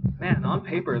 Man, on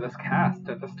paper, this cast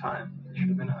at this time should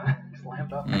have been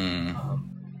slammed up.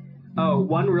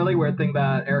 One really weird thing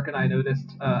that Eric and I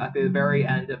noticed at the very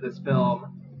end of this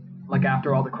film, like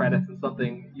after all the credits and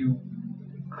something, you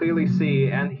clearly see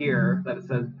and hear that it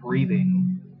says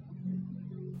breathing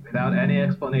without any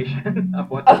explanation of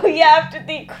what. Oh yeah, after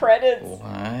the credits.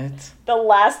 What? The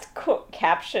last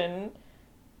caption.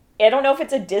 I don't know if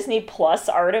it's a Disney Plus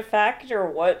artifact or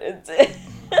what. It's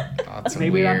That's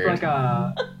maybe weird. that's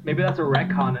like maybe that's a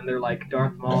retcon, and they're like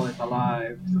Darth Maul is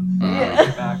alive since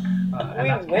way back. And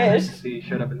that's wish. because he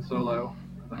showed up in Solo,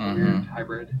 like a weird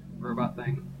hybrid robot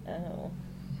thing. Oh.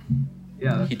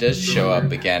 Yeah, He does really show weird.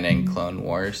 up again in Clone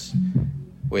Wars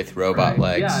with robot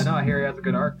legs. Yeah, no, I hear he has a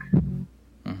good arc.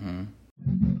 Mm-hmm.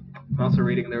 I'm also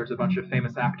reading there was a bunch of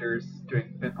famous actors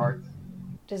doing bit parts.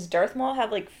 Does Darth Maul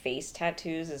have like face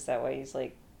tattoos? Is that why he's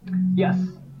like? Yes.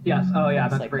 Oh yeah, I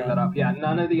meant to like bring that. that up. Yeah,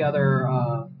 none of the other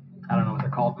I don't know what they're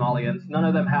called, Malians. None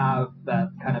of them have that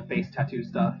kind of face tattoo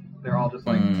stuff. They're all just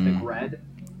like stick red.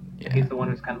 Yeah. And he's the one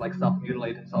who's kind of like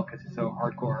self-mutilated himself because he's so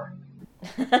hardcore.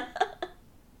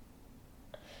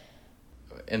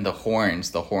 And the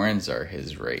horns are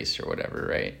his race or whatever,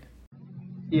 right?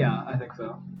 Yeah, I think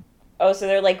so. Oh, so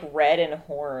they're like red and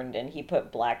horned, and he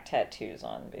put black tattoos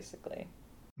on, basically.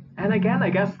 And again, I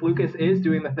guess Lucas is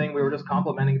doing the thing we were just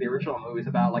complimenting the original movies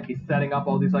about. Like, he's setting up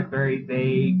all these, like, very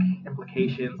vague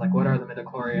implications. Like, what are the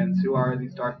midichlorians? Who are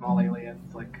these Darth Maul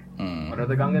aliens? Like, what are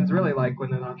the Gungans really like when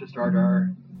they're not just Jar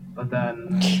Jar? But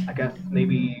then, I guess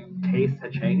maybe tastes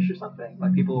had changed or something.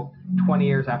 Like, people 20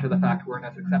 years after the fact weren't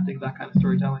as accepting of that kind of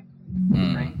storytelling.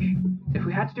 Strange. If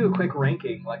we had to do a quick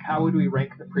ranking, like, how would we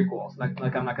rank the prequels?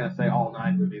 Like I'm not going to say all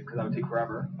 9 movies because that would take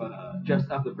forever. But just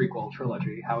of the prequel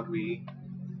trilogy, how would we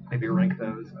maybe rank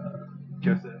those?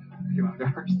 Joseph, if you want to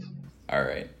go first. All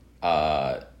right.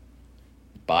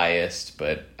 Biased,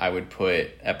 but I would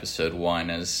put episode 1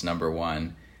 as number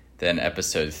 1, then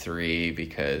episode 3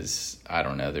 because, I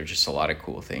don't know, there's just a lot of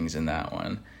cool things in that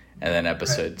one. And then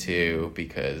episode 2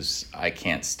 because I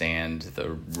can't stand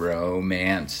the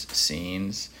romance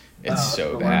scenes. It's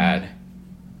so bad.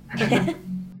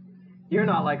 You're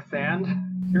not like sand.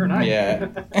 You're nice. Yeah.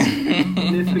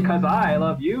 It's because I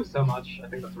love you so much. I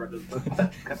think that's where it is.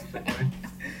 That's kind of the same way.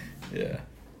 Yeah.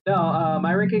 No,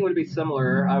 my ranking would be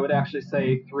similar. I would actually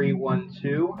say 3, 1,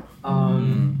 2.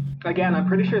 Again, I'm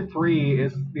pretty sure 3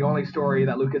 is the only story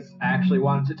that Lucas actually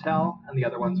wanted to tell, and the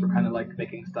other ones were kind of like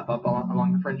making stuff up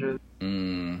along the fringes.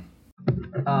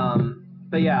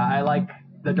 But yeah, I like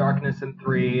the darkness in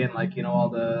 3 and like, you know, all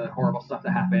the horrible stuff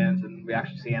that happens, and we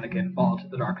actually see Anakin fall to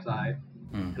the dark side.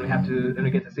 And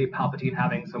we get to see Palpatine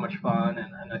having so much fun,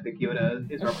 and I think Yoda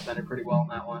is represented pretty well in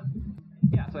that one.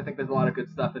 Yeah, so I think there's a lot of good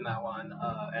stuff in that one,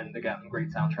 and again,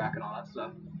 great soundtrack and all that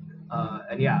stuff.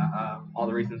 All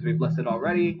the reasons we've listed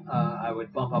already, I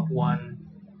would bump up 1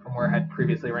 from where I had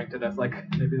previously ranked it as like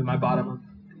maybe my bottom of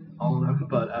all of them,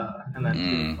 but and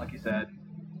then 2, like you said,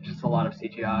 just a lot of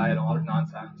CGI and a lot of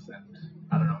nonsense, and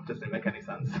I don't know, it just didn't make any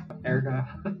sense.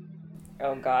 Erica?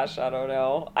 Oh gosh, I don't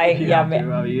know.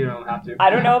 You don't have to.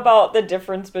 I don't know about the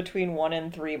difference between 1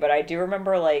 and 3, but I do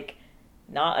remember like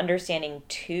not understanding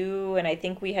 2, and I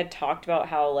think we had talked about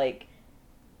how like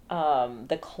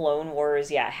the Clone Wars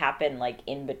happened like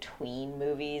in between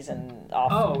movies and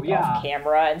off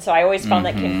camera, and so I always found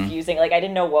that confusing. Like I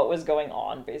didn't know what was going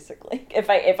on basically.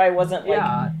 If I wasn't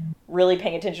like really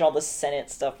paying attention to all the Senate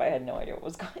stuff, I had no idea what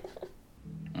was going on.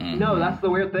 No, that's the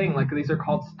weird thing. Like, these are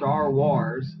called Star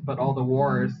Wars, but all the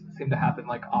wars seem to happen,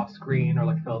 like, off-screen or,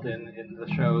 like, filled in the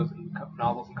shows and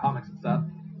novels and comics and stuff.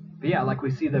 But yeah, like, we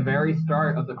see the very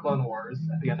start of the Clone Wars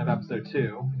at the end of episode 2,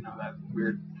 you know, that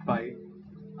weird fight.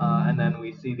 And then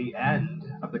we see the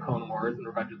end of the Clone Wars and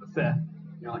Revenge of the Sith.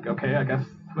 You're like, okay, I guess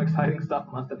some exciting stuff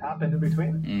must have happened in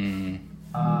between.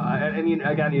 And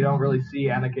you don't really see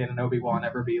Anakin and Obi-Wan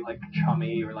ever be, like,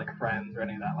 chummy or, like, friends or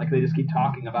any of that. Like, they just keep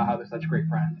talking about how they're such great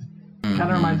friends. It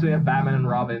kind of reminds me of Batman and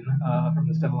Robin from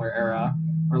the similar era,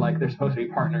 where, like, they're supposed to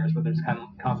be partners, but they're just kind of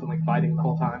constantly fighting the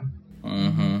whole time.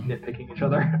 Nitpicking each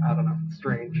other. I don't know. It's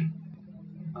strange.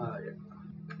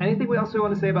 Anything else we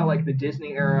want to say about, like, the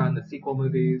Disney era and the sequel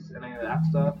movies and any of that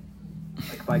stuff?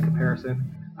 Like, by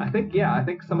comparison? I think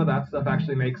some of that stuff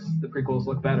actually makes the prequels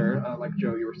look better, like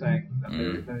Joe, you were saying, that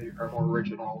they are more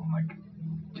original and, like,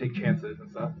 take chances and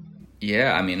stuff.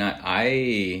 Yeah, I mean,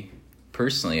 I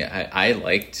personally, I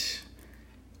liked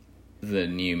the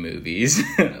new movies.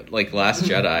 Like, Last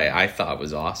Jedi, I thought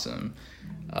was awesome.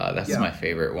 That's my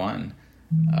favorite one.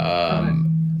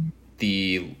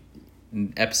 The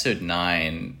episode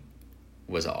 9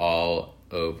 was all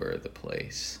over the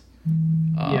place.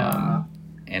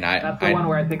 And that's the one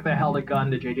where I think they held a gun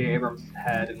to J.J. Abrams'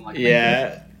 head and like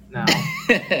no,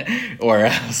 or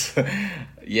else,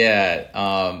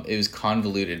 it was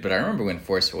convoluted. But I remember when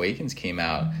Force Awakens came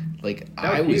out, like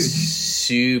I was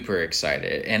super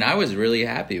excited, and I was really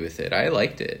happy with it. I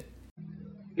liked it.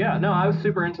 Yeah, no, I was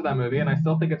super into that movie, and I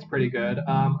still think it's pretty good.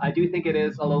 I do think it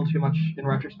is a little too much in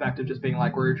retrospect of just being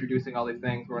like, we're introducing all these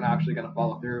things, we're not actually going to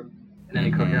follow through in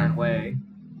any coherent way.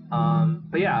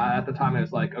 But yeah, at the time it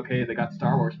was like, okay, they got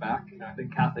Star Wars back. You know, I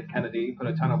think Kathleen Kennedy put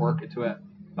a ton of work into it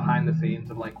behind the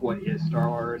scenes of like, what is Star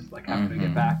Wars? Like, having to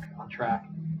get back on track,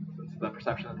 since the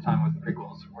perception at the time was the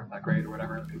prequels weren't that great or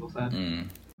whatever people said.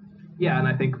 Yeah, and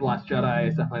I think The Last Jedi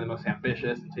is definitely the most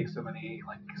ambitious and takes so many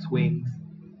like swings.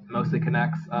 Mostly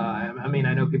connects. I mean,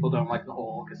 I know people don't like the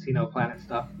whole Casino Planet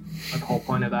stuff, but the whole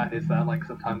point of that is that like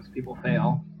sometimes people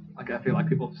fail. Like I feel like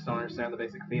people just don't understand the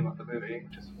basic theme of the movie,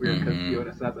 which is weird because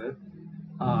Yoda says it.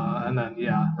 And then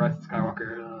Rise of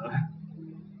Skywalker.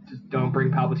 Just don't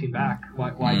bring Palpatine back.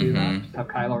 Why do that? Just have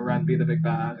Kylo Ren be the big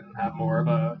bad and have more of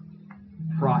a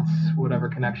fraught whatever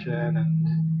connection, and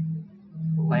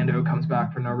Lando comes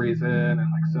back for no reason, and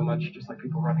like so much just like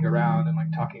people running around and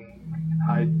like talking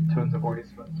high tones of voice,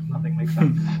 but nothing makes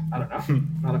sense. I don't know.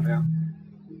 Not a fan.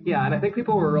 Yeah, and I think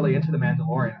people were really into The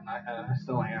Mandalorian. I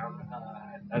still am.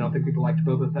 I don't think people liked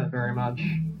Boba Fett very much.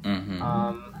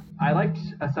 I liked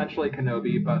essentially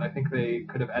Kenobi, but I think they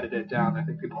could have edited it down. I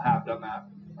think people have done that.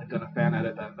 Like done a fan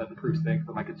edit that improves things,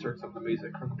 and like insert some of the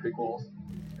music from the prequels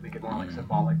to make it more like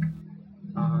symbolic.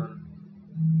 I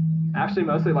actually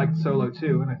mostly liked Solo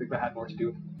too, and I think that had more to do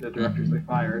with the directors they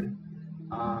fired.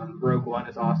 Rogue One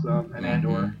is awesome, and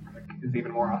Andor is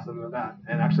even more awesome than that,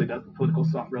 and actually does the political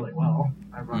stuff really well,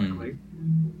 ironically.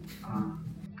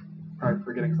 Probably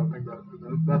forgetting something, but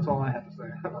that's all I have to say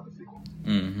about the sequel.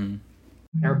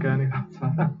 Erica, any thoughts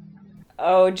on that?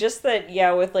 Oh, just that,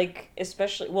 with like,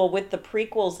 especially, well, with the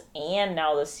prequels and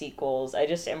now the sequels, I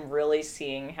just am really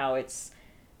seeing how it's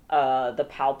the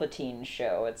Palpatine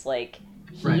show. It's like,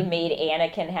 he made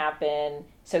Anakin happen,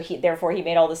 so he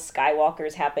made all the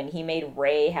Skywalkers happen. He made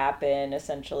Rey happen,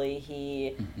 essentially.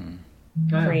 He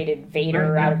created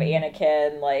Vader out of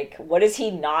Anakin. Like, what does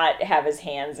he not have his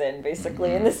hands in,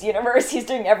 basically, in this universe? He's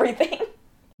doing everything.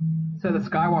 So the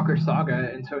Skywalker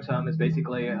saga in Totem is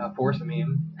basically a Force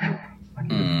meme.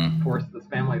 Like, he just forced this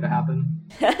family to happen.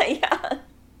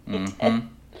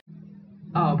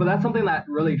 Oh, but that's something that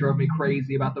really drove me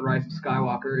crazy about The Rise of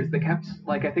Skywalker, is they kept,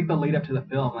 like, I think the lead up to the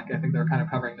film, like, I think they were kind of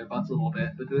covering their butts a little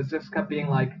bit, but it just kept being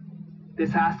like, this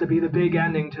has to be the big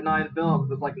ending to 9 films.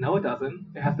 It's like, no, it doesn't.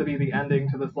 It has to be the ending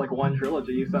to this, like, one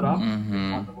trilogy you set up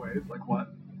in lots of ways. Like, what?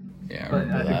 Yeah, but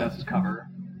I think that's just cover.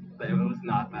 But it was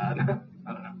not bad.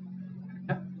 I don't know.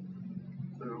 Yeah.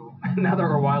 So, now that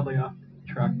we're wildly off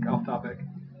topic,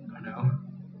 I don't know.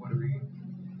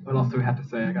 What else do we have to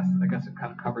say? I guess we've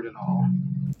kind of covered it all.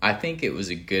 I think it was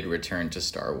a good return to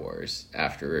Star Wars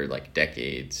after like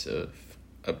decades of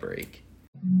a break.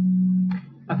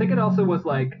 I think it also was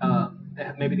like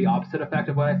maybe the opposite effect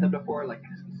of what I said before. Like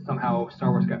somehow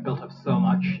Star Wars got built up so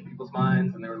much in people's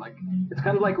minds, and they were like, it's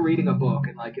kind of like reading a book,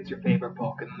 and like it's your favorite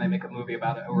book, and then they make a movie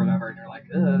about it or whatever, and you're like,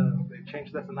 they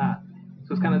changed this and that.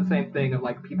 So it's kind of the same thing of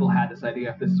like people had this idea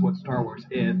if this is what Star Wars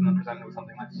is, and then presented with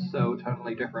something like so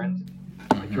totally different.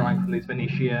 Like drawing from these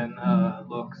Venetian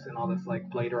looks and all this like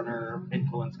Blade Runner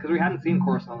influence, because we hadn't seen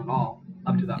Coruscant at all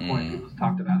up to that point. People just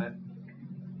talked about it.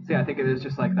 So yeah, I think it is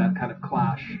just like that kind of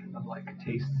clash of like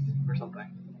tastes or something.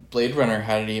 Blade Runner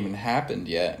hadn't even happened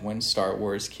yet when Star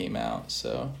Wars came out,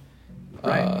 so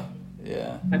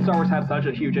yeah. And Star Wars had such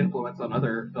a huge influence on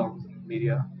other films and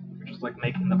media, which is like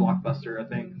making the blockbuster a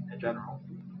thing in general.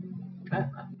 Yeah,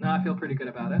 no, I feel pretty good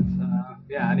about it.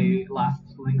 Any last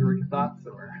lingering thoughts,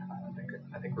 or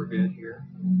I think we're good here.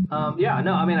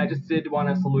 I just did want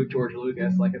to salute George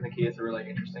Lucas. Like, I think he is a really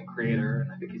interesting creator,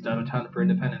 and I think he's done a ton for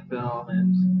independent film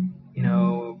and,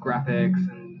 graphics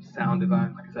and sound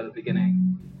design, like I said at the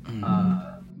beginning. And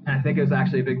I think it was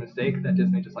actually a big mistake that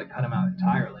Disney just, like, cut him out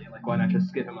entirely. Like, why not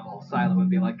just give him a little silo and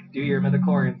be like, do your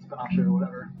Midichlorian spin-off show or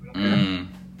whatever. We don't care.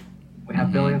 We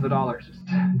have billions of dollars. Just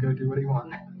go do what you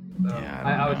want. So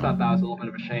I always thought that was a little bit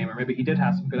of a shame, or maybe he did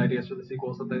have some good ideas for the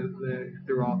sequels, so they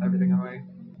threw everything away.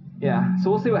 Yeah, so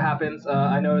we'll see what happens.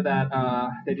 I know that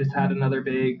they just had another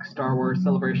big Star Wars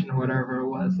celebration or whatever it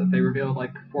was, that they revealed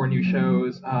like 4 new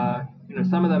shows.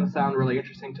 Some of them sound really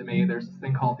interesting to me. There's this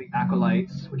thing called the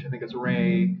Acolytes, which I think is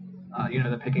Rey.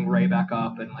 They're picking Rey back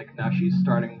up, and like now she's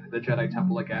starting the Jedi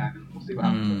Temple again. We'll see what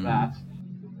happens with that.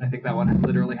 I think that one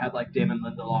literally had like Damon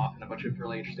Lindelof and a bunch of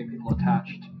really interesting people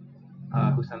attached.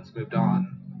 Who since moved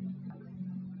on.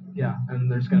 Yeah,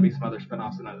 and there's going to be some other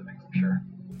spin-offs and other things, I'm sure.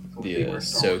 we'll the see where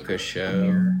Star Wars Ahsoka goes show. from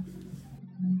here.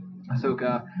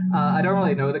 Ahsoka. I don't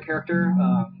really know the character,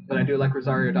 but I do like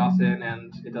Rosario Dawson,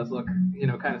 and it does look,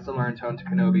 kind of similar in tone to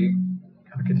Kenobi,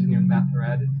 kind of continuing that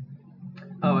thread.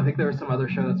 Oh, I think there was some other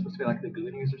show that's supposed to be like The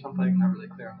Goonies or something. Not really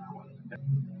clear on that one.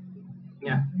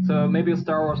 Yeah, so maybe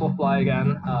Star Wars will fly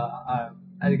again.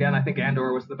 Again, I think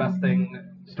Andor was the best thing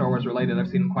Star Wars related I've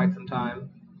seen in quite some time.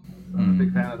 I'm a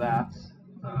big fan of that.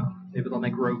 Maybe they'll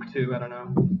make Rogue 2, I don't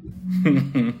know.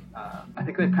 I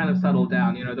think they've kind of settled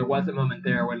down. There was a moment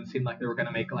there when it seemed like they were going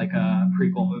to make like a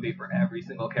prequel movie for every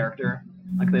single character.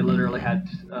 Like they literally had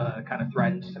kind of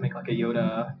threatened to make like a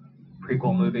Yoda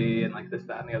prequel movie and like this,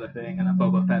 that, and the other thing, and a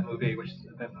Boba Fett movie, which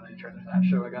then they turned into that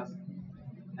show, I guess.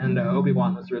 And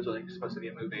Obi-Wan was originally supposed to be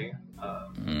a movie.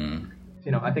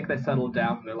 I think they settled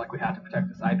down. They're like, we had to protect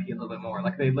this IP a little bit more.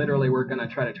 Like they literally were going to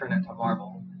try to turn it into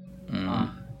Marvel.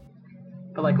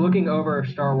 But like looking over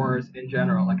Star Wars in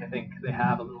general, like I think they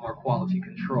have a little more quality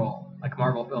control. Like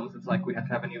Marvel films, it's like we have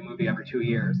to have a new movie every 2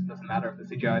 years. It doesn't matter if the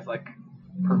CGI is like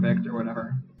perfect or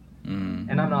whatever. And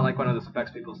I'm not like one of those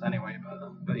effects people anyway,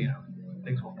 but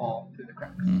things will fall through the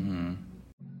cracks.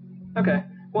 Okay,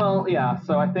 well, yeah.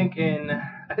 So I think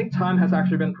time has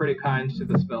actually been pretty kind to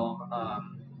this film.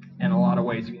 In a lot of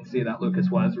ways, you can see that Lucas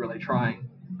was really trying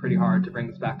pretty hard to bring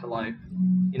this back to life.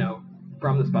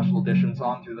 From the special editions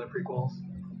on through the prequels.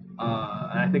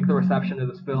 And I think the reception of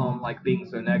this film, like being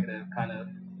so negative, kind of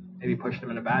maybe pushed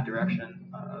him in a bad direction,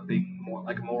 being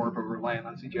more of a reliant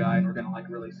on CGI, and we're gonna like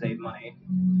really save money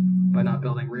by not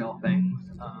building real things.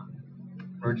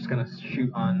 We're just gonna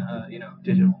shoot on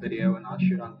digital video and not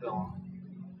shoot on film.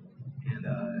 And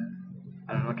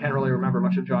I don't know, I can't really remember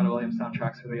much of John Williams'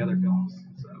 soundtracks for the other films,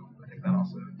 so I think that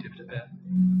also dipped a bit.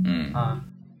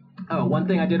 One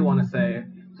thing I did want to say.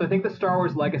 So I think the Star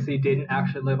Wars legacy didn't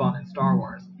actually live on in Star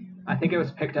Wars. I think it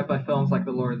was picked up by films like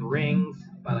The Lord of the Rings,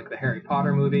 by like the Harry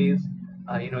Potter movies.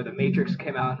 The Matrix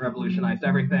came out and revolutionized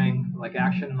everything, like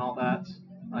action and all that.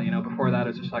 Before that it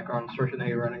was just like Arnold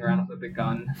Schwarzenegger running around with a big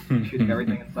gun, shooting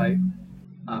everything in sight,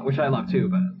 which I love too.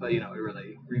 But it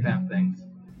really revamped things.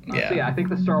 So yeah, I think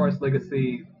the Star Wars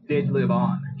legacy did live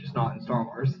on, just not in Star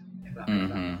Wars. If that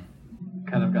makes sense.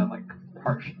 Kind of got like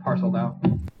parceled out.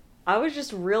 I was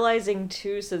just realizing,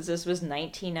 too, since this was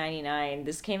 1999,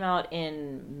 this came out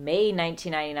in May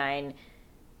 1999,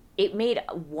 it made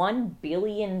 $1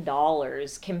 billion.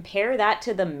 Compare that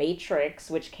to The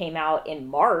Matrix, which came out in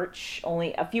March,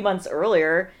 only a few months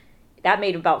earlier. That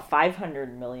made about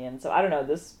 $500 million. So, I don't know,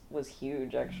 this was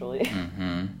huge, actually.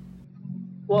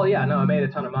 Well, yeah, no, it made a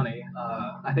ton of money.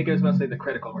 I think it was mostly the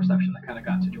critical reception that kind of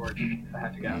got to George, if I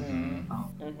had to guess.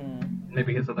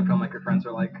 Maybe his other filmmaker friends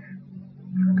are like,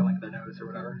 crinkling their nose or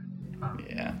whatever.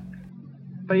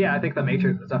 But yeah, I think The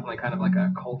Matrix was definitely kind of like a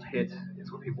cult hit,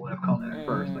 is what people would have called it at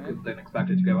first. Like people didn't expect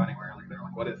it to go anywhere. Like they're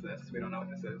like, what is this? We don't know what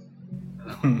this is. And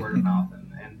then like word of mouth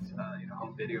and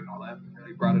home video and all that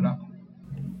really brought it up.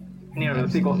 And the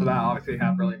sequels to that obviously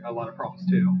have really a lot of problems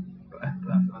too. But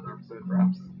that's another episode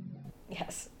perhaps.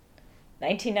 Yes.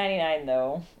 1999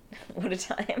 though. What a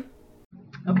time.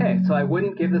 Okay, so I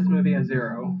wouldn't give this movie a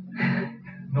 0,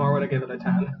 nor would I give it a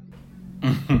 10.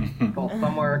 Fall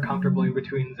somewhere comfortably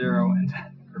between 0 and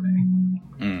 10 for me.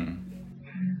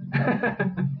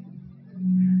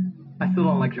 I still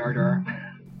don't like Jar Jar.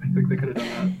 I think they could have done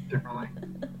that differently.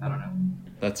 I don't know.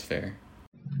 That's fair.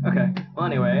 Okay. Well,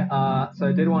 anyway, so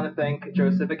I did want to thank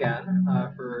Joseph again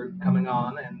for coming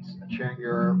on and sharing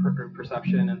your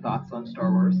perception and thoughts on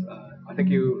Star Wars. I think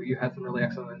you had some really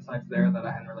excellent insights there that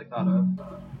I hadn't really thought of,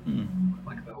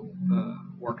 like the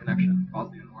war connection,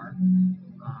 Bosnian War.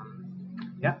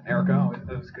 Yeah, Erica,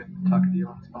 it was good talking to you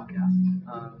on this podcast.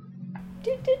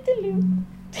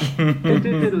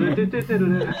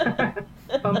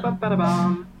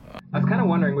 I was kind of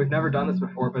wondering, we've never done this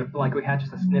before, but if like we had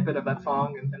just a snippet of that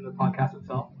song in the podcast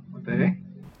itself, would they?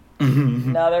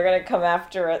 No, they're gonna come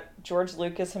after it. George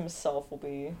Lucas himself will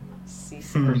be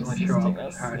ceasing us.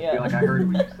 I feel like I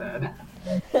heard what you said.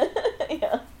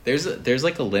 Yeah. There's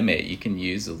like a limit. You can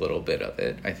use a little bit of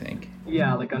it, I think.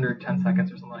 Yeah, like under 10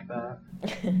 seconds or something like that.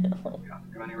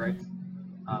 Got any rights?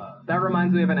 That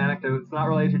reminds me of an anecdote. It's not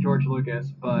related to George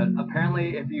Lucas, but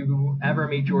apparently if you ever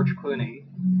meet George Clooney,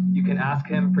 you can ask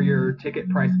him for your ticket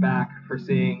price back for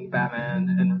seeing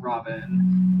Batman and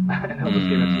Robin, and he'll just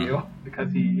give it to you,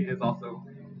 because he is also,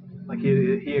 like,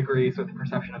 he agrees with the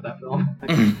perception of that film.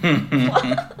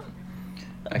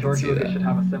 George Lucas should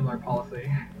have a similar policy.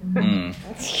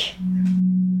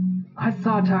 I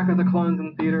saw Attack of the Clones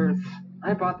in theaters.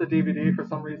 I bought the DVD for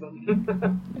some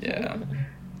reason. Yeah.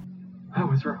 I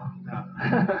was wrong.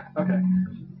 Okay.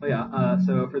 Well, yeah.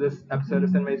 So for this episode of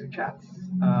Cinematic Chats,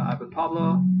 I've been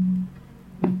Pablo,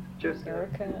 Joseph,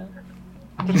 Erica.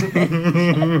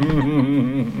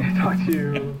 Talk to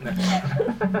you next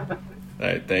time. All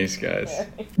right, thanks, guys.